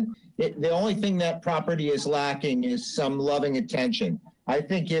now, and the only thing that property is lacking is some loving attention. I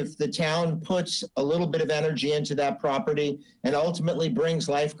think if the town puts a little bit of energy into that property and ultimately brings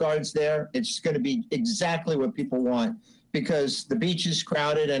lifeguards there, it's going to be exactly what people want, because the beach is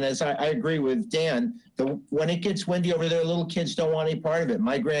crowded. And as I agree with Dan, when it gets windy over there, little kids don't want any part of it.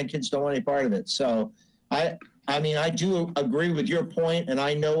 My grandkids don't want any part of it. So I mean, I do agree with your point, and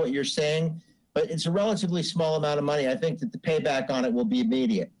I know what you're saying, but it's a relatively small amount of money. I think that the payback on it will be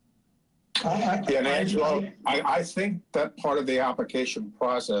immediate. And Angelo, I think that part of the application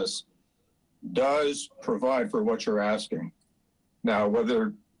process does provide for what you're asking. Now,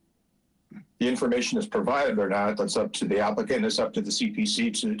 whether the information is provided or not, that's up to the applicant. It's up to the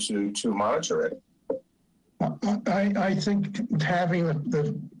CPC to monitor it. I think having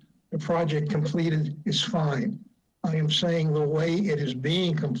the project completed is fine. I am saying the way it is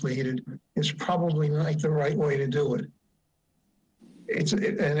being completed is probably not the right way to do it.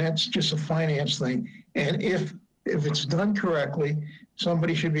 And that's just a finance thing. And if it's done correctly,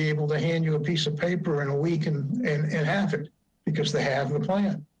 somebody should be able to hand you a piece of paper in a week and have it, because they have the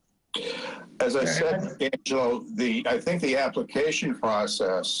plan. As I said, Angelo, I think the application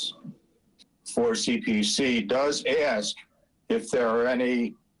process for CPC does ask if there are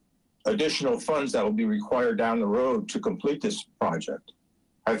any additional funds that will be required down the road to complete this project.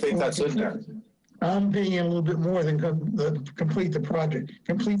 I think that's in there. I'm being a little bit more than complete the project.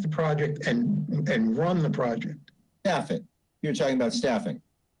 Complete the project and run the project. Staffing. You're talking about staffing.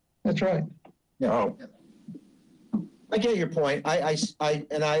 That's right. Yeah. Oh. I get your point. I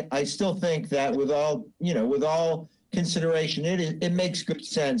still think that with all consideration, it makes good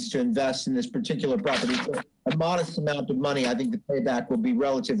sense to invest in this particular property. For a modest amount of money, I think the payback will be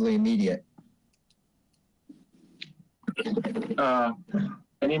relatively immediate.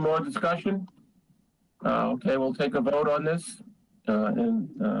 Any more discussion? Okay, we'll take a vote on this.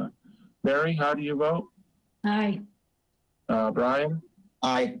 Mary, how do you vote? Aye. Brian?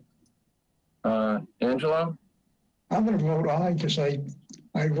 Aye. Angelo? I'm going to vote aye because I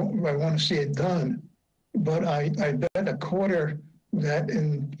want to see it done. But I bet a quarter that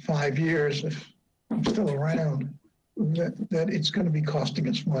in 5 years, if I'm still around, that it's going to be costing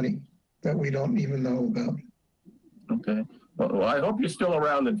us money that we don't even know about. Okay. Well, I hope you're still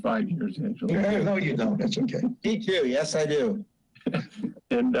around in 5 years, Angelo. Yeah, no, you don't. That's okay. Me too. Yes, I do.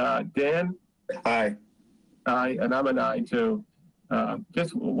 And Dan? Aye. Aye, and I'm an aye too.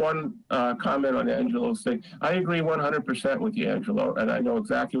 Just one comment on Angelo's thing. I agree 100% with you, Angelo, and I know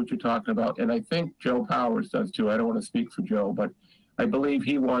exactly what you're talking about. And I think Joe Powers does too. I don't want to speak for Joe, but I believe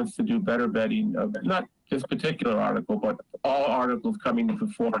he wants to do better vetting of not this particular article, but all articles coming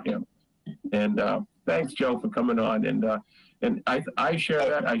before him. And thanks, Joe, for coming on. And I share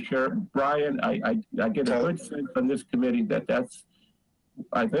that. I share Brian. I get a good sense from this committee that that's.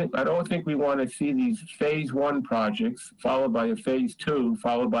 I don't think we want to see these phase 1 projects followed by a phase 2,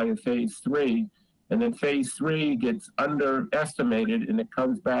 followed by a phase 3, and then phase 3 gets underestimated and it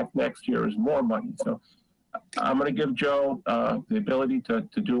comes back next year as more money. So I'm going to give Joe the ability to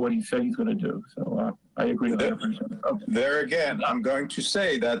do what he said he's going to do. So I agree with that. Okay. There again, I'm going to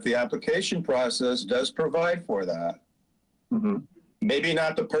say that the application process does provide for that. Mm-hmm. Maybe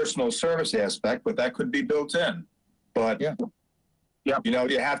not the personal service aspect, but that could be built in. But yeah. Yep. You know,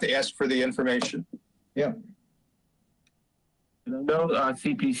 you have to ask for the information. Yeah. And I know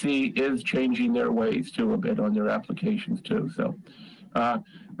CPC is changing their ways too a bit on their applications too. So,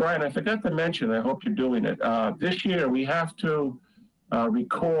 Brian, I forgot to mention, I hope you're doing it. This year we have to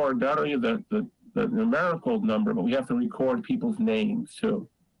record not only the numerical number, but we have to record people's names too.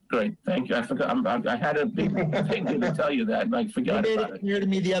 Great, thank you. I forgot. I had a big thing to tell you that, and I forgot You made about it it. clear to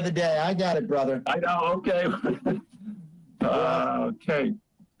me the other day. I got it, brother. I know. Okay. Okay,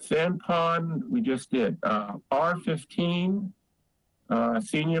 Sand Pond, we just did. R15,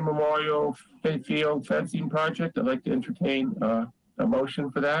 Senior Memorial Field Fencing Project. I'd like to entertain a motion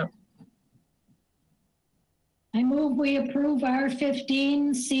for that. I move we approve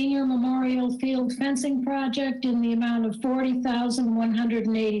R15 Senior Memorial Field Fencing Project in the amount of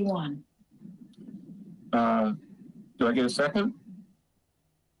 $40,181. Do I get a second?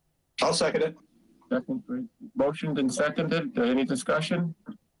 I'll second it. Second, great. Motioned and seconded. Any discussion?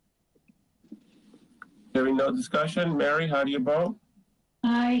 Hearing no discussion. Mary, how do you vote?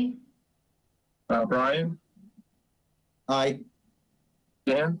 Aye. Brian? Aye.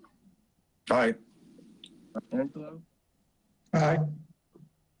 Dan? Aye. Angelo? Aye.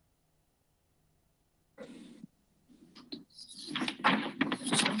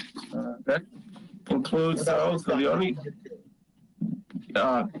 That concludes those. So the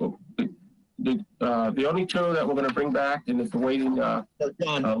only two that we're going to bring back, and it's waiting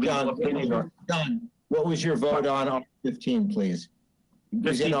legal opinion. John, what was your vote on R15, please?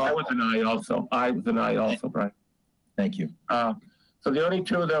 I was an aye also. I was an aye also, Brian. Thank you. So the only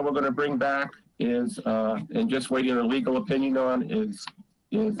two that we're going to bring back is, and just waiting a legal opinion on is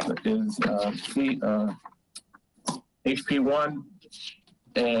HP1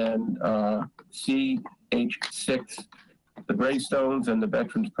 and CH6, the gravestones and the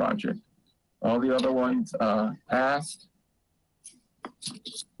Veterans Project. All the other ones passed.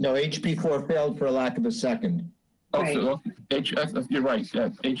 No, HP4 failed for a lack of a second. Oh, so, you're right. Yeah,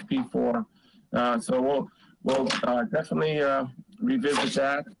 HP4. So we'll definitely revisit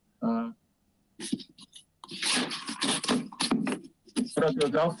that.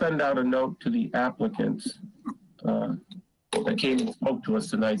 I'll send out a note to the applicants that came and spoke to us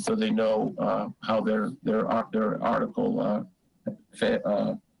tonight, so they know how their article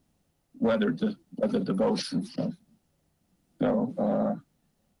whether to vote and stuff. So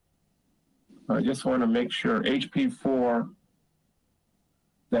I just want to make sure HP4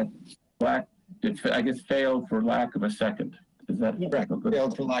 that I guess failed for lack of a second. Is that correct?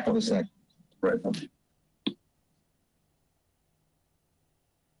 Failed for lack of a second. Right.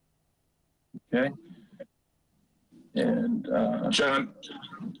 Okay. And John,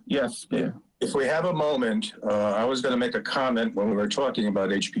 yes, yeah. if we have a moment, I was going to make a comment when we were talking about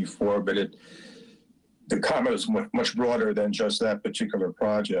HP4, but the comment was much broader than just that particular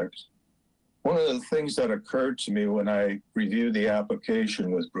project. One of the things that occurred to me when I reviewed the application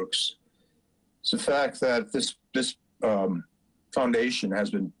with Brooks is the fact that this foundation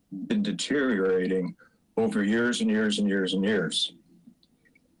has been deteriorating over years and years and years and years.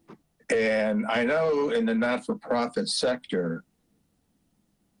 And I know in the not-for-profit sector,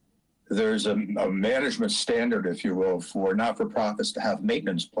 there's a management standard, if you will, for not-for-profits to have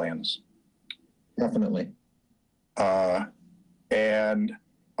maintenance plans. Definitely. And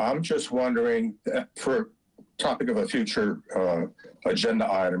I'm just wondering, for topic of a future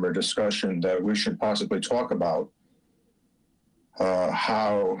agenda item or discussion, that we should possibly talk about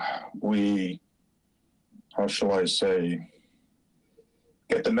how shall I say,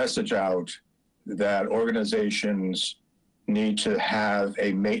 get the message out that organizations need to have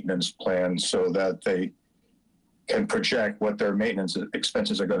a maintenance plan so that they can project what their maintenance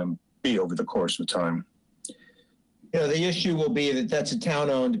expenses are going to be over the course of time. You know, the issue will be that that's a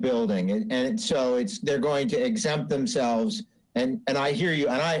town-owned building, and so they're going to exempt themselves. And I hear you,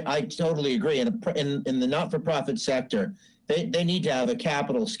 and I totally agree. In the not-for-profit sector, they need to have a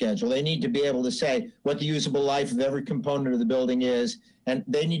capital schedule. They need to be able to say what the usable life of every component of the building is, and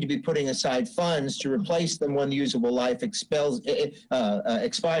they need to be putting aside funds to replace them when the usable life expires.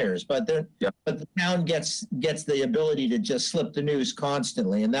 But the town gets the ability to just slip the news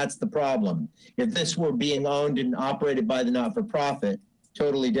constantly, and that's the problem. If this were being owned and operated by the not-for-profit,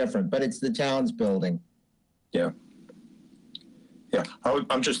 totally different. But it's the town's building. Yeah. Yeah.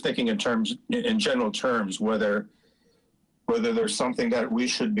 I'm just thinking in general terms, whether there's something that we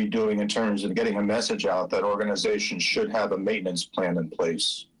should be doing in terms of getting a message out that organizations should have a maintenance plan in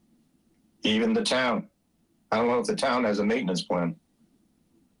place. Even the town. I don't know if the town has a maintenance plan.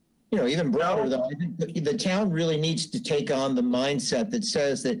 You know, even broader though, I think the town really needs to take on the mindset that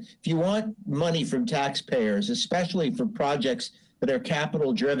says that if you want money from taxpayers, especially for projects that are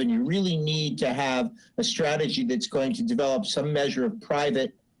capital driven, you really need to have a strategy that's going to develop some measure of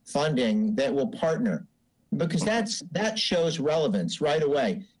private funding that will partner. Because that shows relevance right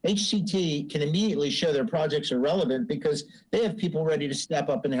away. HCT can immediately show their projects are relevant because they have people ready to step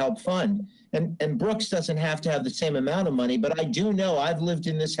up and help fund. And Brooks doesn't have to have the same amount of money, but I do know I've lived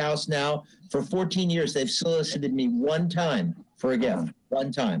in this house now for 14 years. They've solicited me one time for a gift,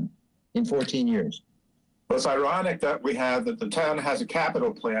 one time in 14 years. Well, it's ironic that the town has a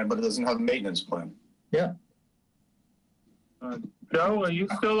capital plan, but it doesn't have a maintenance plan. Yeah. Joe, are you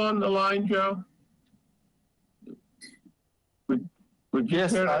still on the line, Joe?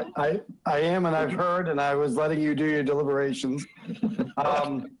 Yes, I am, and I've heard, and I was letting you do your deliberations. You're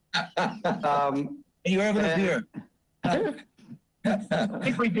having a beer. I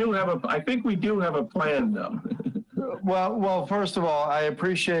think we do have a plan, though. Well, first of all, I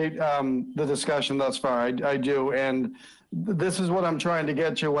appreciate the discussion thus far. I do, and this is what I'm trying to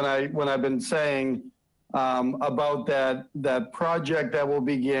get you when I've been saying about that project that will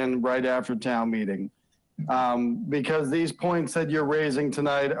begin right after town meeting. Because these points that you're raising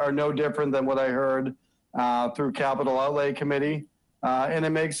tonight are no different than what I heard through Capital Outlay Committee, and it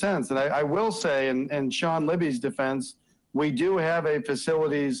makes sense. And I will say, in Sean Libby's defense, we do have a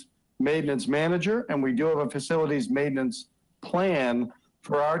facilities maintenance manager, and we do have a facilities maintenance plan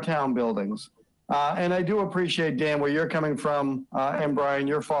for our town buildings. And I do appreciate, Dan, where you're coming from, and Brian,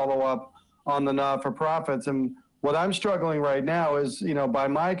 your follow-up on the not-for-profits. And what I'm struggling right now is, by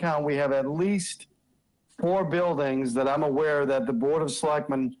my count, we have at least 4 buildings that I'm aware that the Board of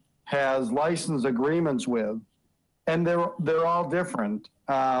Selectmen has license agreements with, and they're all different.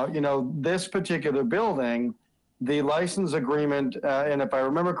 This particular building, the license agreement, and if I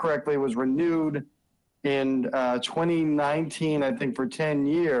remember correctly, was renewed in 2019, I think for 10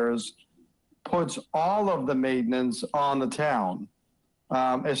 years, puts all of the maintenance on the town,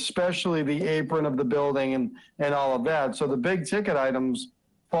 especially the apron of the building and all of that. So the big ticket items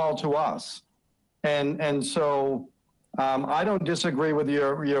fall to us. And so I don't disagree with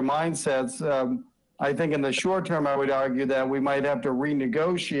your mindsets. I think in the short term, I would argue that we might have to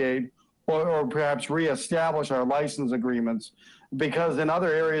renegotiate or perhaps reestablish our license agreements, because in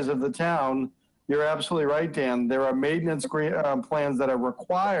other areas of the town, you're absolutely right, Dan, there are maintenance plans that are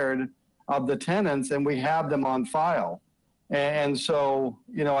required of the tenants, and we have them on file. And so,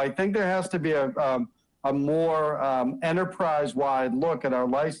 I think there has to be a more enterprise-wide look at our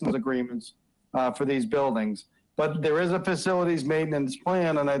license agreements for these buildings. but there is a facilities maintenance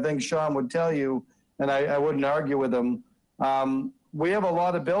plan, and I think Sean would tell you, and I wouldn't argue with him. We have a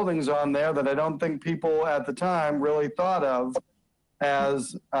lot of buildings on there that I don't think people at the time really thought of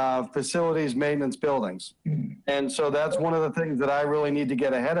as facilities maintenance buildings. And so that's one of the things that I really need to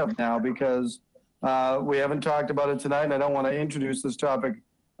get ahead of now, because we haven't talked about it tonight, and I don't want to introduce this topic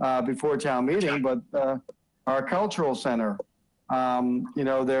before town meeting, but our cultural center,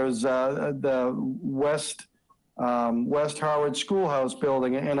 there's the West Harwich Schoolhouse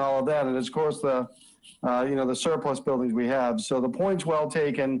building and all of that. And of course, the surplus buildings we have. So the point's well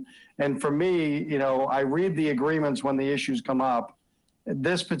taken. And for me, I read the agreements when the issues come up.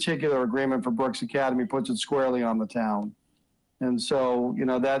 This particular agreement for Brooks Academy puts it squarely on the town. And so,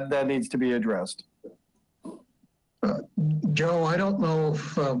 that needs to be addressed. Joe, I don't know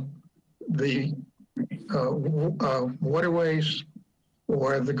if the waterways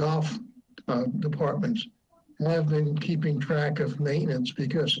or the golf departments have been keeping track of maintenance,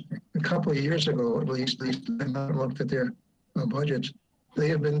 because a couple of years ago, at least I haven't looked at their budgets. They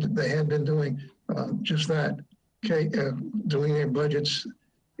had been doing just that, doing their budgets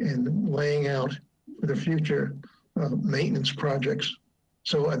and laying out for the future maintenance projects.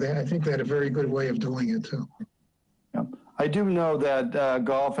 So I think they had a very good way of doing it too. Yeah. I do know that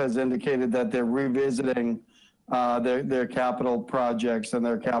golf has indicated that they're revisiting their capital projects and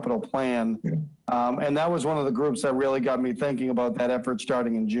their capital plan. Yeah. And that was one of the groups that really got me thinking about that effort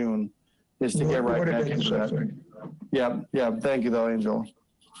starting in June, is to get right back into that. Yeah. Thank you though, Angel.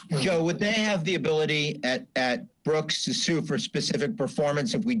 Joe, would they have the ability at Brooks to sue for specific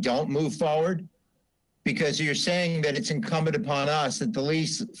performance if we don't move forward? Because you're saying that it's incumbent upon us, that the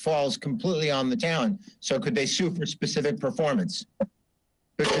lease falls completely on the town. So could they sue for specific performance?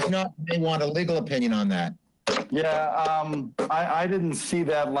 But if not, they want a legal opinion on that. Yeah, I didn't see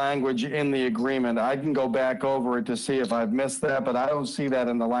that language in the agreement. I can go back over it to see if I've missed that, but I don't see that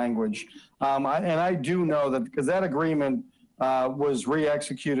in the language. And I do know that, because that agreement was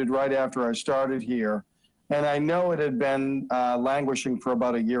re-executed right after I started here. And I know it had been languishing for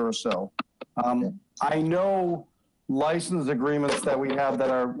about a year or so. I know license agreements that we have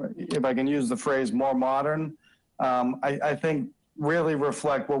that are, if I can use the phrase, more modern, I think really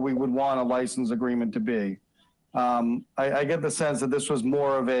reflect what we would want a license agreement to be. I get the sense that this was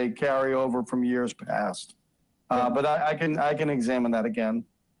more of a carryover from years past. But I can examine that again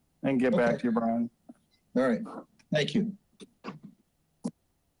and get back to you, Brian. All right. Thank you.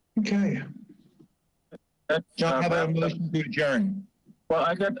 Okay. John, how about a motion to adjourn? Well,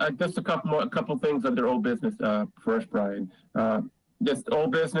 I got just a couple things under old business first, Brian. Just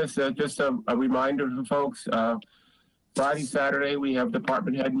old business, just a reminder to folks. Friday, Saturday, we have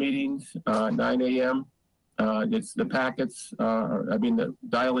department head meetings, 9 a.m. It's the packets. The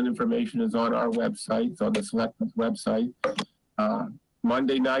dial-in information is on our website. It's on the Selectmen's website.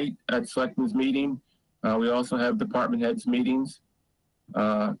 Monday night at Selectmen's meeting, we also have department heads meetings.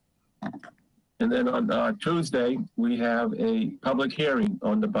 And then on Tuesday, we have a public hearing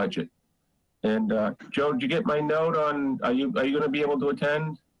on the budget. And Joe, did you get my note on, are you going to be able to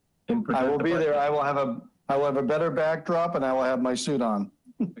attend? I will be there. I will have a better backdrop, and I will have my suit on.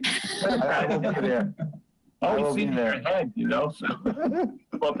 I will be there. Oh, see your head, So.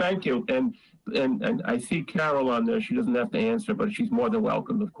 Well, thank you. And I see Carol on there. She doesn't have to answer, but she's more than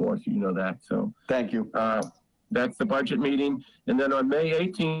welcome, of course. You know that. So thank you. That's the budget meeting. And then on May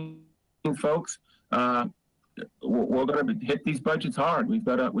 18th, folks, we're going to hit these budgets hard. We've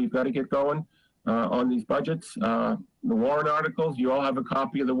got to get going on these budgets. The warrant articles. You all have a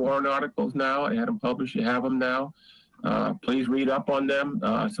copy of the warrant articles now. I had them published. You have them now. Please read up on them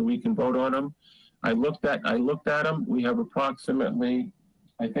so we can vote on them. I looked at them. We have approximately,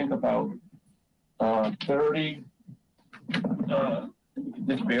 I think, about 30.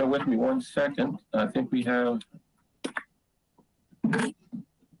 Just bear with me 1 second. I think we have.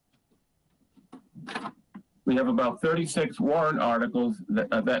 We have about 36 warrant articles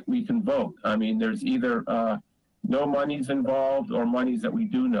that we can vote. I mean, there's either no monies involved or monies that we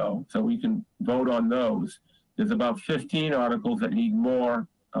do know, so we can vote on those. There's about 15 articles that need more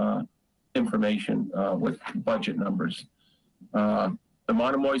information with budget numbers. The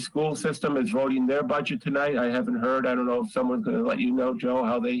Monomoy school system is voting their budget tonight. I haven't heard. I don't know if someone's going to let you know, Joe,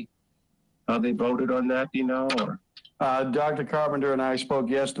 how they voted on that. Do you know? Or Dr. Carpenter and I spoke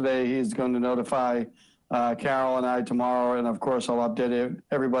yesterday. He's going to notify Carol and I tomorrow, and of course I'll update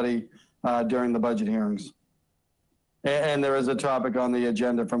everybody during the budget hearings. And there is a topic on the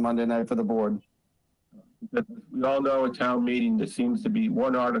agenda for Monday night for the board. We all know at town meeting there seems to be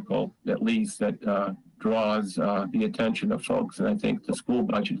one article at least that draws the attention of folks, and I think the school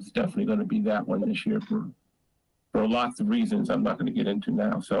budget is definitely going to be that one this year for lots of reasons I'm not going to get into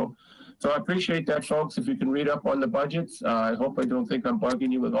now. So I appreciate that, folks. If you can read up on the budgets, I hope I don't think I'm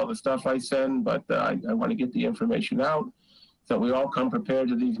bugging you with all the stuff I send, but I want to get the information out so we all come prepared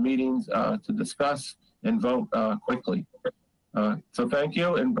to these meetings to discuss and vote quickly. So thank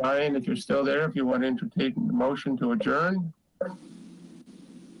you. And Brian, if you're still there, if you want to entertain the motion to adjourn,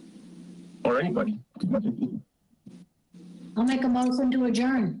 or anybody. I'll make a motion to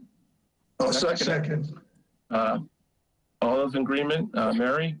adjourn. I'll second. All those in agreement?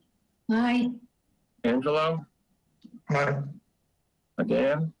 Mary? Aye. Angelo? Aye.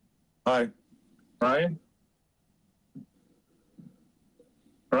 Dan? Aye. Brian?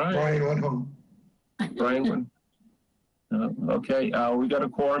 Brian went home. Brian went. Okay, we got a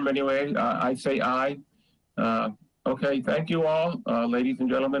quorum anyway. I say aye. Okay, thank you all, ladies and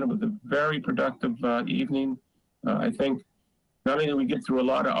gentlemen. It was a very productive evening. I think not only did we get through a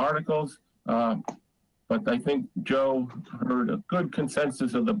lot of articles, but I think Joe heard a good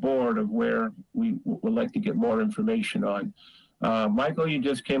consensus of the board of where we would like to get more information on. Michael, you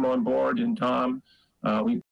just came on board, and Tom, we